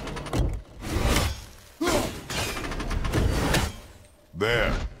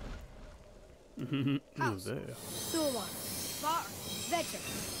 There. House, There. Sumar, Var, Vetter.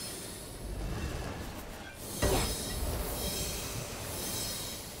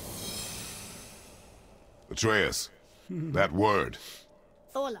 Atreus. That word.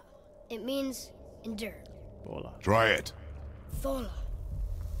 Thola. It means endure. Bola. Try it. Thola.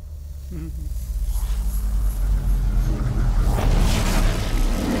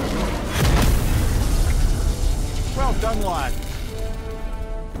 Well done, lad.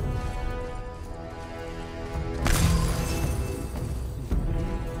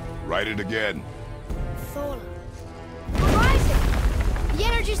 Write it again. Thola. We're rising! The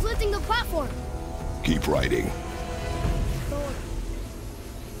energy's lifting the platform. Keep writing. Thola.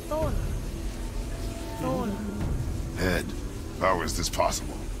 Thola. Thola. Head. How is this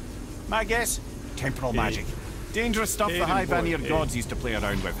possible? My guess? Temporal magic. Dangerous stuff the high Vanir gods used to play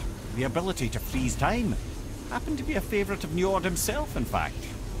around with. The ability to freeze time. Happened to be a favourite of Njord himself, in fact.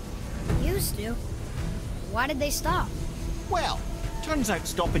 Used to. Why did they stop? Well, turns out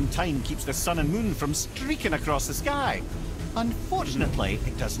stopping time keeps the sun and moon from streaking across the sky. Unfortunately,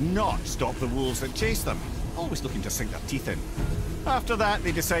 it does not stop the wolves that chase them, always looking to sink their teeth in. After that,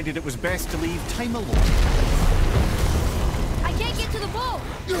 they decided it was best to leave time alone. I bull!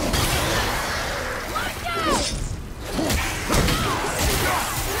 Watch out!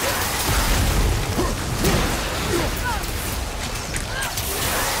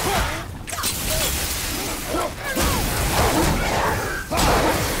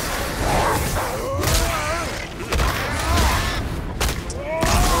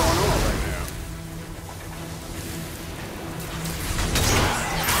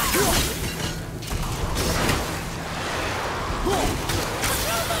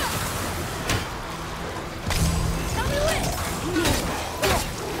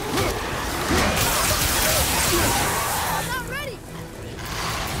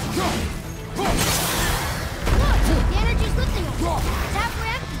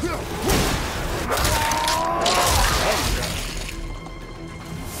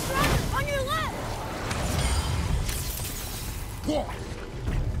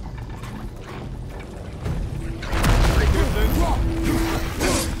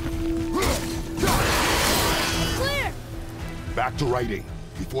 Back to writing,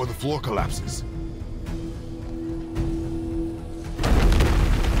 before the floor collapses.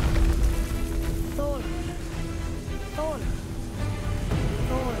 Thor. Thor.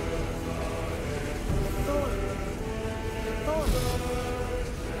 Thor. Thor. Thor.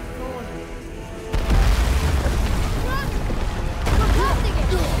 Thor. Run! We're blasting it!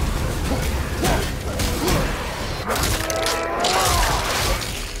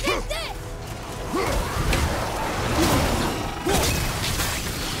 Get it!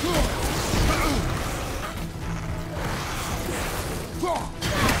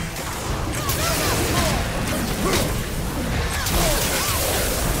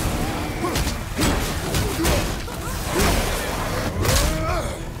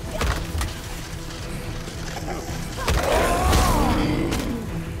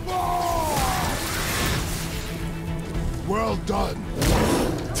 Well done.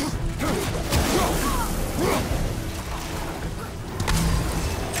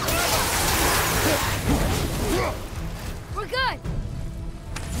 We're good!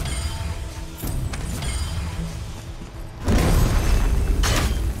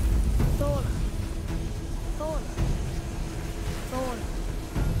 Thor. Thor. Thor.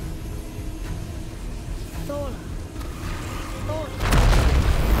 Thor. Thor.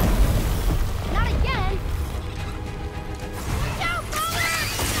 Not again! Watch out, brother!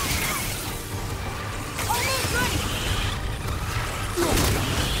 Almost ready!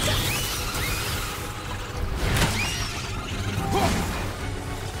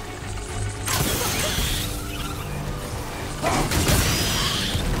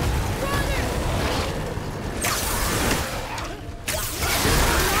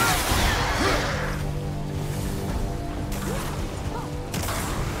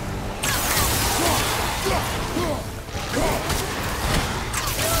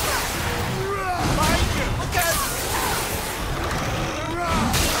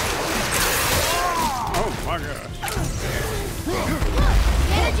 Oh my gosh.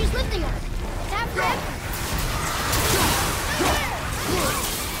 The energy's lifting us. Tap red.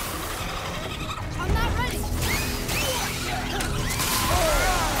 I'm not ready.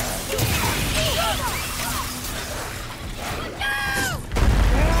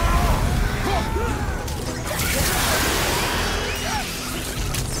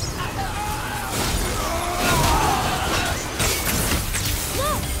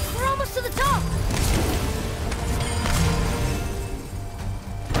 Look, we're almost to the top.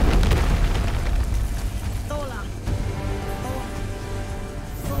 Thola. Thola.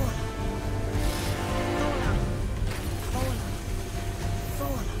 Thola. Thola.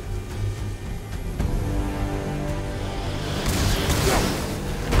 Thola.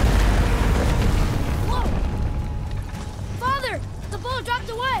 Whoa! Father! The bull dropped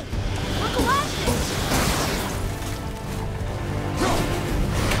away! We're collapsing!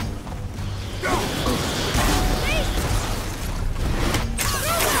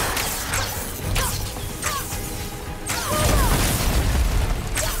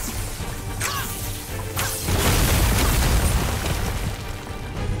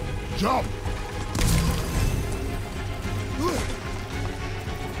 Jump!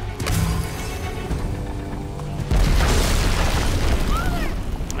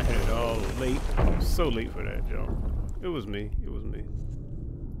 I had it all late. So late for that, Joe. It was me. It was me.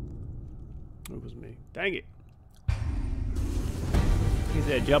 It was me. Dang it. He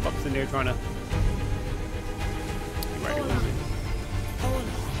said jump ups in there trying to. Right, it was me.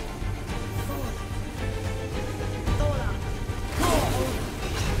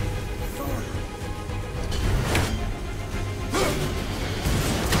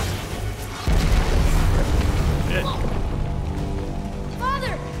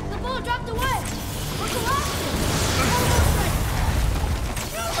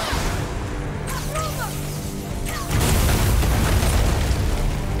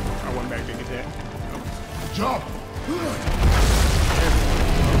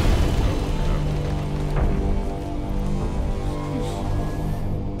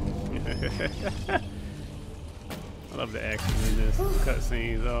 I love the action in this,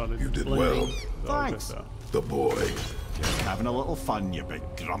 cutscenes, all the. You did well. Thanks. The boy. Just having a little fun, you big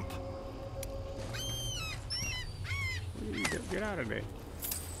grump. Get out of there.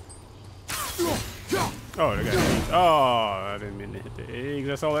 Oh, they got eggs. Oh, I didn't mean to hit the eggs.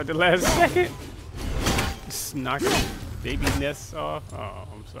 That's all at the last second. Just knocking baby nests off. Oh,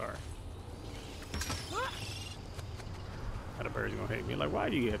 I'm sorry. How the bird's gonna hit me? Like, why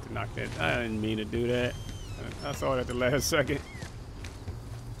do you have to knock that? I didn't mean to do that. I saw it at the last second.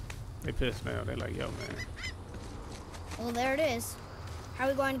 They pissed now. They're like, yo, man. Well, there it is. How are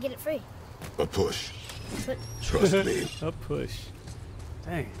we going to get it free? A push. But Trust me. A push.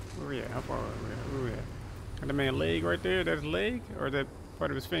 Dang, where we at? How far are we at? Where we at? Got the man leg right there? That's leg? Or is that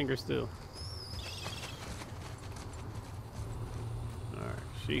part of his finger still? Alright,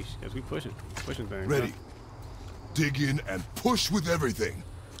 sheesh. Guess we pushing. Pushing things. Ready. Huh? Dig in and push with everything.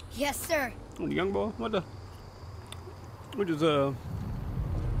 yes, sir. Oh, the young boy? What the? We're just,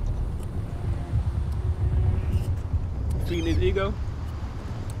 feeding his ego?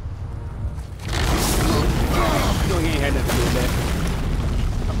 No, he ain't had nothing to do with that.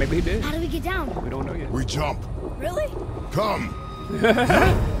 Oh, maybe he did. How do we get down? We don't know yet. We jump. Really? Come.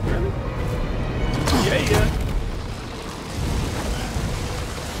 Yeah.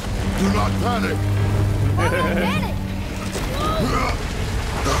 Do not panic. Oh, no, panic!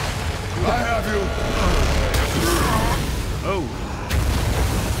 I have you. Oh.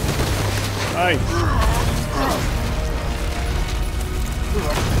 Nice.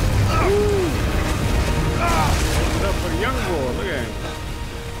 What's up for the young boy? Look at him.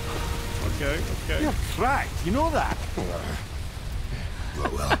 Okay, okay. You're cracked, you know that?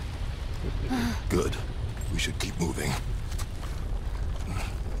 Well. Good. We should keep moving.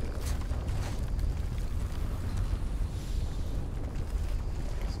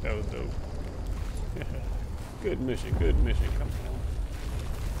 That was dope. Good mission, good mission. Come on.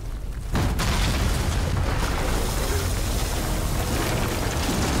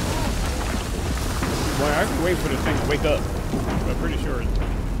 Boy, I can wait for the thing to wake up. I'm pretty sure it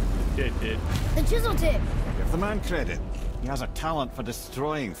did. The chisel tip. Give the man credit. He has a talent for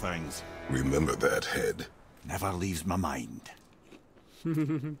destroying things. Remember that head. Never leaves my mind.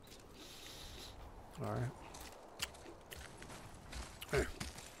 Alright.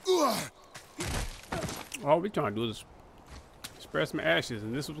 All we trying to do is spread some ashes,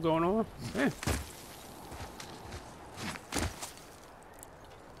 and this is what's going on? Man.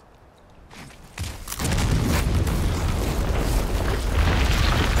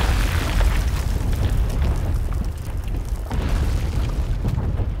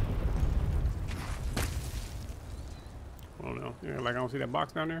 I don't know. Yeah, like I don't see that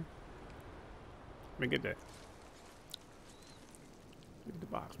box down there. Let me get that. Look at the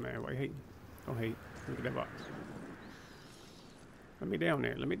box, man. Why you hating? Don't hate. Look at that box. Let me down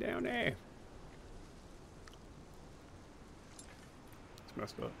there. Let me down there. It's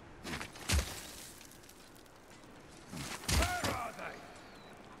messed up. Where are they?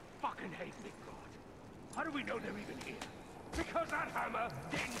 Fucking hate Midgard. How do we know they're even here? Because that hammer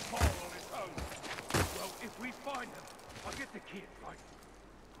didn't fall on its own. Well, if we find them, I'll get the kid, right?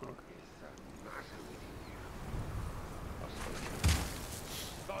 Okay.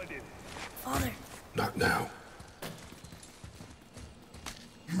 Find him. Father. Not now.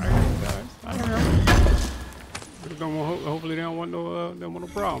 I don't know. Hopefully they don't want no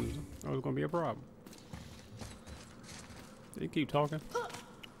problems. That was gonna be a problem. They keep talking.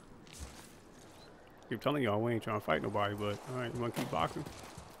 Keep telling y'all we ain't trying to fight nobody, but alright, you wanna keep boxing?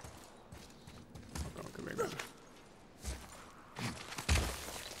 Okay, maybe.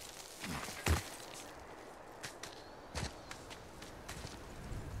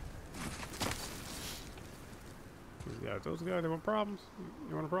 Those guys having problems?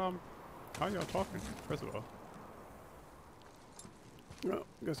 You want a problem? How y'all talking, first of all? Well,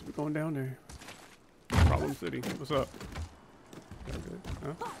 I guess we're going down there. Problem City. What's up? Y'all good?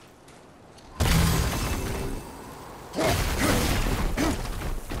 Huh?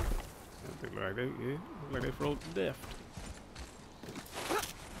 They look like they froze to death.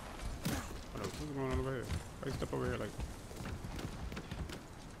 What's going on over here? Why you step over here like?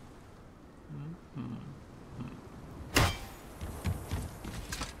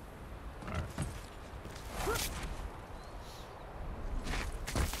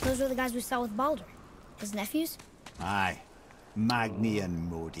 Those were the guys we saw with Baldur. His nephews? Aye. Magni and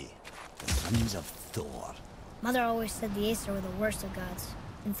Modi. The sons of Thor. Mother always said the Aesir were the worst of gods.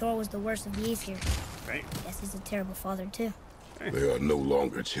 And Thor was the worst of the Aesir. Right. Guess he's a terrible father, too. They are no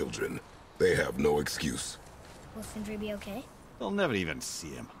longer children. They have no excuse. Will Sindri be okay? They'll never even see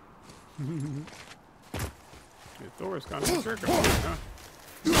him. Yeah, Thor's kind of a jerk about it, huh?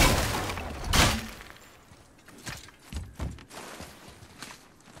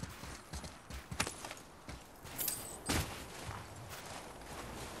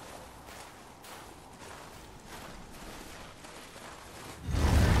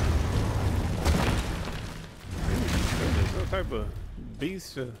 Type of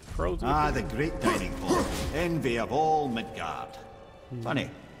beast frozen. Ah, the great dining hall. Envy of all Midgard. Funny,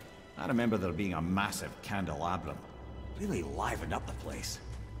 I remember there being a massive candelabrum. Really livened up the place.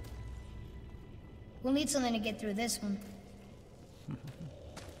 We'll need something to get through this one.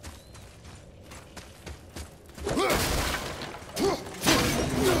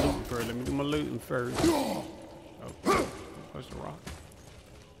 Let me do my looting first. Oh, push the rock.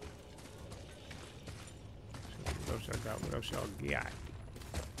 What else y'all got? What else y'all got?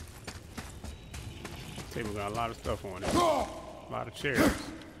 Table got a lot of stuff on it. A lot of chairs.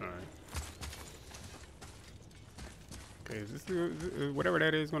 Alright. Okay, is this whatever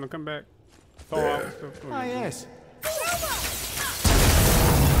that is gonna come back? Thaw out and stuff? Ah, yes.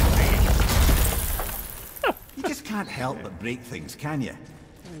 You just can't help but break things, can you?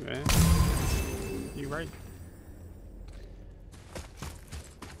 Hey man. You right.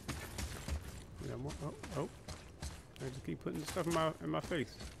 Yeah, more, oh. I just keep putting stuff in my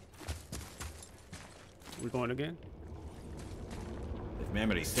face. We going again? If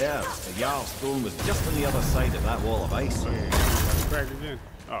memory serves, the Jarl's stone was just on the other side of that wall of ice. Oh yeah, crack again.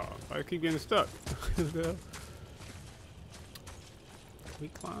 Oh, I keep getting stuck. We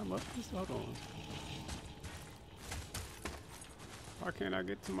climb up this. Hold on. Why can't I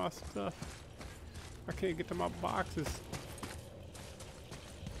get to my stuff? I can't get to my boxes.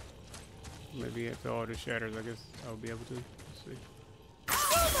 Maybe after all this shatters, I guess I'll be able to. Let's see.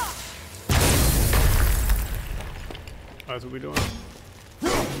 Oh, that's what we're doing.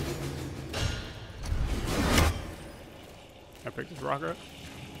 Can I pick this rock up?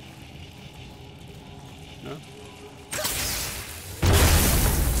 No?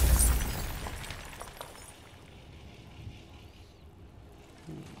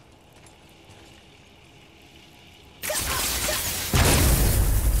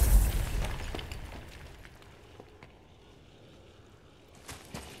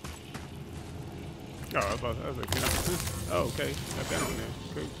 Oh, I was like, can I, oh, okay. Got that on there.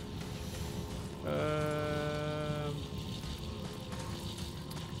 Cool.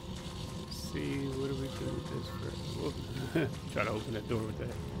 Let's see, what do we do with this for? Try to open that door with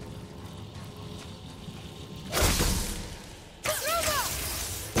that.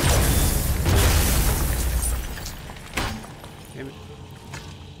 Damn it.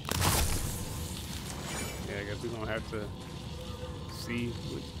 Yeah, I guess we're gonna have to see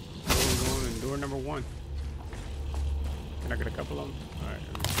what goes on in door number 1. Can I get a couple of them? Alright,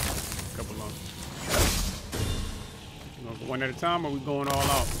 a couple of them. You gonna go one at a time, or we going all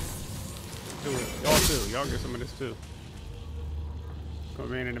out? Do it. Y'all too. Y'all get some of this too.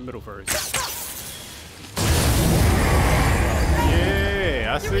 Come in the middle first.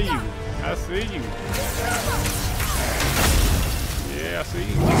 Yeah, I see you. I see you. Yeah, I see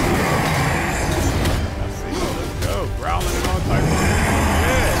you. I see you. Let's go. Growling and all types of things.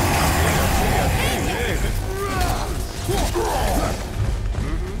 Yeah.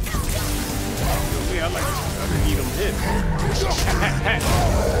 I like to eat them hit.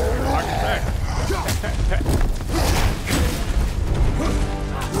 Lock it back.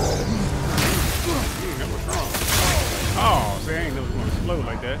 That was wrong. Oh, see, I ain't know it was going to explode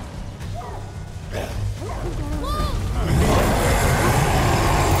like that.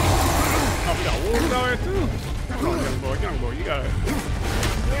 Oh, we got wolves out here too. Come on, young boy, you got it.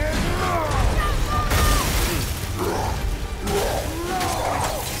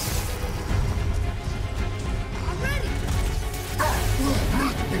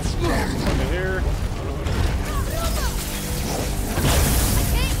 Under here.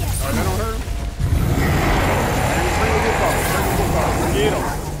 Oh, that don't hurt him? Get him.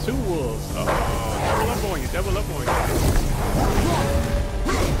 2 wolves. Double up on you.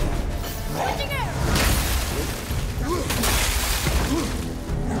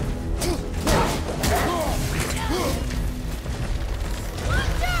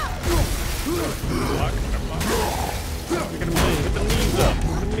 Get the knees up.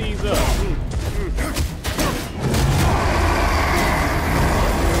 Get the knees up.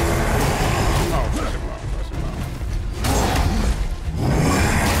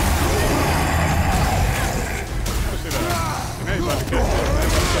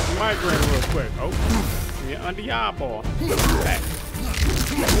 Migraine real quick. Oh, you're under your eyeball. Back.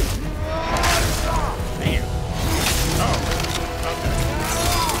 Damn. Oh,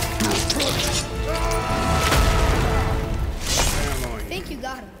 okay.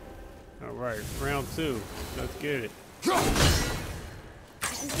 2. Let's get it. I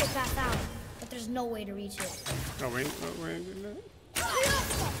can get back out, but there's no way to reach it. Oh, we ain't getting that?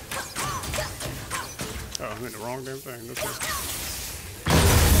 Oh, I'm in the wrong damn thing. Okay.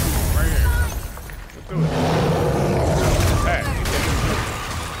 Right here. Let's do it. Attack.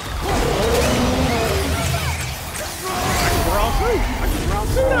 I can growl too. I can growl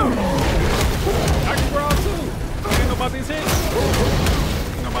too now. I can growl too. Ain't know about these hits.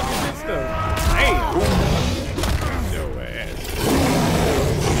 Ain't know about these hits though. Damn. Yo ass.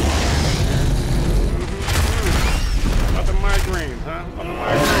 About the migraines, huh? About the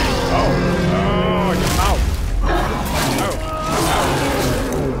migraines. Oh, your mouth.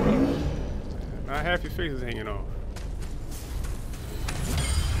 Now half your face is hanging off.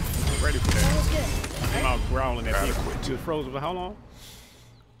 I'm ready for that. I'm out growling at you. Just frozen for how long?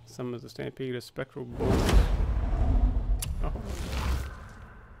 Summons the stampede of spectral bulls. Oh.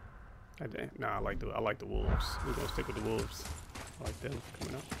 Nah, I like the wolves. We're gonna stick with the wolves. I like them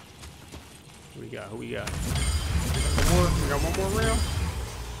coming up. Who we got? Who we got? One more? We got one more round?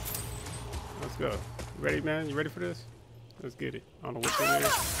 Let's go. You ready, man? You ready for this? Let's get it. I don't know what's in there.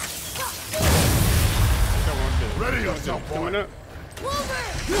 Ready yourself, boy. Coming up.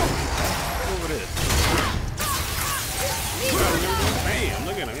 Over this. Bam!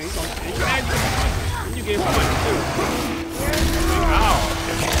 Look at him. He's gonna you get punched too. Ow!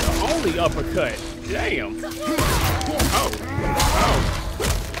 The only uppercut. Damn. Oh.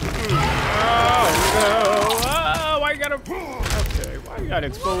 Oh no! Oh, why you gotta? Okay, why you gotta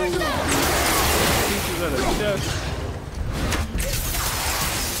expose pieces of the chest?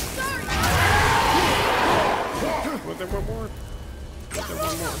 Was there one more? Was there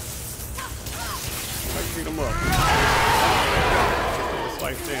one more? Let's beat him up.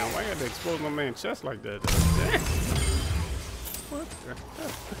 Slice down. Why you gotta expose my man's chest like that? Damn. What the hell?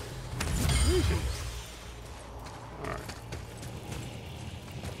 Alright.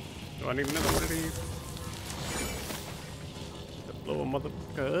 Do I need another one of these? To blow a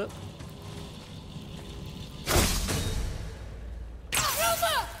motherfucker up?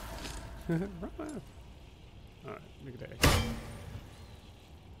 Alright, look at that.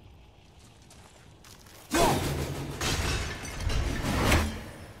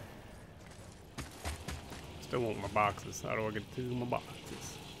 Still want my boxes. How do I get to my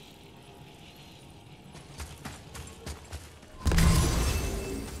boxes?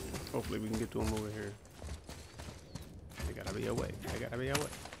 Hopefully we can get to them over here. They gotta be away. They gotta be away.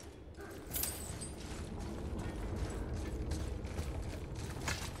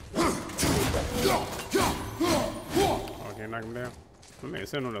 Oh, I can't knock him down. My man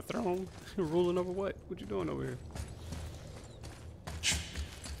sitting on a throne, ruling over what? What you doing over here?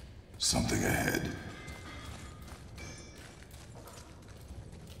 Something ahead.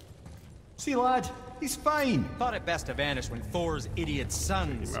 See, lad, he's fine. Thought it best to vanish when Thor's idiot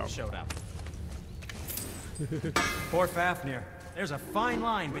sons showed up. Poor Fafnir. There's a fine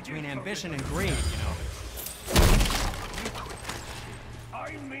line between ambition and greed, you know.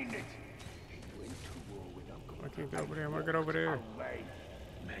 I mean it. He went to war with Uncle. I can't get over there. I get over there.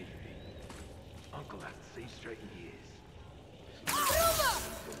 Maybe. Uncle hasn't seen straight in years.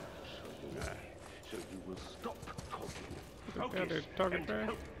 So you will stop talking. They're talking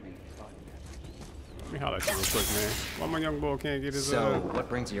fast. Let me holler at you real quick, man. Why my young boy can't get his what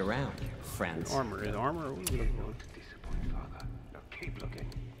brings you around, friends? Armor. His armor? What are you looking for? Disappoint, Father. Now keep looking.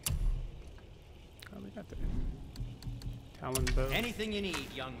 Oh, we got that. Talon bow. Anything you need,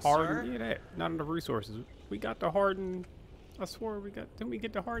 young Harden. sir. Yeah, that. Not enough resources. We got the harden. I swear we got. Didn't we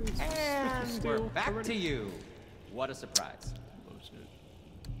get the harden? And we're back to you. What a surprise. Bullshit.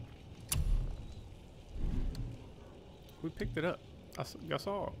 We picked it up. I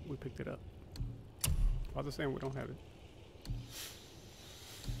saw it. We picked it up. I was just saying we don't have it.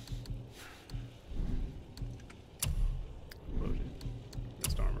 Bullshit.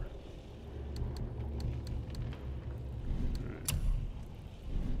 Missed armor.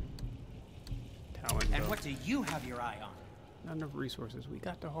 Talon And bow. what do you have your eye on? Not enough resources. We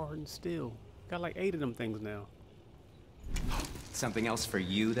got the hardened steel. Got like 8 of them things now. Something else for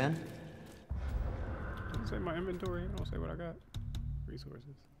you, then? Doesn't say my inventory. I don't say what I got.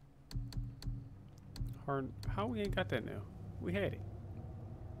 Resources. Hardened. How we ain't got that now? We had it.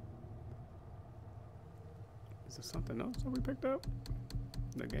 Is there something else that we picked up?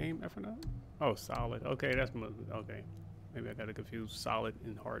 The game effing up? Oh, solid. Okay, that's okay. Maybe I got to confuse solid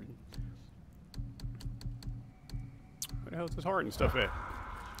and hardened. Where the hell is this hardened stuff at?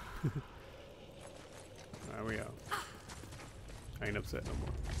 There we go. I ain't upset no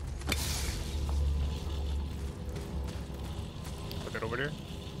more. Put that over there.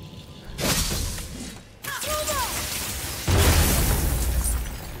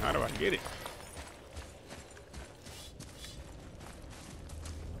 How do I get it?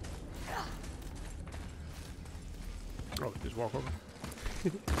 Oh, just walk over.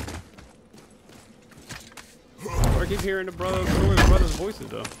 I keep hearing the brothers' voices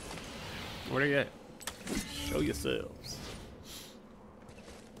though. Where they at? Show yourselves.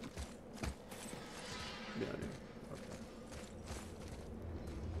 Yeah, okay.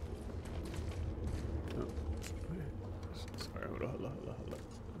 Oh. Sorry, hold on.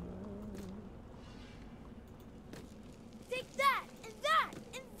 Take that, and that,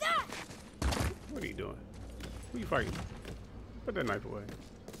 and that! What are you doing? Who are you fighting? Put that knife away.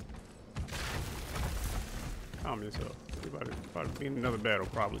 Calm yourself. You're about to be in another battle,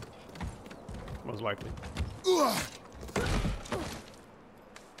 probably. Most likely.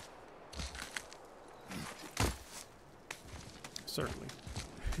 Certainly.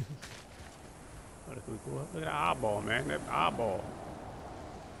 Look at that eyeball, man. That eyeball.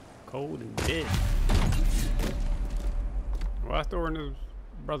 Cold and dead. Well, I throw in his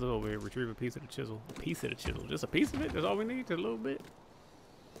brother over here, retrieve a piece of the chisel. A piece of the chisel. Just a piece of it? That's all we need? Just a little bit?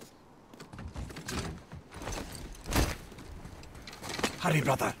 Hurry,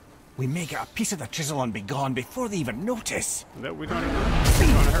 brother. We may get a piece of the chisel and be gone before they even notice. Is that what we're trying to do? We're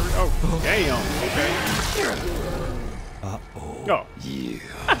trying to hurry? Oh, damn. Okay. Uh-oh. Oh. Yeah.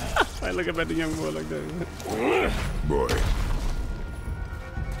 I look up at the young boy like that. Boy.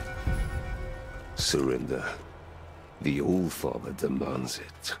 Surrender. The All-Father demands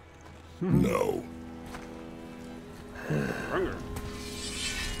it. No.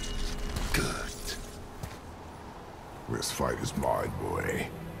 Good. This fight is mine, boy.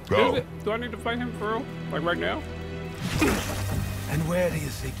 Go. Do I need to fight him for real? Like right now? And where do you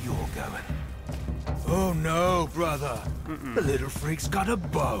think you're going? Oh no, brother. The little freak's got a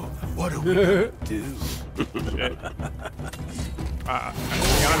bow. What are we gonna do? I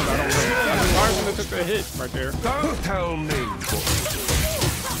took a hit right there. Don't tell me what to do.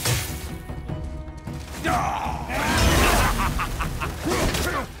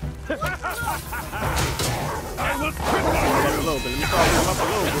 I will cripple him a little bit. Let me call him up a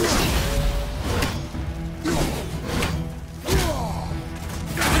little bit.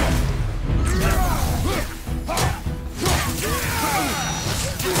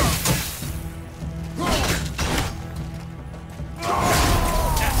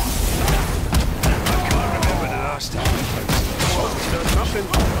 Something.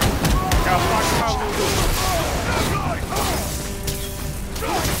 Got blocked out.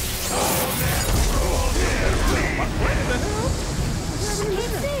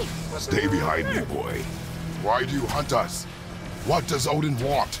 Stay behind me, boy. Why do you hunt us? What does Odin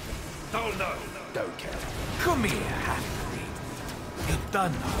want? Oh no, don't care. Come here, half-breed. You've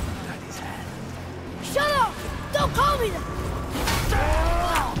done nothing at his hand. Shut up! Don't call me that!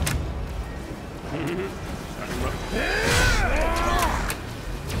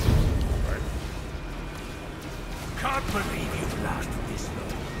 Can't believe you've lasted this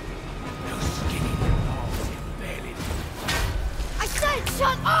long. Those skinny little arms have barely. I said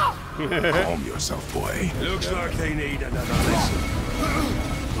shut up! Calm yourself, boy. Looks like they need another lesson.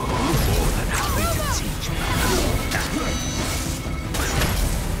 More than happy to teach me.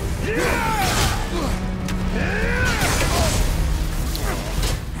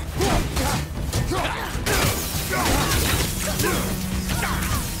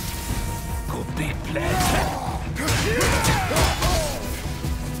 Good big plan.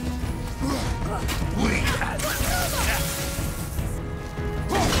 We had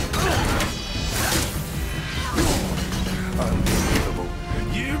unbelievable.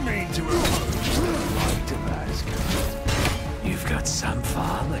 You mean to approach the light of Asgard? You've got some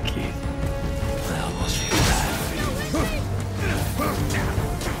father, kid. Well, we'll see that.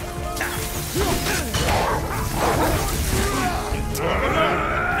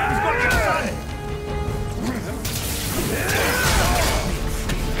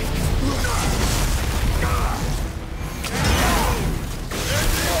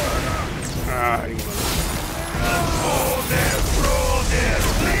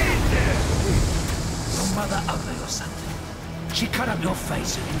 Your mother ugly or something? She cut up your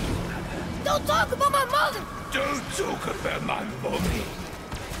face and you had her. Don't talk about my mother! Don't talk about my mommy.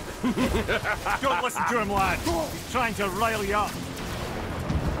 Don't listen to him, lad. He's trying to rile you up.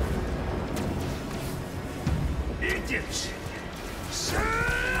 Idiots!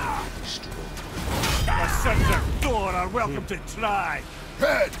 The sons of Thor are welcome to try.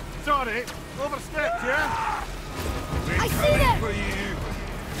 Head! Sorry, overstepped, yeah? I see them! For you.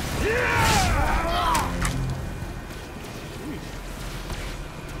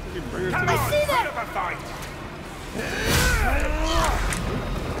 Bring her to I see them! Have a fight.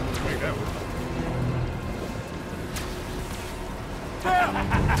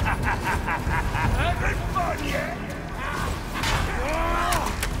 Having fun yet?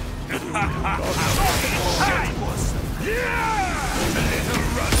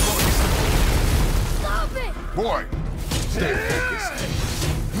 Stop it! Boy, stay focused.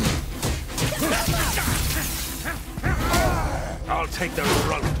 I'll take the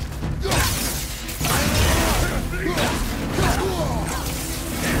rope.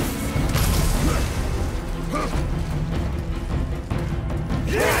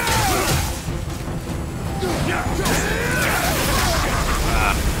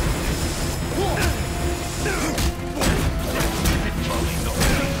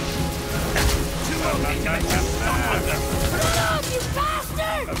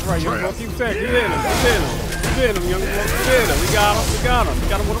 That's right, young boy. Keep saying, get in him, get in him. Get in him, young boy. Get in him. We got him, we got him. We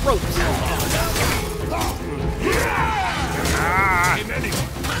got him with a rope.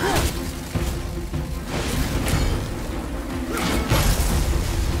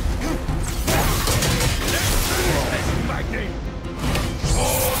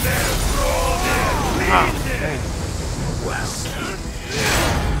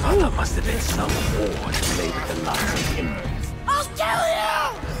 There must have been some war to play with the likes of him. I'll kill you!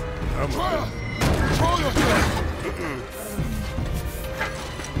 Oh my God.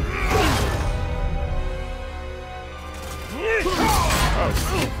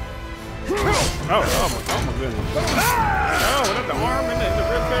 Oh my goodness. Oh, that's the arm in the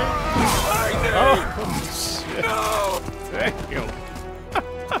ribcage? Oh, shit. No! Damn.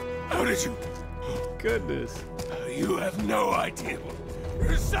 How did you? Goodness. You have no idea.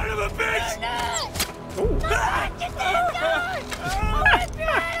 You son of a bitch!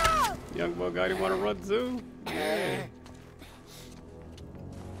 Young boy guy, you want to run too? Yeah.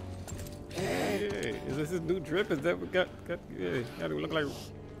 Hey, is this his new drip? Is that what got yeah, got to look like,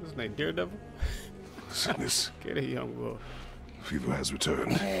 what's his name, Daredevil? Sickness. Get it, young boy. Fever has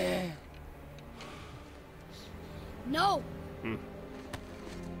returned. No!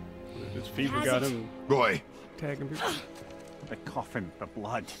 This fever got him Roy. tagging people. The coffin, the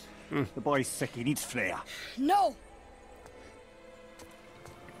blood. The boy's sick, he needs Freya. No!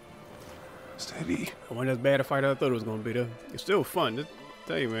 Steady. I wasn't as bad a fight as I thought it was going to be, though. It's still fun. Just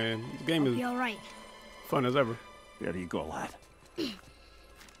tell you, man, the game is Be alright. fun as ever. There you go, lad.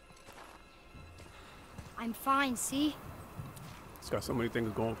 I'm fine, see? It's got so many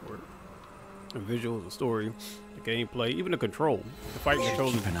things going for it. The visuals, the story, the gameplay, even the control. The fighting control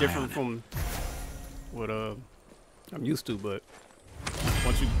is different from what I'm used to, but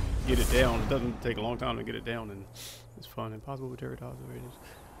once you get it down, it doesn't take a long time to get it down, and it's fun. Impossible with territories of ranges.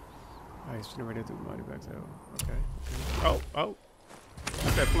 Ice generated through mighty back tail. Okay. Oh.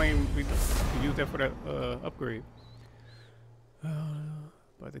 That's that flame. We used that for that upgrade.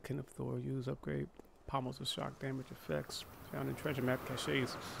 By the kin of Thor, use upgrade. Pommels of shock damage effects found in treasure map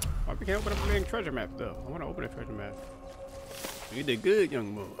caches. Oh, we can't open up a big treasure map though. I want to open a treasure map. You did good,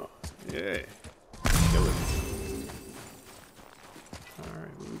 young boy. Yeah. Kill it.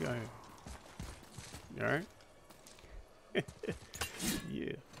 Alright, what we got here? Alright.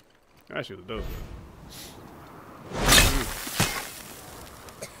 Yeah. That shit was dope.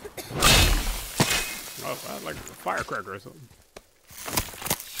 Oh, I like a firecracker or something.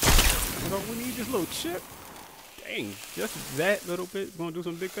 So we need this little chip. Dang, just that little bit. Gonna do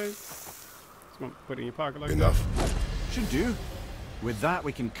some big things? Just gonna put it in your pocket like Enough. that? Should do. With that,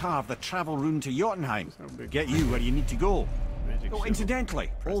 we can carve the travel rune to Jotunheim. So big. Get you where you need to go. Magic Oh, shit.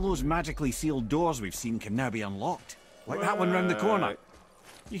 incidentally, all those magically sealed doors we've seen can now be unlocked. Like that one round the corner. What?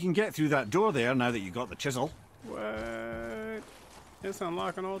 You can get through that door there now that you got the chisel. What? It's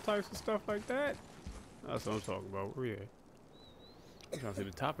unlocking all types of stuff like that? That's what I'm talking about. Where you at? I'm trying to see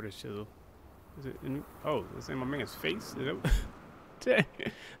the top of this chisel. Is it in? Oh, it's in my man's face? Is it? Dang.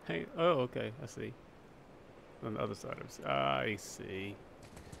 Hey, oh, okay. I see. On the other side of it. I see.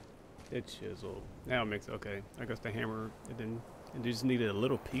 The chisel. Now it makes okay. I guess the hammer, and you just needed a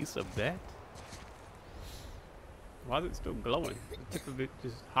little piece of that? Why is it still glowing? The tip of it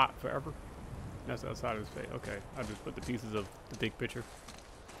just hot forever? That's outside of his face. Okay, I just put the pieces of the big picture.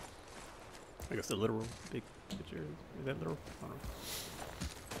 I guess the literal big picture. Is that literal? I don't know.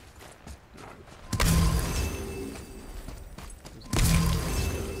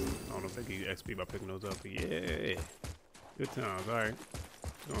 I don't know if they give you XP by picking those up, but yeah. Good times, alright.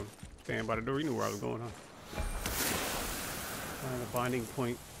 Gonna stand by the door. You knew where I was going, huh? Find a binding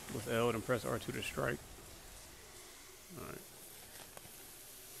point with L and press R2 to strike. Alright.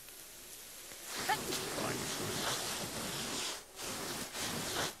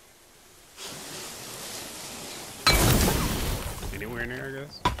 Anywhere in there, I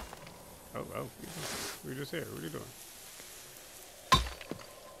guess. Oh, we're just here. What are you doing?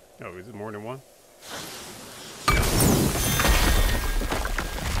 Oh, is it more than one?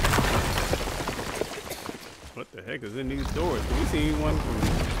 What the heck is in these doors? We seen one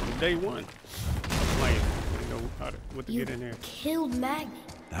from day one. Playing, you know what to get in there. Killed Magni.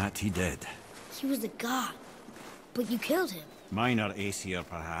 That he did. He was a god, but you killed him. Minor Aesir,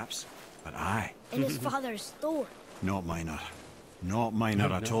 perhaps, but I. And his father's Thor. Not minor. Not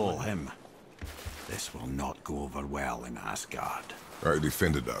minor at all, him. This will not go over well in Asgard. I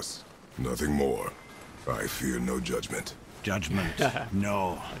defended us. Nothing more. I fear no judgment. Judgment?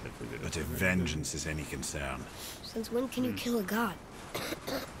 No. But if vengeance is any concern. Since when can you kill a god?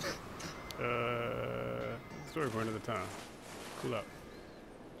 Story for another time. Cool up.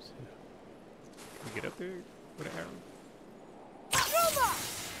 Can we get up there with an arrow?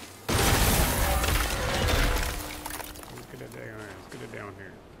 Let's get it down. Let's get it down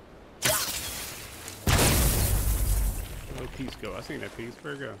here. Where'd the piece go? I seen that piece.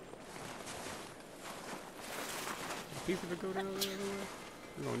 Where'd it go? The piece of it go down there?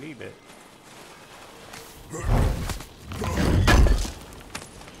 We're gonna need that.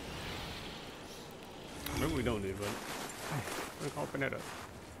 Maybe we don't need it, but let's open that up.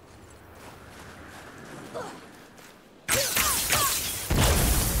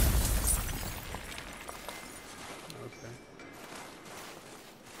 Okay.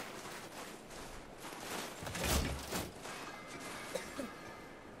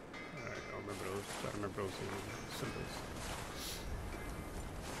 Alright, I'll remember those. Try to remember those symbols.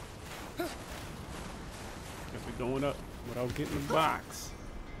 Guess we're going up without getting the box.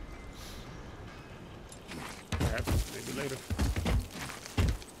 Perhaps, maybe later.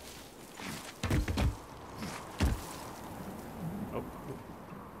 Oh.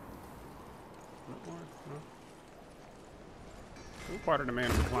 What part of the man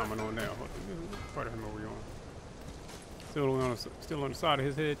we're climbing on now? What part of him are we on? Still on the side of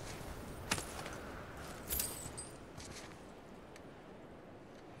his head.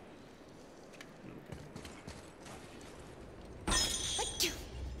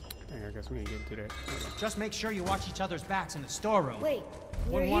 Dang, I guess we ain't getting to that. Just make sure you watch each other's backs in the storeroom. Wait,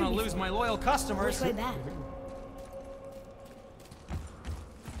 wouldn't want to lose my loyal customers. Which way back?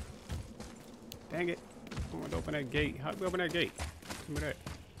 Dang it. I want to open that gate. How do we open that gate? Give me that.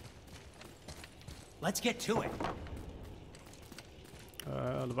 Let's get to it.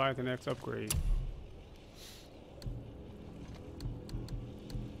 Leviathan X upgrade.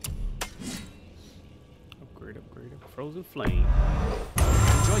 Upgrade. Frozen flame.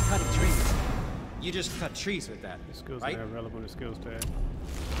 Enjoy cutting trees. You just cut trees with that, The skills right? that have relevant to skills tag.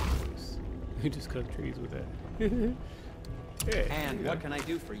 You just cut trees with that. Yeah. And what can I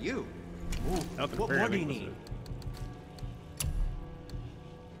do for you? Nothing What more do you apparently. need?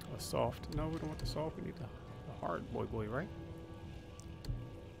 A soft. No, we don't want the soft. We need the hard boy, right?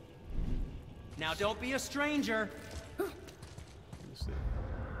 Now don't be a stranger. Let's see.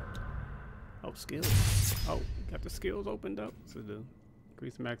 Oh, skills. Oh, got the skills opened up. So do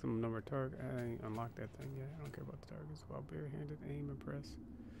increase the maximum number of targets. I ain't unlocked that thing yet. I don't care about the targets. While barehanded, aim and press.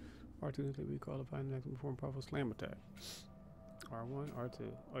 R2 to be qualified next to perform powerful slam attack. R1,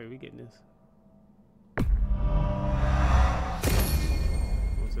 R2. Oh yeah, we getting this.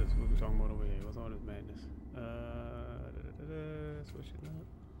 What's this? What we talking about over here? What's all this madness? Switch it up.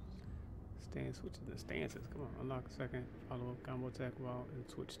 Switching the stances. Come on, unlock a second. Follow up combo attack while in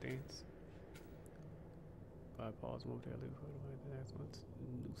switch stance. 5 pause momentarily before the next one.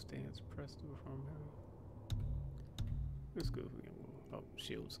 New stance. Press to perform. This good. Oh,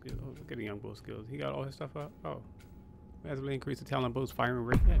 shield skill. Oh, look at the young bow skills. He got all his stuff up. Oh. Massively increase the talent bow's firing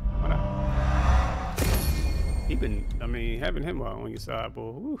rate. Yeah, why not? He been, having him on your side,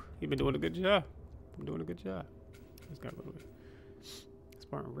 boy. Woo, he been doing a good job. Just got a little bit.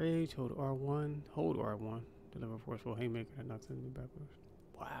 Spartan Rage, hold R1. Hold R1. Deliver a forceful haymaker that knocks enemy backwards.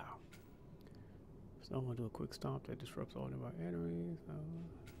 Wow. So I'm gonna do a quick stomp that disrupts all nearby enemies.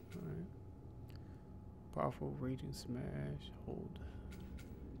 Alright. Powerful raging smash. Hold.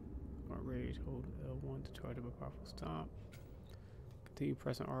 Rage, hold L1 to charge up a powerful stomp. Continue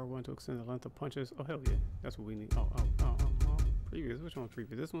pressing R1 to extend the length of punches. Oh, hell yeah. That's what we need. Oh. Previous. Which one's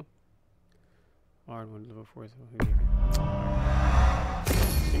previous? This one? R1 level 4.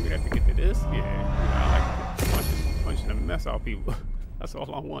 Think we'd have to get to this? Yeah. I like punching the mess out of people. That's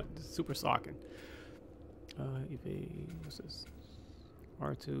all I want. Just super socking. Evade. What's this?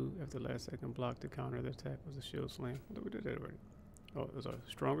 R2 after the last second block to counter the attack was a shield slam. I thought we did that already. Oh, there's a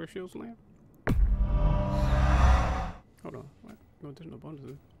stronger shield slam? Hold on. What? No, there's no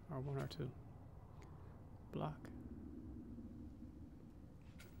bonuses. R1, R2. Block.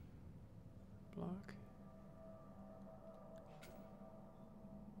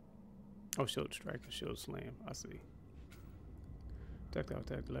 Oh, shield strike and shield slam. I see. Projectile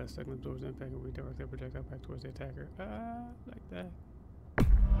attack. The last segment absorbs impact and redirect that projectile back towards the attacker. Like that.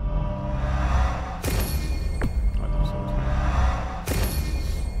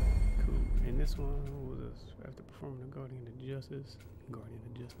 Cool. And this one was after performing the Guardian of Justice.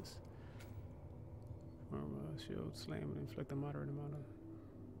 Perform a shield slam and inflict a moderate amount of.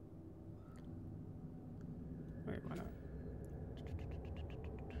 Wait, why not?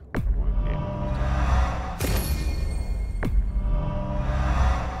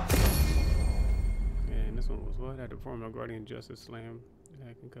 And this one was what? I had to perform a Guardian Justice Slam.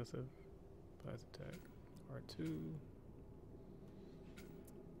 Concussive. Blast attack. R2.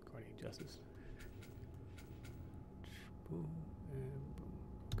 Guardian Justice. Boom and boom.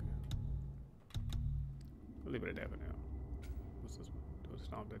 Okay. We'll leave it at that for now. What's this one? Do a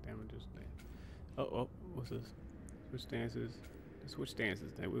stomp that damages. Oh, what's this? Switch stances. The switch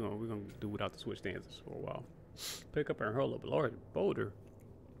stances thing. We're gonna do without the switch stances for a while. Pick up and hurl a large boulder.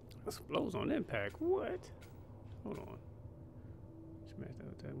 Explodes on impact. What? Hold on. Smash that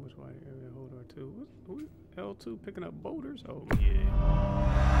attack. Which wide area? Hold R2. What? L2 picking up boulders? Oh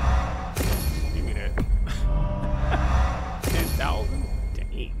yeah. Give me that. 10,000?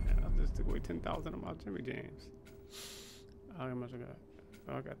 Dang. I just took away 10,000 of my Jimmy Jams. How much I got?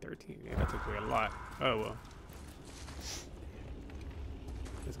 Oh, I got 13. Yeah, that took away a lot. Oh well.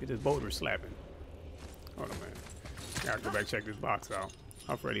 Let's get this boulder slapping. Hold on, man. I gotta go back check this box out.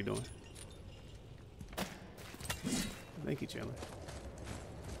 How Freddy doing? I think he's chilling.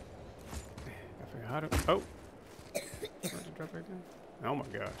 I figure how to. Oh! Where'd you drop right there? Oh my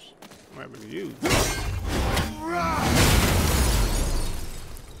gosh. What happened to you?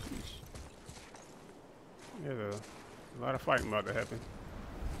 There's a lot of fighting about to happen.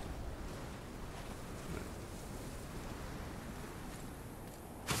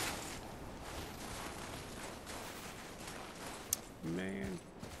 Man,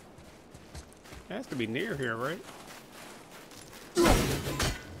 it has to be near here, right?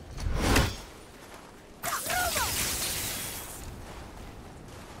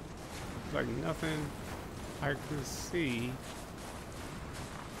 Like nothing I can see.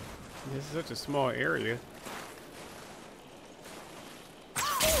 This is such a small area.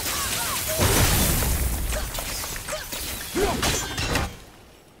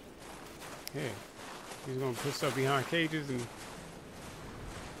 Yeah, he's gonna put stuff behind cages and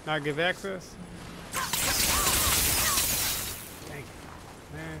not give access? Dang it,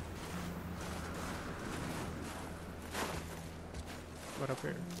 man. What up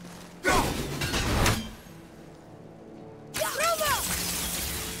here?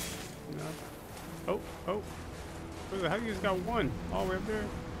 No. Oh. How you just got one all the way up there?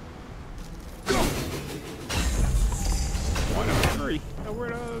 One of three. Now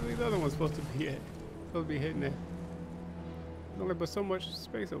where are these other ones supposed to be at? Supposed to be hitting that. There's only but so much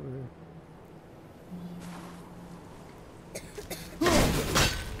space over here.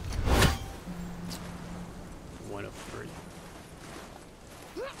 One of three.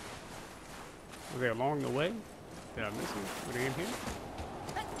 Were they along the way? Did I miss them? Were they in here?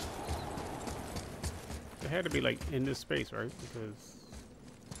 They had to be like in this space, right? Because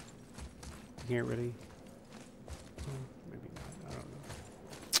you can't really. Maybe not. I don't know.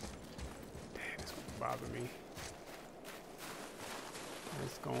 Damn, this one bothers me.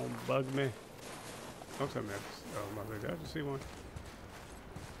 It's gonna bug me. Oh, something else. Oh, my God. Did I just see one?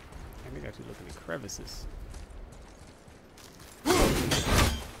 I think I got you looking at crevices.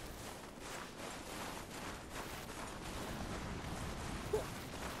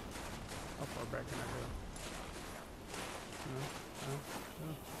 How far back can I go? No.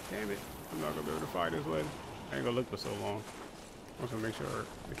 Damn it. I'm not gonna be able to fire this way. I ain't gonna look for so long. I want to make sure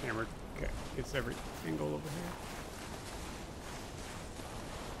the camera gets every angle over here.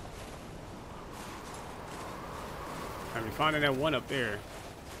 I mean, finding that one up there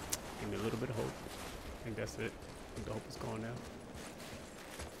gave me a little bit of hope. I think that's it. I think the hope is gone now.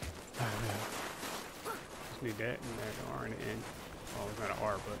 Just need that and that R in the end. Oh, it's not an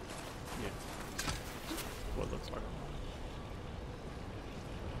R, but yeah. What it looks like.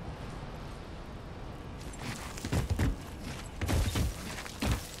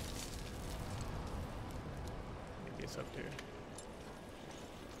 It gets up there.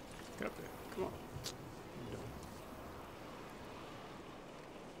 Get up there. Come on.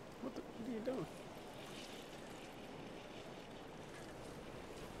 What are you doing?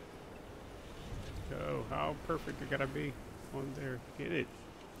 Oh, how perfect it gotta be on there. Get it.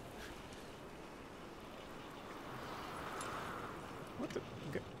 What the?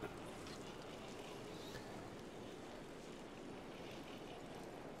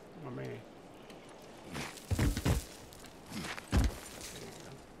 My man.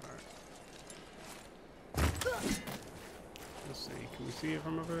 Let's see. Can we see it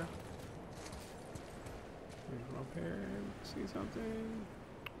from up here? From up here, see something?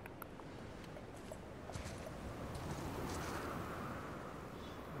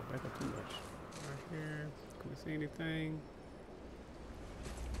 Don't back up too much. Right here. Can we see anything?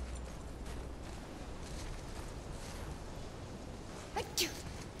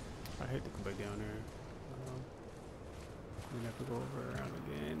 I hate to come back down there. I'm gonna have to go over around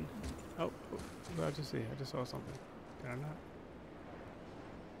again. Oh, what did I just see? I just saw something. Did I not?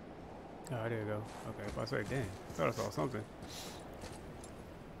 Oh, there you go. Okay, if I say, damn, I thought I saw something.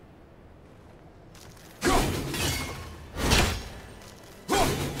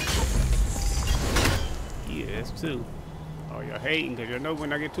 Yes, two. Oh, you're hating because you know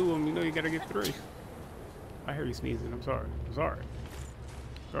when I get two of them, you know you gotta get three. I hear you sneezing. I'm sorry. I'm sorry.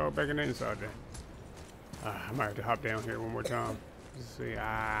 Go back in the inside then. I might have to hop down here one more time. Let's see. They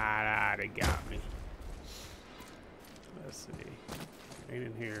got me. Let's see. Ain't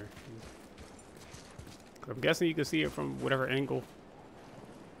in here. I'm guessing you can see it from whatever angle.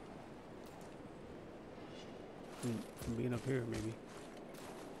 From being up here, maybe.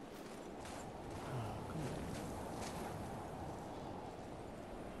 Oh, come on.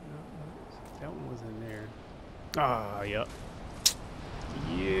 No, that one was in there. Ah, yep.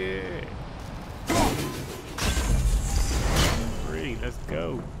 Yeah. Three, let's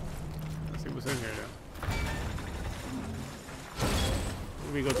go. Let's see what's in here though. What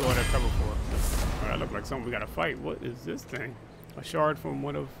do we go through all that cover for? Alright, look like something we gotta fight. What is this thing? A shard from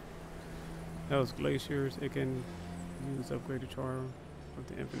one of those glaciers. It can use upgraded charm with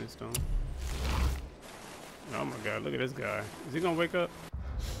the infinite stone. Oh my god, look at this guy. Is he gonna wake up?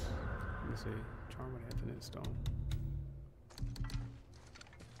 Let me see. Charm with infinite stone.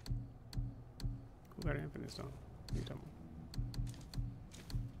 Who got an infinite stone? What are you talking about?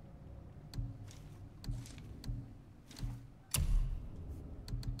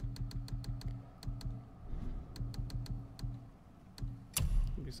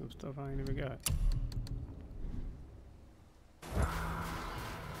 Maybe some stuff I ain't even got. Let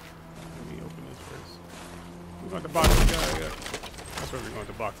me open this first. We're going to box the guy, yeah. That's where we're going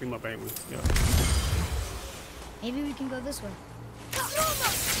to box him up, ain't we? Yeah. Maybe we can go this way.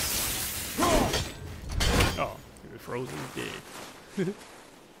 Oh, he was frozen dead.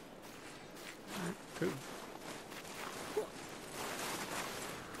 Alright, cool.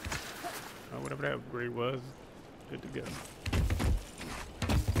 Whatever that upgrade was, good to go.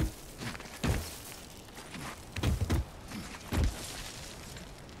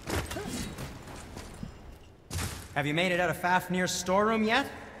 Have you made it out of Fafnir's storeroom yet?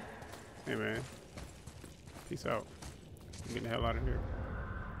 Hey man, peace out. I'm getting the hell out of here.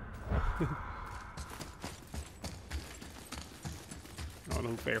 I don't know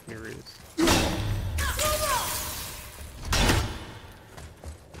who Fafnir is.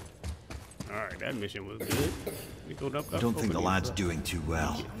 Alright, that mission was good. We go up, I don't think the lad's doing too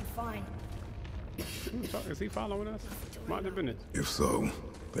well. I'm fine. Is he following us? Mind the business. If so,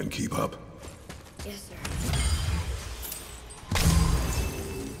 then keep up. Yes, sir.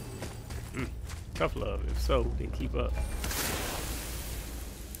 Tough love. If so, then keep up.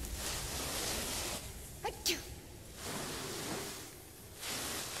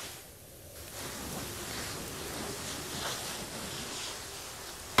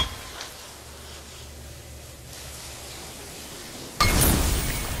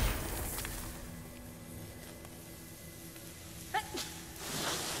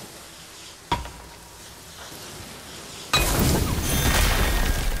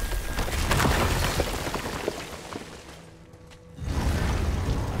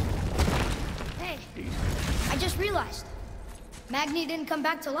 Magni didn't come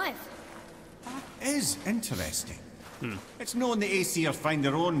back to life. That is interesting. It's known the Aesir find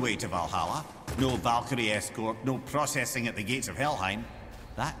their own way to Valhalla. No Valkyrie escort, no processing at the gates of Helheim.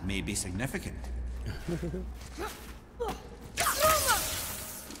 That may be significant. It's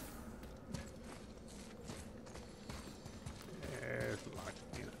locked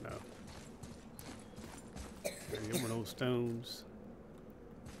in enough. Get one of those stones.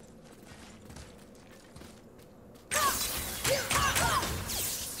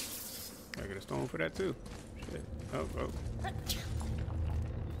 I get a stone for that too. Shit. Oh, oh.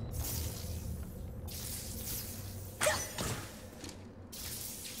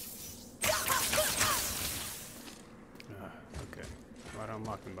 Okay. Right, I'm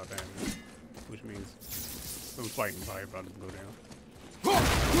locking by that, which means some fighting probably about to go down.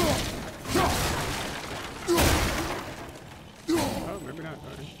 Oh, maybe not. All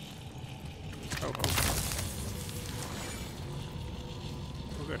right. Oh, oh.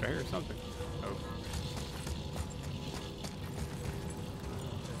 Oh, good, I hear something. Oh.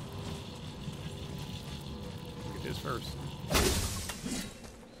 Get this first.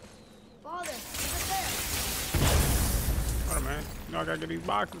 Father, what's there? Hold on, man. You know I gotta get these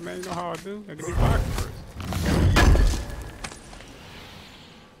boxes, man. You know how I do. I get these boxes first.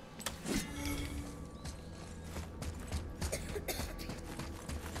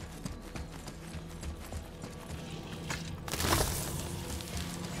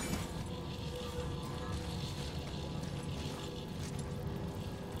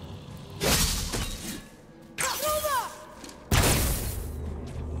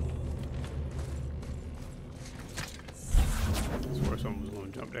 Someone's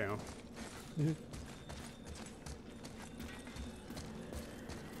going to jump down.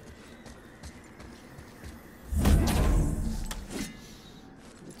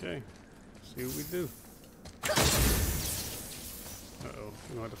 Okay, see what we do. Uh-oh, we're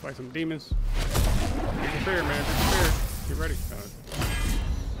going to have to fight some demons. Be prepared, man, be prepared. Get ready.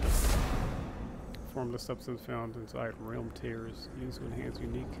 Formless substance found inside realm tears used to enhance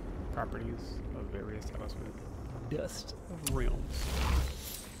unique properties of various talismans. Dust of realms.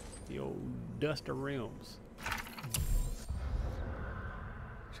 The old dust of realms.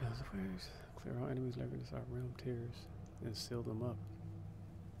 Shells of waves. Clear all enemies lurking inside realm tears and seal them up.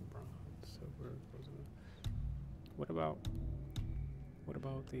 Bronze, silver, what about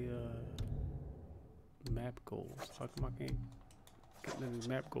the map goals? How come I can't get any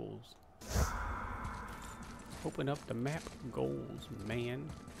map goals? Open up the map goals, man.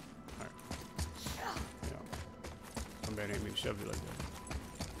 Alright. I'm bad, I didn't mean to shove you like that.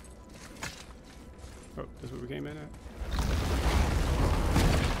 Oh, that's where we came in at?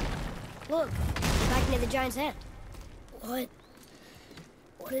 Look, back near the giant's hand.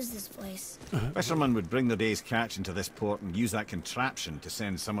 What is this place? Fishermen would bring their day's catch into this port and use that contraption to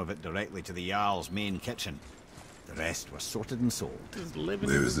send some of it directly to the Jarl's main kitchen. The rest was sorted and sold.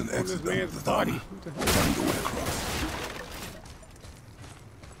 There is an exit down the body. I'm going across.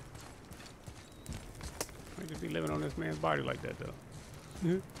 I just be living on this man's body like that, though.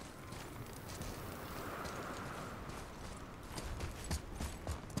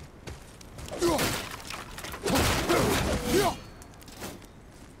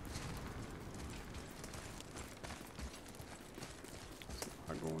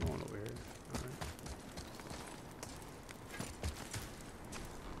 What's going on over here? All right.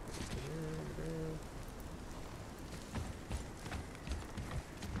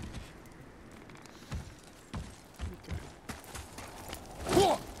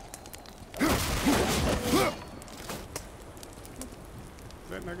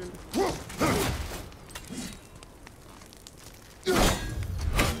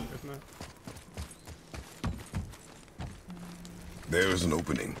 There is an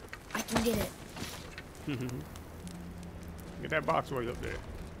opening. I can get it. Get that box right up there.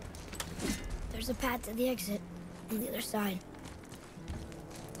 There's a path to the exit on the other side.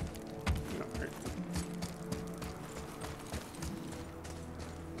 All right.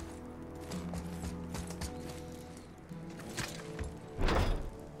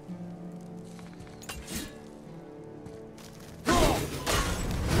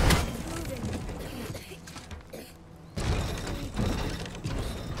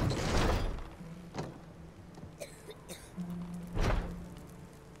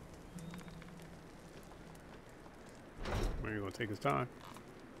 We're gonna take his time.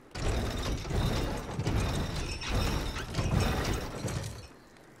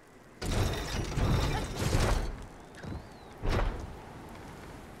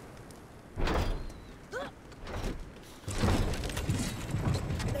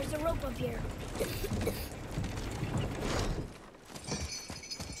 There's a rope up here.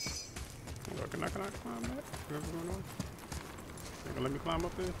 Can I climb that? What's going on? You gonna let me climb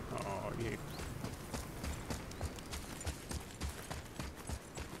up there? Oh, yeah.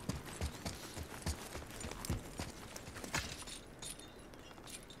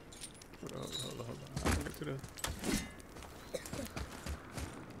 Hold on.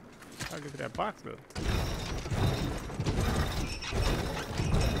 I'll get to that box though.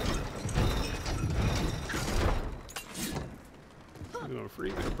 You're gonna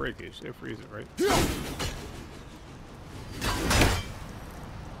freeze it or breakage? They'll freeze it, right? Yeah.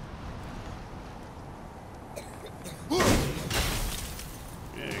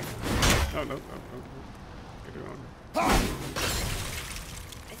 Oh, no. Get it on. I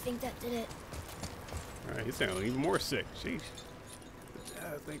think that did it. Alright, he's sounding even more sick. Sheesh.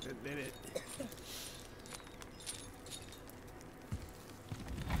 I think that did it.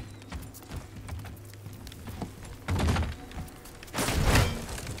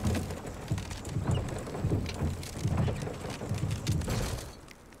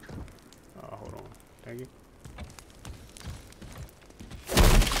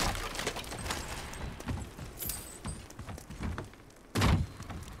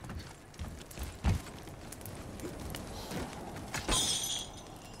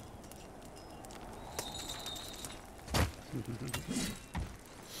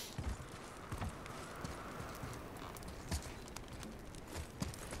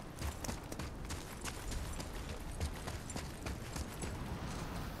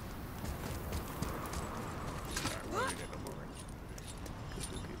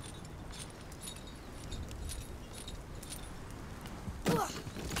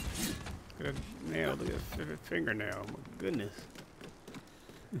 Look at that nail. Look at that fingernail. My goodness.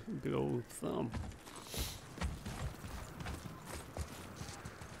 Big old thumb.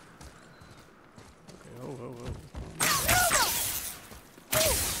 Okay, oh.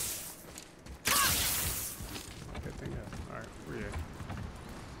 Lock that thing up. Alright, where you at?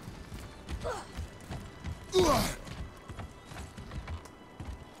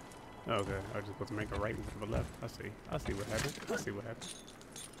 Okay, I was just supposed to make a right and a left. I see what happened. I see what happened.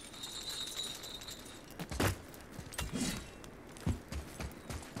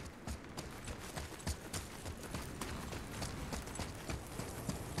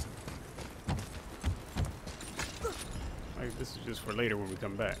 Like, this is just for later when we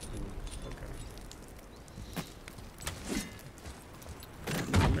come back. Okay.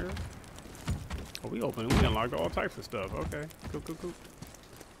 Mirror. Oh, we unlocked all types of stuff. Okay, cool.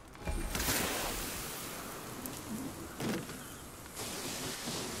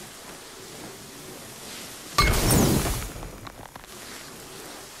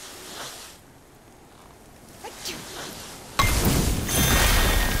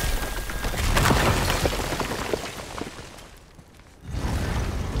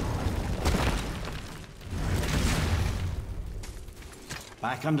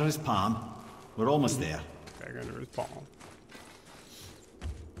 Back under his palm. We're almost there. Back under his palm.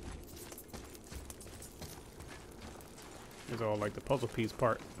 It's all like the puzzle piece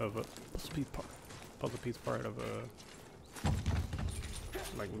part of a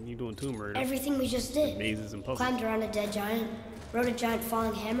like when you're doing Tomb Raider. Everything we just did. Mazes and puzzles. Climbed around a dead giant, rode a giant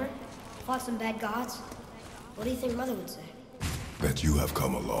falling hammer, fought some bad gods. What do you think Mother would say? That you have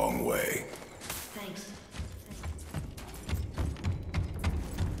come a long way. Thanks.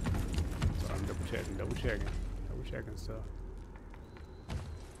 So I'm double checking stuff.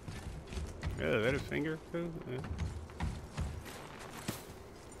 Yeah, is that his finger too? Yeah.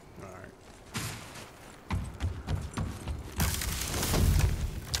 Alright.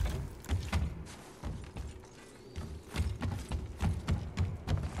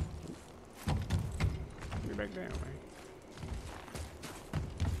 Get back down, man.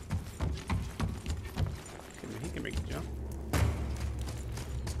 He can make the jump.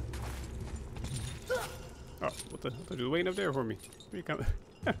 Oh, what the? I thought you were waiting up there for me. Where you coming?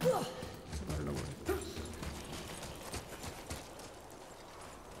 I don't know where.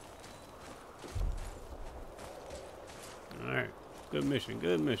 Alright. Good mission,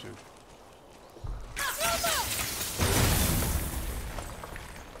 good mission.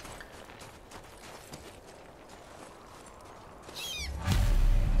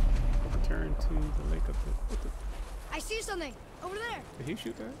 Return to the lake of the... I see something over there. Did he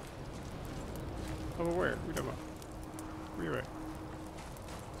shoot that? Over where? We talking about? Where you at?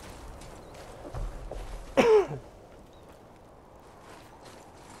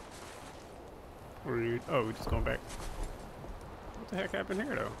 Where are you? Oh, we just going back. What the heck happened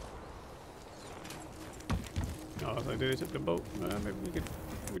here, though? Oh, I was like, did they take the boat? Maybe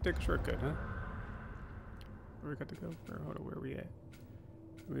we take a shortcut, huh? Where we got to go? Hold on, where are we at?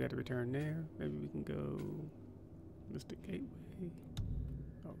 We got to return there. Maybe we can go Mystic Gateway.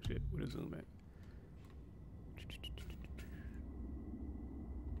 Oh shit, where the zoom at?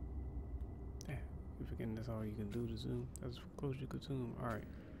 Yeah, you're forgetting that's all you can do to zoom. That's as close as you could zoom. Alright.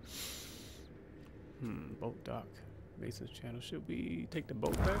 Boat dock. Mason's channel. Should we take the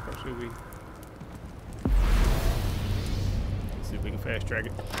boat back or should we? Let's see if we can fast track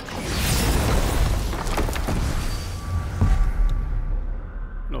it.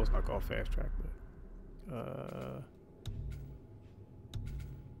 No, it's not called fast track, but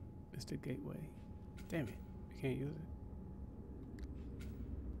it's the gateway. Damn it, we can't use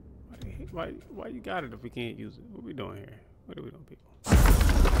it. Why you got it if we can't use it? What are we doing here? What are we doing, people?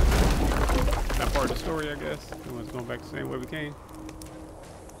 Not part of the story, I guess. Everyone's going back the same way we came.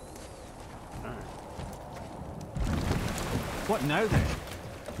 Alright. What now then?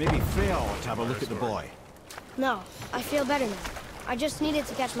 Maybe Freya ought to have a look at the boy. No, I feel better now. I just needed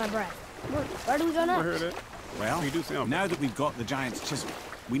to catch my breath. Where do we go next? Well, now that we've got the giant's chisel,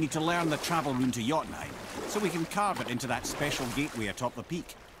 we need to learn the travel rune to Jotunheim, so we can carve it into that special gateway atop the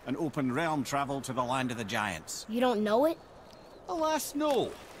peak, and open realm travel to the land of the giants. You don't know it? Alas,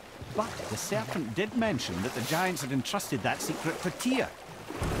 no. But the serpent did mention that the giants had entrusted that secret to Tyr.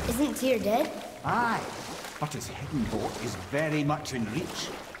 Isn't Tyr dead? Aye, but his hidden boat is very much in reach.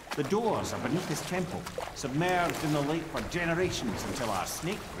 The doors are beneath his temple, submerged in the lake for generations until our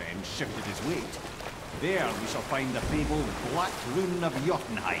snake friend shifted his weight. There we shall find the fabled Black Rune of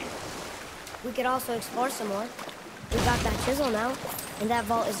Jotunheim. We could also explore some more. We got that chisel now, and that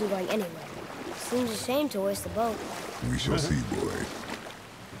vault isn't going anywhere. Seems a shame to waste the boat. We shall see, boy.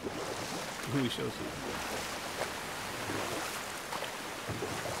 Who shows it?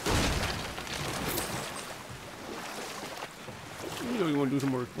 You know you want to do some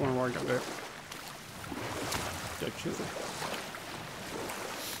more reform work out there. That shit.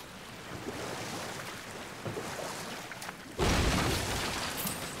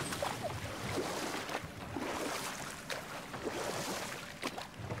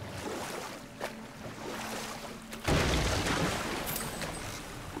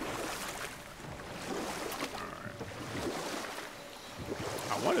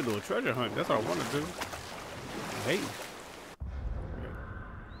 I want to do a treasure hunt. That's what I want to do. Hey.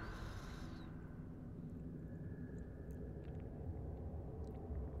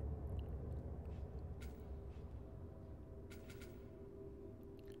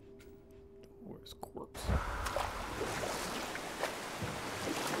 THOR'S corpse.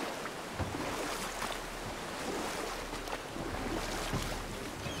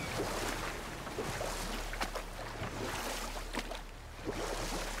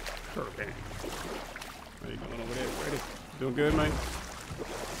 Okay. How you going over there, Freddy? Doing good, man?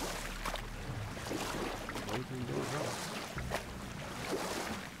 Everything doing well.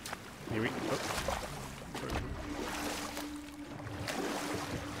 Here we go.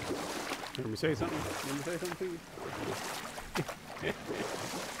 Let me say something. Let me say something to you.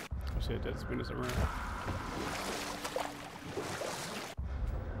 Oh shit, that spin us around.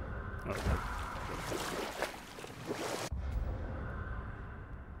 Okay.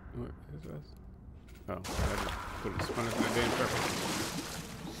 What is this? Oh, I just put it spun us in the damn circle.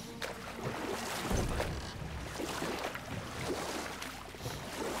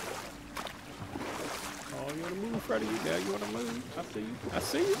 Oh, you wanna move, Freddy? Yeah, you wanna move? I see you. I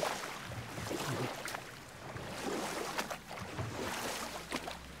see you.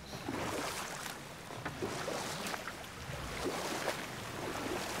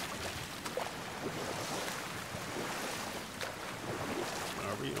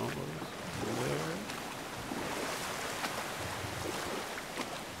 Are we almost there?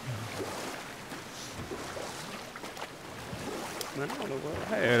 Man, I don't know what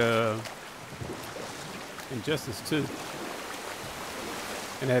I had Injustice 2.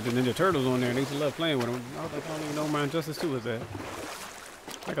 And I had the Ninja Turtles on there, and they used to love playing with them. I was like, I don't even know where my Injustice 2 is at.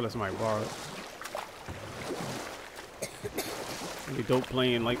 I gotta let somebody borrow it. It'd be dope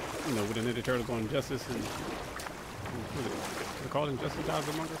playing, like, you know, with the Ninja Turtles on Injustice and what is it? They call it Injustice Gods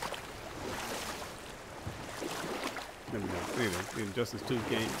Among Us? Let me know. Anyway, the Injustice 2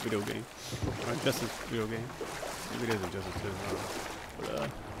 game, video game. Or Injustice video game. Maybe it is Injustice 2. But,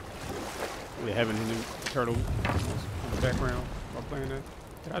 we having a new turtle in the background while playing that.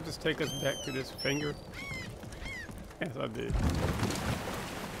 Did I just take us back to this finger? Yes, I did.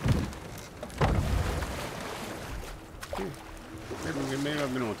 Maybe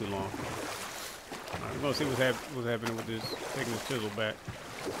I've been on too long. Alright, we're gonna see what's happening with this, taking this chisel back.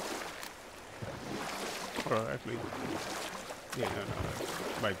 Or actually, yeah, no.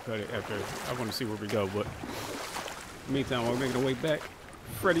 Might cut it after. I want to see where we go, but in the meantime, while we're making our way back,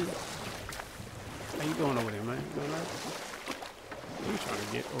 Freddy, how you doing over there, man? You doing all right? He's trying to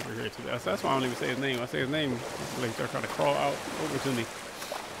get over here to us. That's why I don't even say his name. I say his name, like they're trying to crawl out over to me.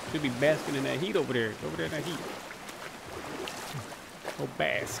 Should be basking in that heat over there. Over there in that heat. Go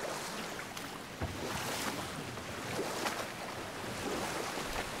bask.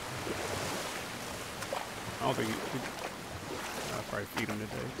 I don't think I'll probably feed him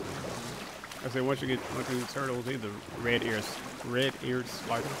today. I say once you turtles, he's the red-eared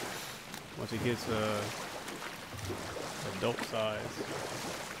spider. Once he gets adult size,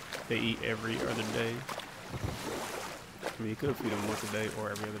 they eat every other day. I mean, you could feed them once a day or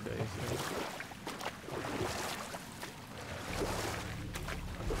every other day. So.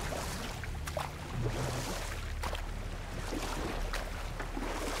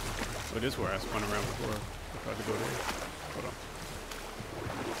 But this is where I spun around before. I tried to go there. Hold on.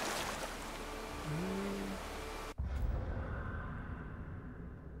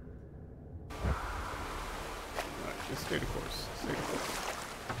 Alright, just stay the course. Stay the course.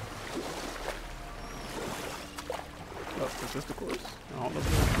 Oh, is this the course? I don't know if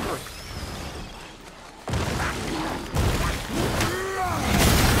it's the course.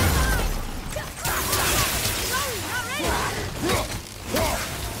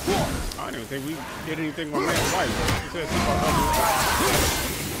 I don't even think we did anything on that wife. It says something about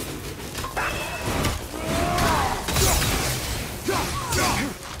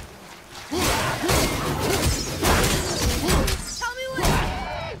Tell me what.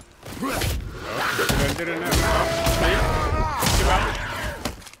 Did it now.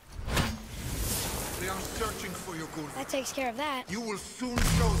 They are searching for your That takes care of that. You will soon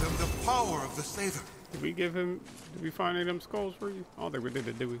show them the power of the Sather. Did we give him? Did we find any of them skulls for you? I don't think we did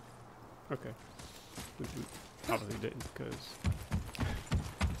it, did we? Okay. We obviously didn't, because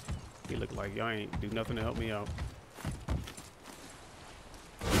he looked like y'all ain't do nothing to help me out.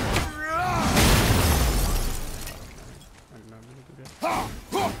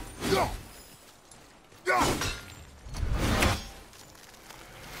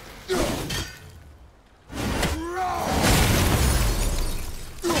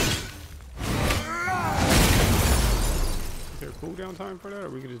 Is there a cooldown time for that, or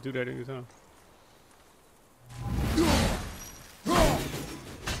we can just do that anytime?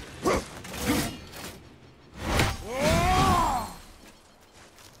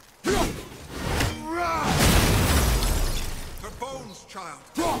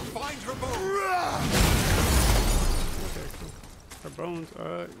 Bones,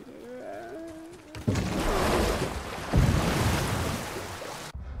 yeah.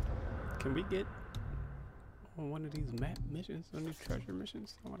 Can we get on one of these map missions, on these treasure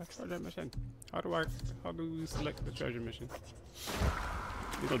missions? I want a treasure mission. How do we select the treasure mission?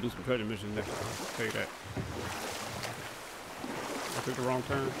 We're gonna do some treasure missions next time, I'll tell you that. I took the wrong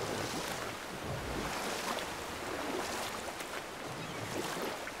turn.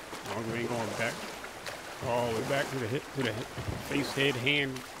 Long as we ain't going back. All the way back to the hip, to the face, head,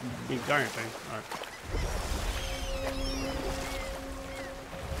 hand, big giant thing. All right.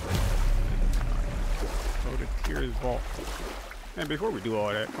 Go to Tyr's vault. And before we do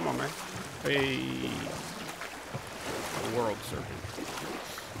all that, come on, man. Hey, the world serpent.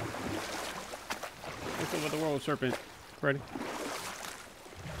 What's up with the world serpent? Ready?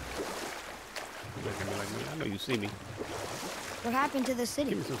 You look at me like me. I know you see me. What happened to the city?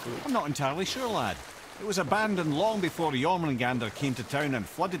 Give me some food. I'm not entirely sure, lad. It was abandoned long before Jormungandr came to town and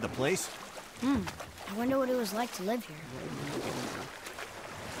flooded the place. I wonder what it was like to live here.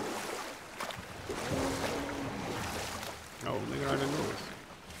 Oh, nigga, I didn't know this.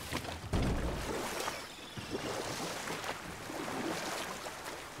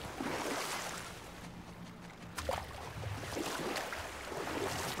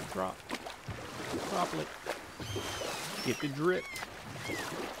 Droplet. Get the drip.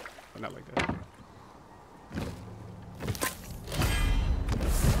 But not like that.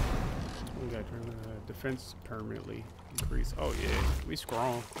 We got defense permanently increase. Oh yeah, we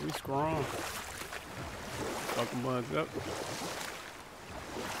strong. We strong. Fuck them bugs up.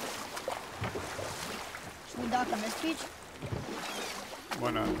 Should we dock on this beach?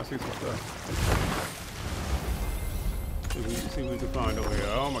 Why not? I see some stuff. See what we can find over here.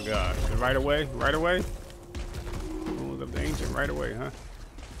 Oh my god. Right away? Right away? Rules of the ancient right away, huh?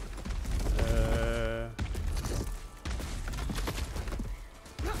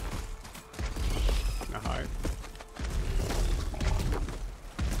 Not high.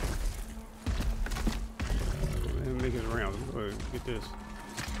 Let him make his rounds. Let's go ahead and get this.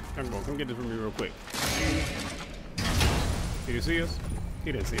 Come get this from me real quick. Did he see us?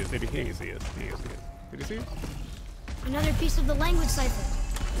 He didn't see us, did he? He ain't see us. He ain't see us. Did he see us? Another piece of the language cipher.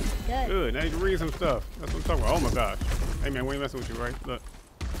 Good. Good. Now you can read some stuff. That's what I'm talking about. Oh my gosh. Hey man, we ain't messing with you, right? Look.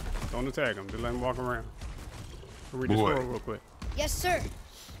 Don't attack him. Just let him walk around. We'll read the scroll real quick. Yes, sir.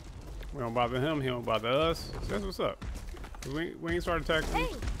 We don't bother him. He don't bother us. So that's what's up. We ain't start attacking him.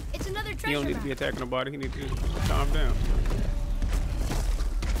 Hey, it's another treasure. He don't need to be attacking nobody. He needs to calm down.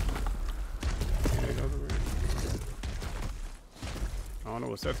 I don't know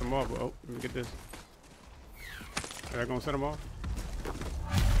what sets him off, but oh, let me get this. Is that gonna set him off?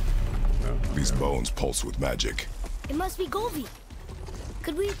 No. These bones pulse with magic. It must be Golvi.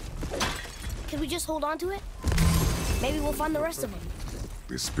 Could we just hold on to it? Maybe we'll find the rest of them.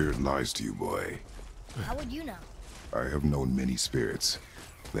 This spirit lies to you, boy. How would you know? I have known many spirits.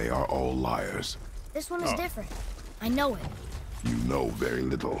 They are all liars. This one is different. I know it. You know very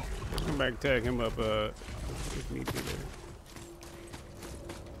little. Come back, tag him up, if need be later.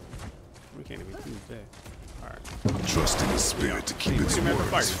 We can't even use that. Alright. Trusting a spirit to keep its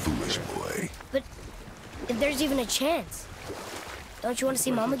word is foolish, boy. But if there's even a chance, don't you want to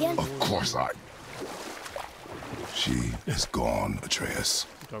see Mom again? Of course I... She is gone, Atreus.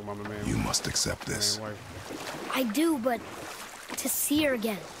 Talking about my man. You must accept this. I do, but to see her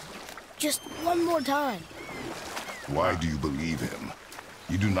again. Just one more time. Why do you believe him?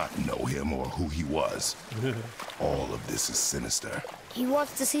 You do not know him or who he was. All of this is sinister. He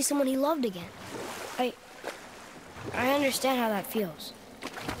wants to see someone he loved again. I understand how that feels.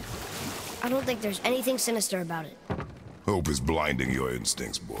 I don't think there's anything sinister about it. Hope is blinding your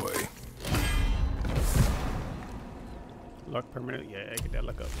instincts, boy. Luck permanent? Yeah, get that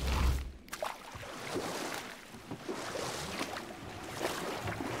luck up.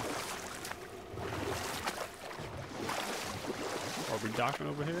 docking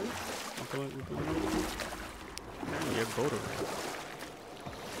over here. Yeah, boat over here.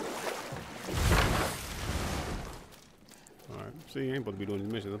 Alright, see, I ain't supposed to be doing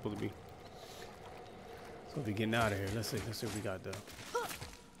these missions. I'm supposed to be getting out of here. Let's see what we got though.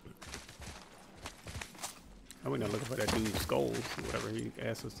 I went not looking for that dude's skulls, whatever he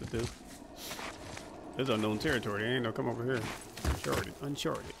asked us to do. This is unknown territory. They ain't gonna come over here.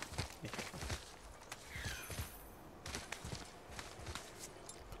 Uncharted. Yeah.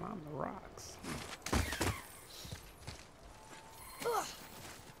 Climb the rocks. Oh,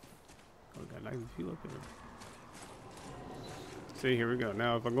 we got a nice view up here. See, here we go.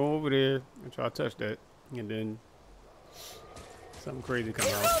 Now, if I go over there and try to touch that, and then something crazy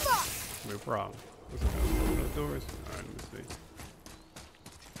comes out, no problem. What's up? Open those doors. All right, let me see.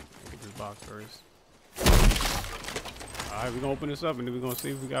 Get this box first. All right, we're gonna open this up, and then we're gonna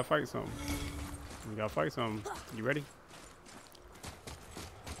see if we gotta fight something. We gotta fight something. You ready?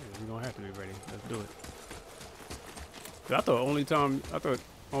 Yeah, we're gonna have to be ready. Let's do it. Cause I thought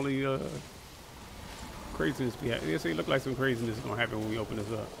only craziness we had. Yeah, see, it looked like some craziness is gonna happen when we open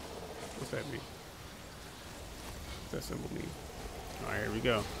this up. What's that mean? What's that symbol mean? All right, here we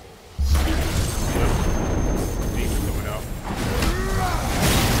go. Demon coming out.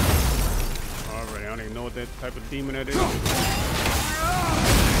 Alright, I don't even know what that type of demon that is.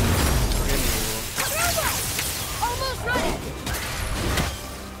 Almost ready.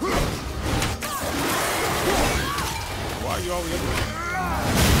 Why are you always up there?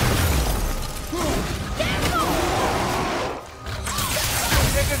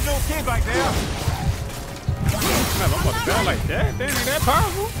 Think it's okay back there? I'm about to die like that? That ain't that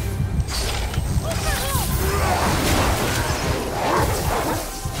powerful.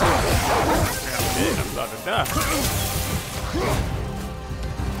 I'm about to die.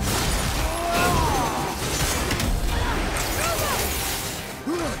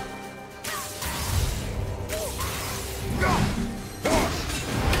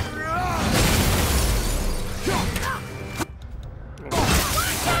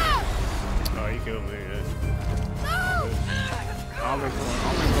 Oh, he killed me. Yeah. I'll make him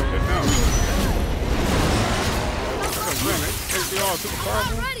get down. Man, they all super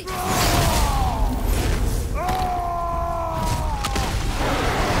powerful. We're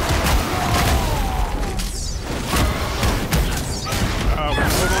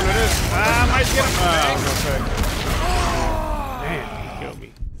hold on to this. I might get him. Okay. Damn, he killed me.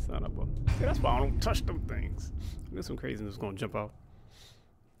 Son of a. See, that's why I don't touch them things. There's some craziness gonna jump out.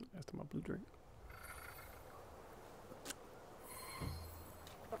 That's my blue drink.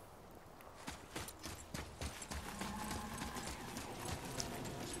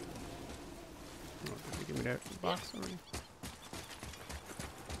 Give me that box already.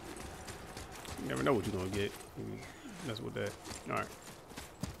 You never know what you're gonna get. Mess with that. Alright.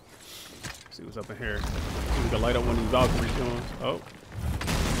 See what's up in here. See, we can light up one of these Valkyries doing. Oh.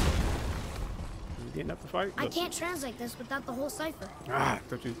 You getting up to fight? I can't translate this without the whole cipher. Ah,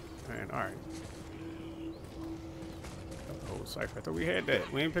 thought you. Man, alright. The whole cipher. I thought we had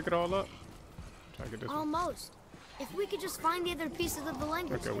that. We ain't pick it all up. Try to get this Almost. If we could just find the other pieces of the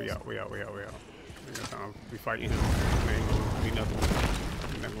language. Okay, we out. We got time to be fighting him. We ain't gonna be nothing.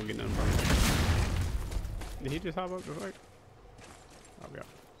 We're not gonna get nothing from him. Did he just hop up the fight? Oh, we out.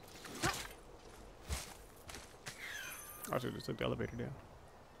 I should have just took the elevator down.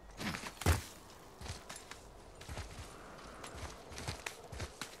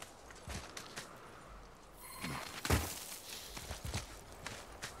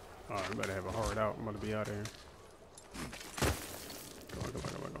 Alright, we better have a hard out. I'm about to be out of here.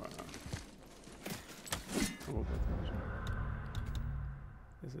 Come on.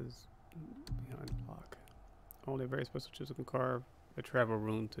 This is behind the block. Only a very special chisel can carve a travel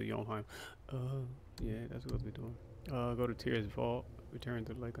room to Jotunheim. Yeah, that's what we're doing. Go to THOR'S vault. Return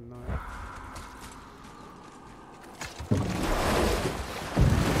to Lake of Nile.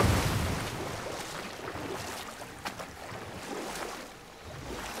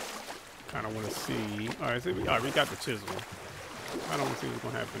 Kind of want to see. All right, so we got the chisel. I don't want to see what's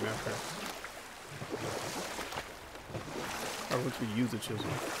gonna happen after. Or once we use the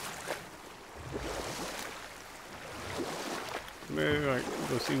chisel. Maybe like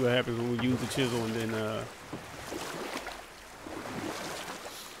we'll see what happens when we use the chisel, and then and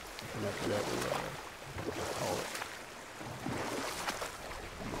after that we'll call it.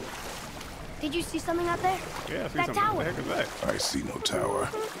 Did you see something out there? Yeah, I see that something. Tower. What the heck is that? I see no tower.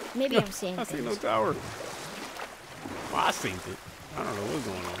 Maybe I'm seeing I things. see no tower. Well, I seen it. I don't know what's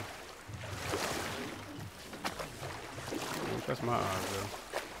going on. That's my eyes, though.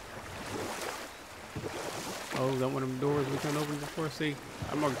 Oh, is that one of them doors we couldn't open before? See,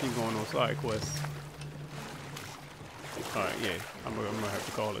 I'm gonna keep going on side quests. Alright, yeah, I'm gonna have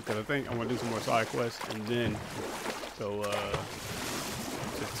to call it, because I think I'm gonna do some more side quests and then go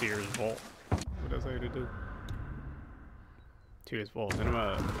to Tears Vault. What did I say to do? Tears Vault. And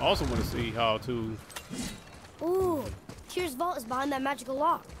I also want to see how to... Ooh, Tears Vault is behind that magical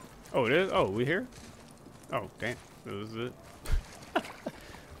lock. Oh, it is? Oh, we here? Oh, damn. That was it.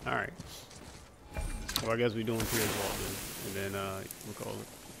 Alright. Well, I guess we're doing Tears Vault then. And then, we'll call it.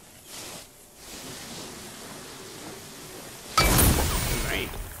 Dang.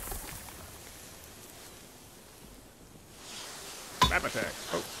 Snap attack.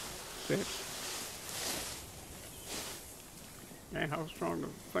 Oh, shit. Man, how strong the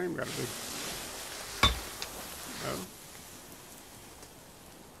flame gotta be? Oh.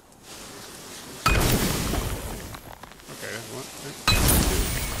 Okay, that's one. That's two.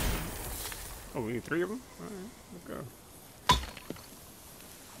 Oh, we need 3 of them? Alright, let's go.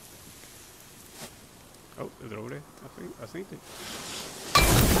 Oh, is it over there? I think it.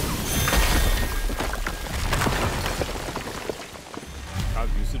 I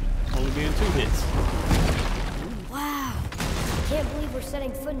was used to only being 2 hits. Wow. Can't believe we're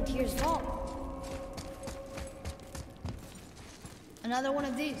setting foot in Tyr's vault. Another one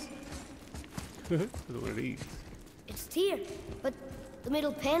of these. Another one of these. It's Tyr, but the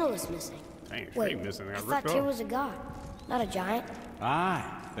middle panel is missing. Dang, it's Wait, missing. I thought Tyr was a god, not a giant. Aye,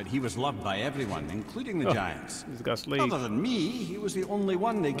 but he was loved by everyone, including the giants. He's got slaves. Other than me, he was the only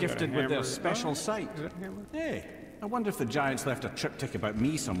one they gifted with their special sight. Hey, I wonder if the giants left a triptych about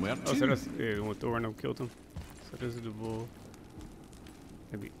me somewhere, too. Oh, so that's, yeah, when Thor and them killed him. So this is the bull.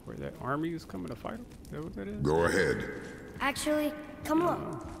 Maybe where that army is coming to fight him? Is that what that is? Go ahead. Actually, come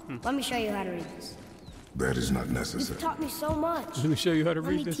on. Let me show you how to read this. That is not necessary. You've taught me so much. Let me show you how to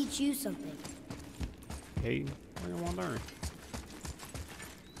read this. Let me teach you something. Hey, what do you want to learn?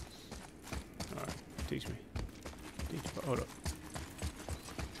 Alright, teach me. Teach me. Hold up.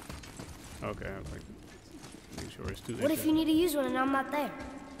 Okay, I'm like, make sure it's too. What if you need to use one and I'm not there?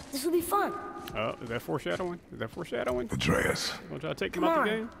 This will be fun. Oh, is that foreshadowing? Is that foreshadowing? Atreus. Want to try to take him out the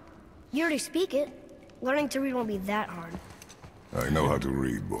game? You already speak it. Learning to read won't be that hard. I know how to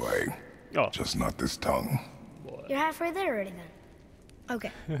read, boy. Oh. Just not this tongue. You're halfway there already then.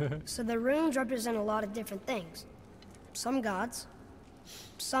 Okay, so the runes represent a lot of different things. Some gods,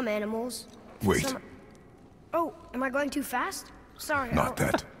 some animals. Wait. Some... Oh, am I going too fast? Sorry. Not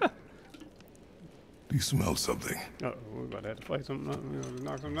that. Do you smell something? Uh-oh, we're about to have to fight something up. You know,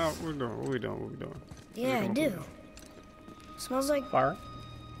 knock something out. What we doing? What we doing? What we doing? Yeah, I do. Smells like... Fire.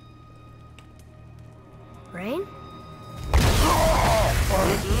 Rain?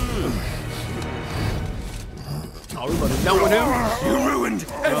 Oh, we about to done with him? You ruined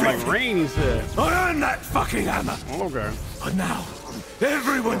everything. Like rain, he said. I earned that fucking hammer. Okay. But now,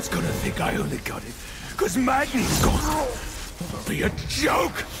 everyone's gonna think I only got it because Magni's gone. It'll be a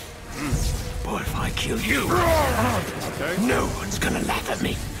joke. But if I kill you, no one's gonna laugh at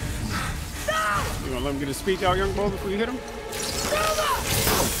me. You gonna let him get his speech out, young boy, before you hit him?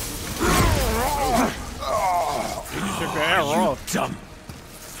 You took the arrow off. Dumb.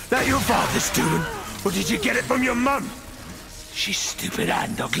 That your father's doing, or did you get it from your mum? She's stupid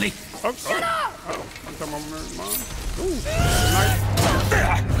and ugly. Oh, shut up! Oh, I'm talking about mom. Ooh, that's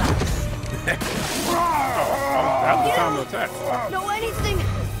the time to attack. Know anything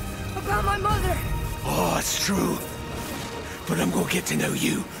about my mother? Oh, it's true. But I'm gonna get to know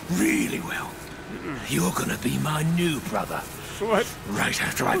you really well. You're gonna be my new brother. What? Right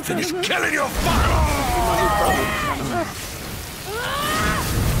after I finish killing your father!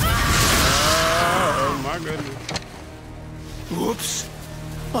 Oh my goodness. Whoops.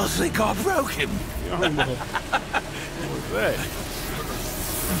 I think I broke him. What was that?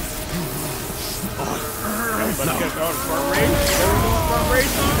 Everybody got all the front race? Everyone front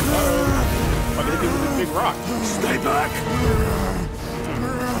race on? Uh-oh. What did they do with this big rock? Stay back!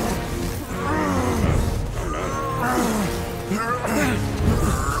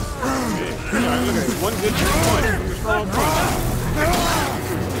 Yeah, look at it. One good punch. One strong punch.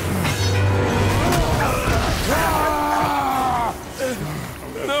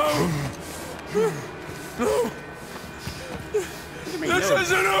 No! No! This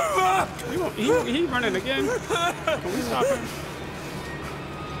isn't over! He running again. Can we stop him?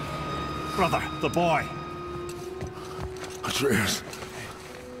 Brother, the boy. Atreus.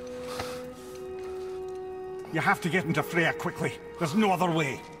 You have to get into Freya quickly. There's no other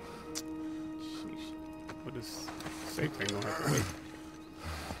way. What is safe thing gonna have to wait?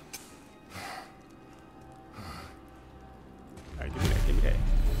 Alright, give me that, give me that.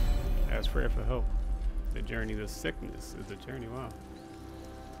 Ask Freya for help. They The journey to sickness is the journey. Wow.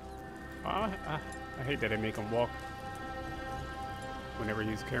 I hate that they make him walk whenever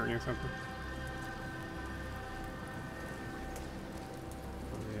he's carrying something.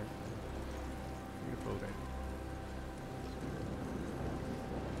 Oh yeah. Beautiful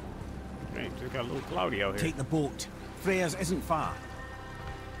day. Man, just got a little cloudy out here. Take the boat. Freya's isn't far.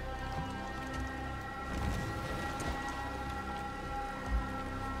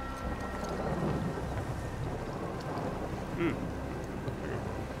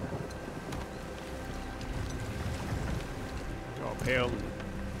 All pale.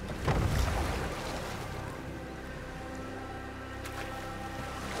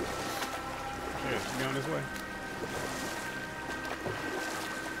 Yeah, it's going this way.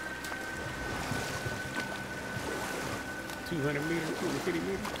 $200 meters, 250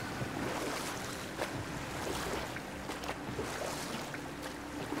 meters.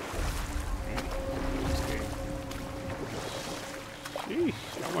 Sheesh,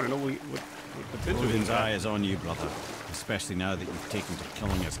 I want to know what the potential Odin's is. eye is on you, brother. Especially now that you've taken to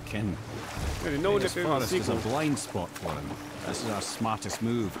killing his kin. This forest is a blind spot for him. This is our smartest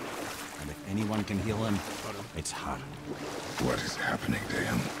move. And if anyone can heal him, it's her. What is happening to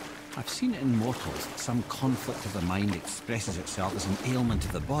him? I've seen it in mortals. Some conflict of the mind expresses itself as an ailment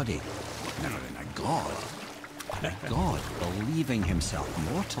of the body. Never in a god. And a god believing himself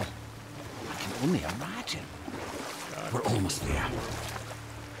mortal. I can only imagine. We're almost there.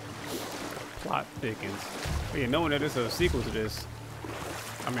 Plot thickens. But yeah, knowing that it's a sequel to this,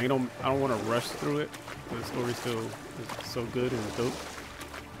 I mean, I don't want to rush through it. The story still is so good and dope.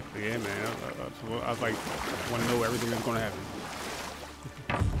 But yeah, man, I was like, want to know everything that's going to happen.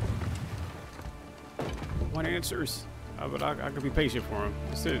 Want answers, but I could be patient for him.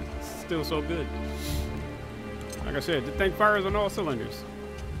 It's still so good. Like I said, the thing fires on all cylinders.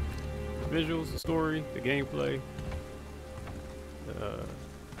 The visuals, the story, the gameplay.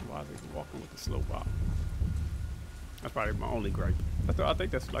 Why is he walking with the slow bop? That's probably my only gripe. I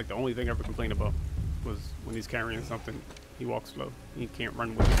think that's like the only thing I ever complained about was when he's carrying something, he walks slow. He can't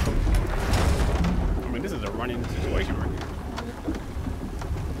run with it. I mean, this is a running situation right here.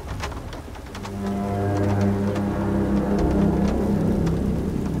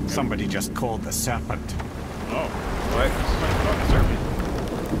 Somebody just called the serpent. Oh, what? Somebody called the serpent.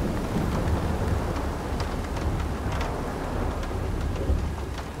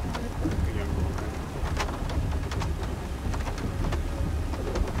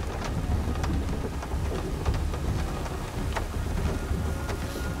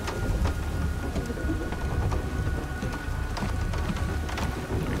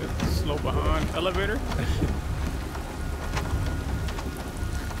 Slow behind elevator.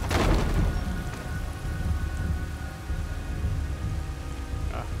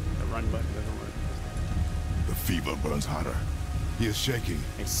 The fever burns hotter. He is shaking.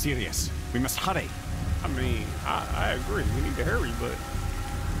 It's serious. We must hurry. I mean, I agree. We need to hurry, but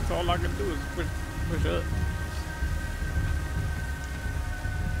that's all I can do is push up.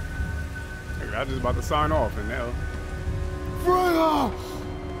 I was just about to sign off, and now. Freya!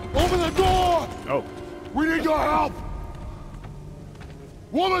 Open the door! Oh. We need your help!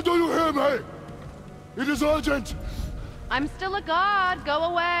 Woman, do you hear me? It is urgent! I'm still a god. Go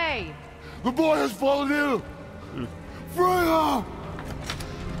away. The boy has fallen ill! Freya!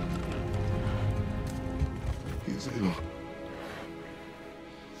 He's ill.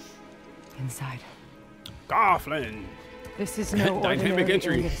 Inside. Gofflin. This is no dynamic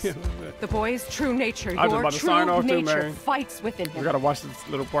entry. The boy's true nature, I was your about to true sign off too, nature man. fights within him. We gotta watch this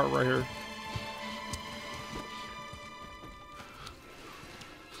little part right here.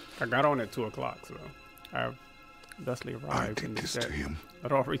 I got on at 2 o'clock, so I've thusly arrived in the set.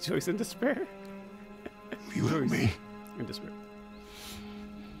 Let all rejoice in despair. You with me? In despair.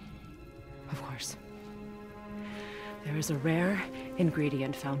 Of course. There is a rare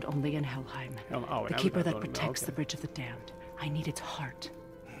ingredient found only in Helheim. The keeper that protects the Bridge of the Damned. I need its heart.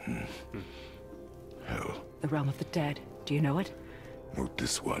 Hell. The realm of the dead. Do you know it? Not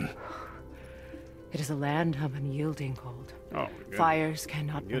this one. It is a land of unyielding cold. Oh, fires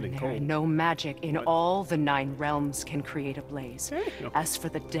cannot burn there, and no magic in all the 9 realms can create a blaze. As for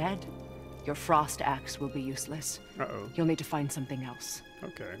the dead, your frost axe will be useless. You'll need to find something else.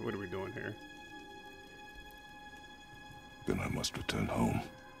 Okay, what are we doing here? Then I must return home.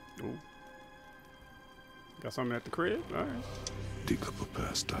 Ooh. Got something at the crib? All right. Dig up a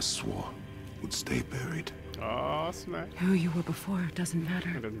past I swore would stay buried. Oh, smack. Who you were before doesn't matter.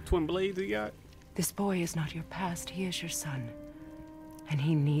 And the twin blades he got? This boy is not your past, he is your son. And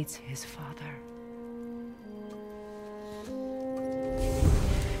he needs his father.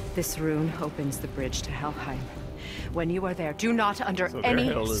 This rune opens the bridge to Helheim. When you are there, do not under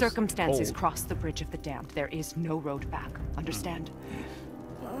any circumstances cross the bridge of the damned. There is no road back. Understand?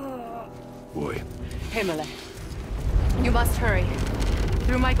 Boy. Himalay. You must hurry.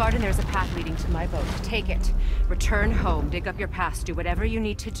 Through my garden, there's a path leading to my boat. Take it. Return home. Dig up your past. Do whatever you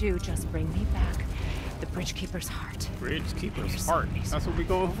need to do. Just bring me back the Bridgekeeper's heart. Bridgekeeper's heart. That's what we're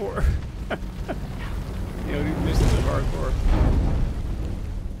going for. You know, these missions are hardcore.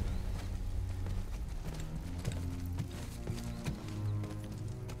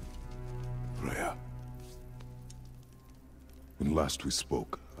 Freya. When last we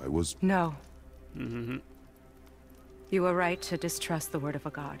spoke, I was... No. You were right to distrust the word of a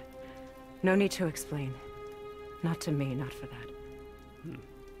god. No need to explain. Not to me, not for that.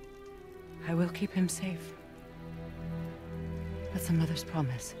 I will keep him safe. That's a mother's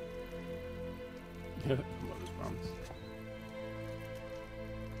promise. Mother's promise.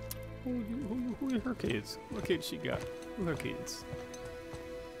 Who are her kids? What kids she got? Who are her kids?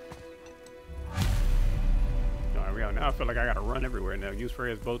 Alright, we out now. I feel like I gotta run everywhere now. Use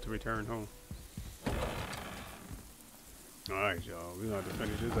Freya's boat to return home. Alright, y'all. We're gonna have to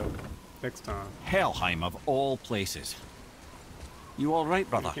finish this up next time. Helheim of all places. You all right,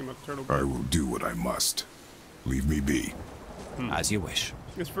 brother? I will do what I must. Leave me be. As you wish.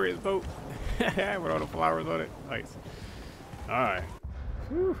 It's Freya's boat. With all the flowers on it. Nice. Alright.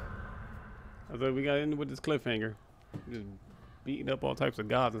 I thought we got in with this cliffhanger. Just beating up all types of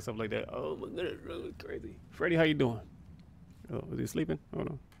gods and stuff like that. Oh my goodness, really crazy. Freddy, how you doing? Oh, is he sleeping? Hold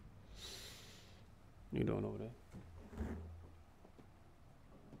on. You doing over there?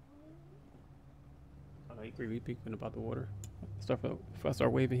 Oh, he creepy peeking about the water. Stuff out. If I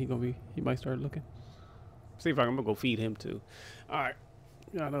start waving, he might start looking. See if I'm gonna go feed him too. Alright.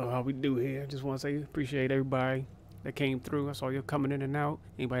 Y'all know how we do here. Just want to say appreciate everybody that came through. I saw you coming in and out.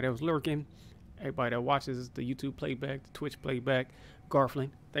 Anybody that was lurking. Everybody that watches the YouTube playback, the Twitch playback.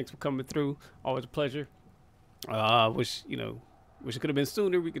 Garflin, thanks for coming through. Always a pleasure. Wish it could have been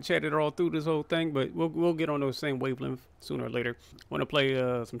sooner. We could chat it all through this whole thing, but we'll get on those same wavelength sooner or later. Want to play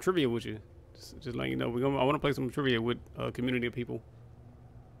some trivia with you. Just letting you know, I want to play some trivia with a community of people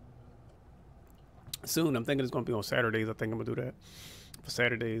soon. I'm thinking it's going to be on Saturdays. I think I'm going to do that. For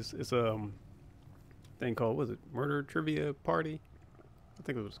Saturdays, it's a thing called, what is it, Murder Trivia Party? I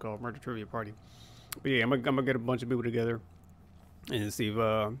think it was called Murder Trivia Party. But yeah, I'm gonna get a bunch of people together and see if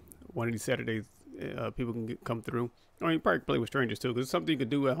one of these Saturdays people can come through. I mean, you probably play with strangers too, because it's something you can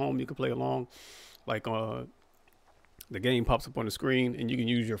do at home. You can play along, like the game pops up on the screen, and you can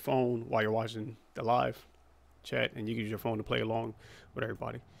use your phone while you're watching the live chat, and you can use your phone to play along with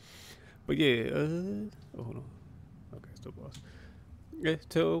everybody. But yeah, oh, hold on. Okay, still paused. Yeah,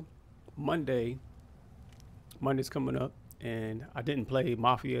 till Monday. Monday's coming up, and I didn't play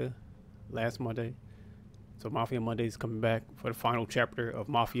Mafia last Monday, so Mafia Monday's coming back for the final chapter of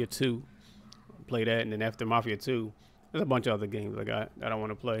Mafia 2. Play that, and then after Mafia 2, there's a bunch of other games I got that I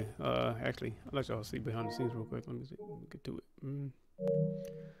want to play. Actually, I'll let y'all see behind the scenes real quick. Let me see. Let me get to it. Boom,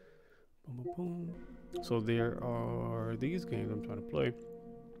 boom, boom. So there are these games I'm trying to play.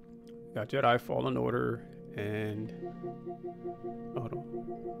 Got Jedi Fallen Order and hold on.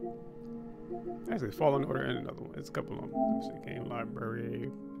 Actually, Fallen Order and another one. It's a couple of them. Let me see. Game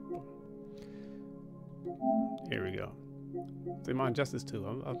library. Here we go. Demand Justice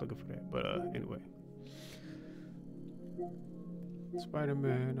 2. I was looking for that, but anyway.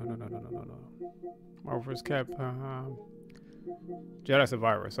 Spider-Man. No. Marvel vs. Capcom. Jedi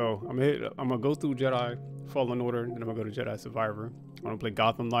Survivor. So I'm gonna go through Jedi Fallen Order, and then I'm gonna go to Jedi Survivor. I want to play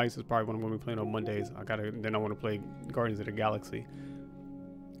Gotham Knights. Is probably what I'm gonna be playing on Mondays. Then I want to play Guardians of the Galaxy.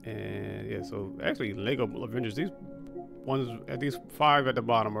 And yeah, so actually Lego Avengers. These ones, at these 5 at the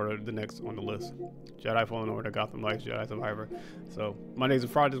bottom, are the next on the list. Jedi Fallen Order, Gotham Knights, Jedi Survivor. So Mondays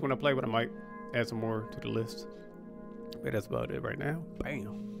and Fridays when I play, but I might add some more to the list. But that's about it right now.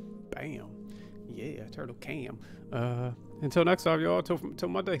 Bam, bam. Yeah, Turtle Cam. Until next time, y'all. Till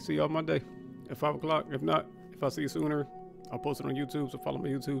Monday. See y'all Monday at 5 o'clock. If not, if I see you sooner, I'll post it on YouTube. So follow my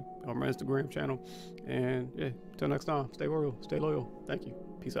YouTube or my Instagram channel. And yeah, till next time. Stay royal. Stay loyal. Thank you.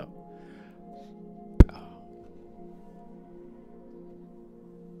 Peace out.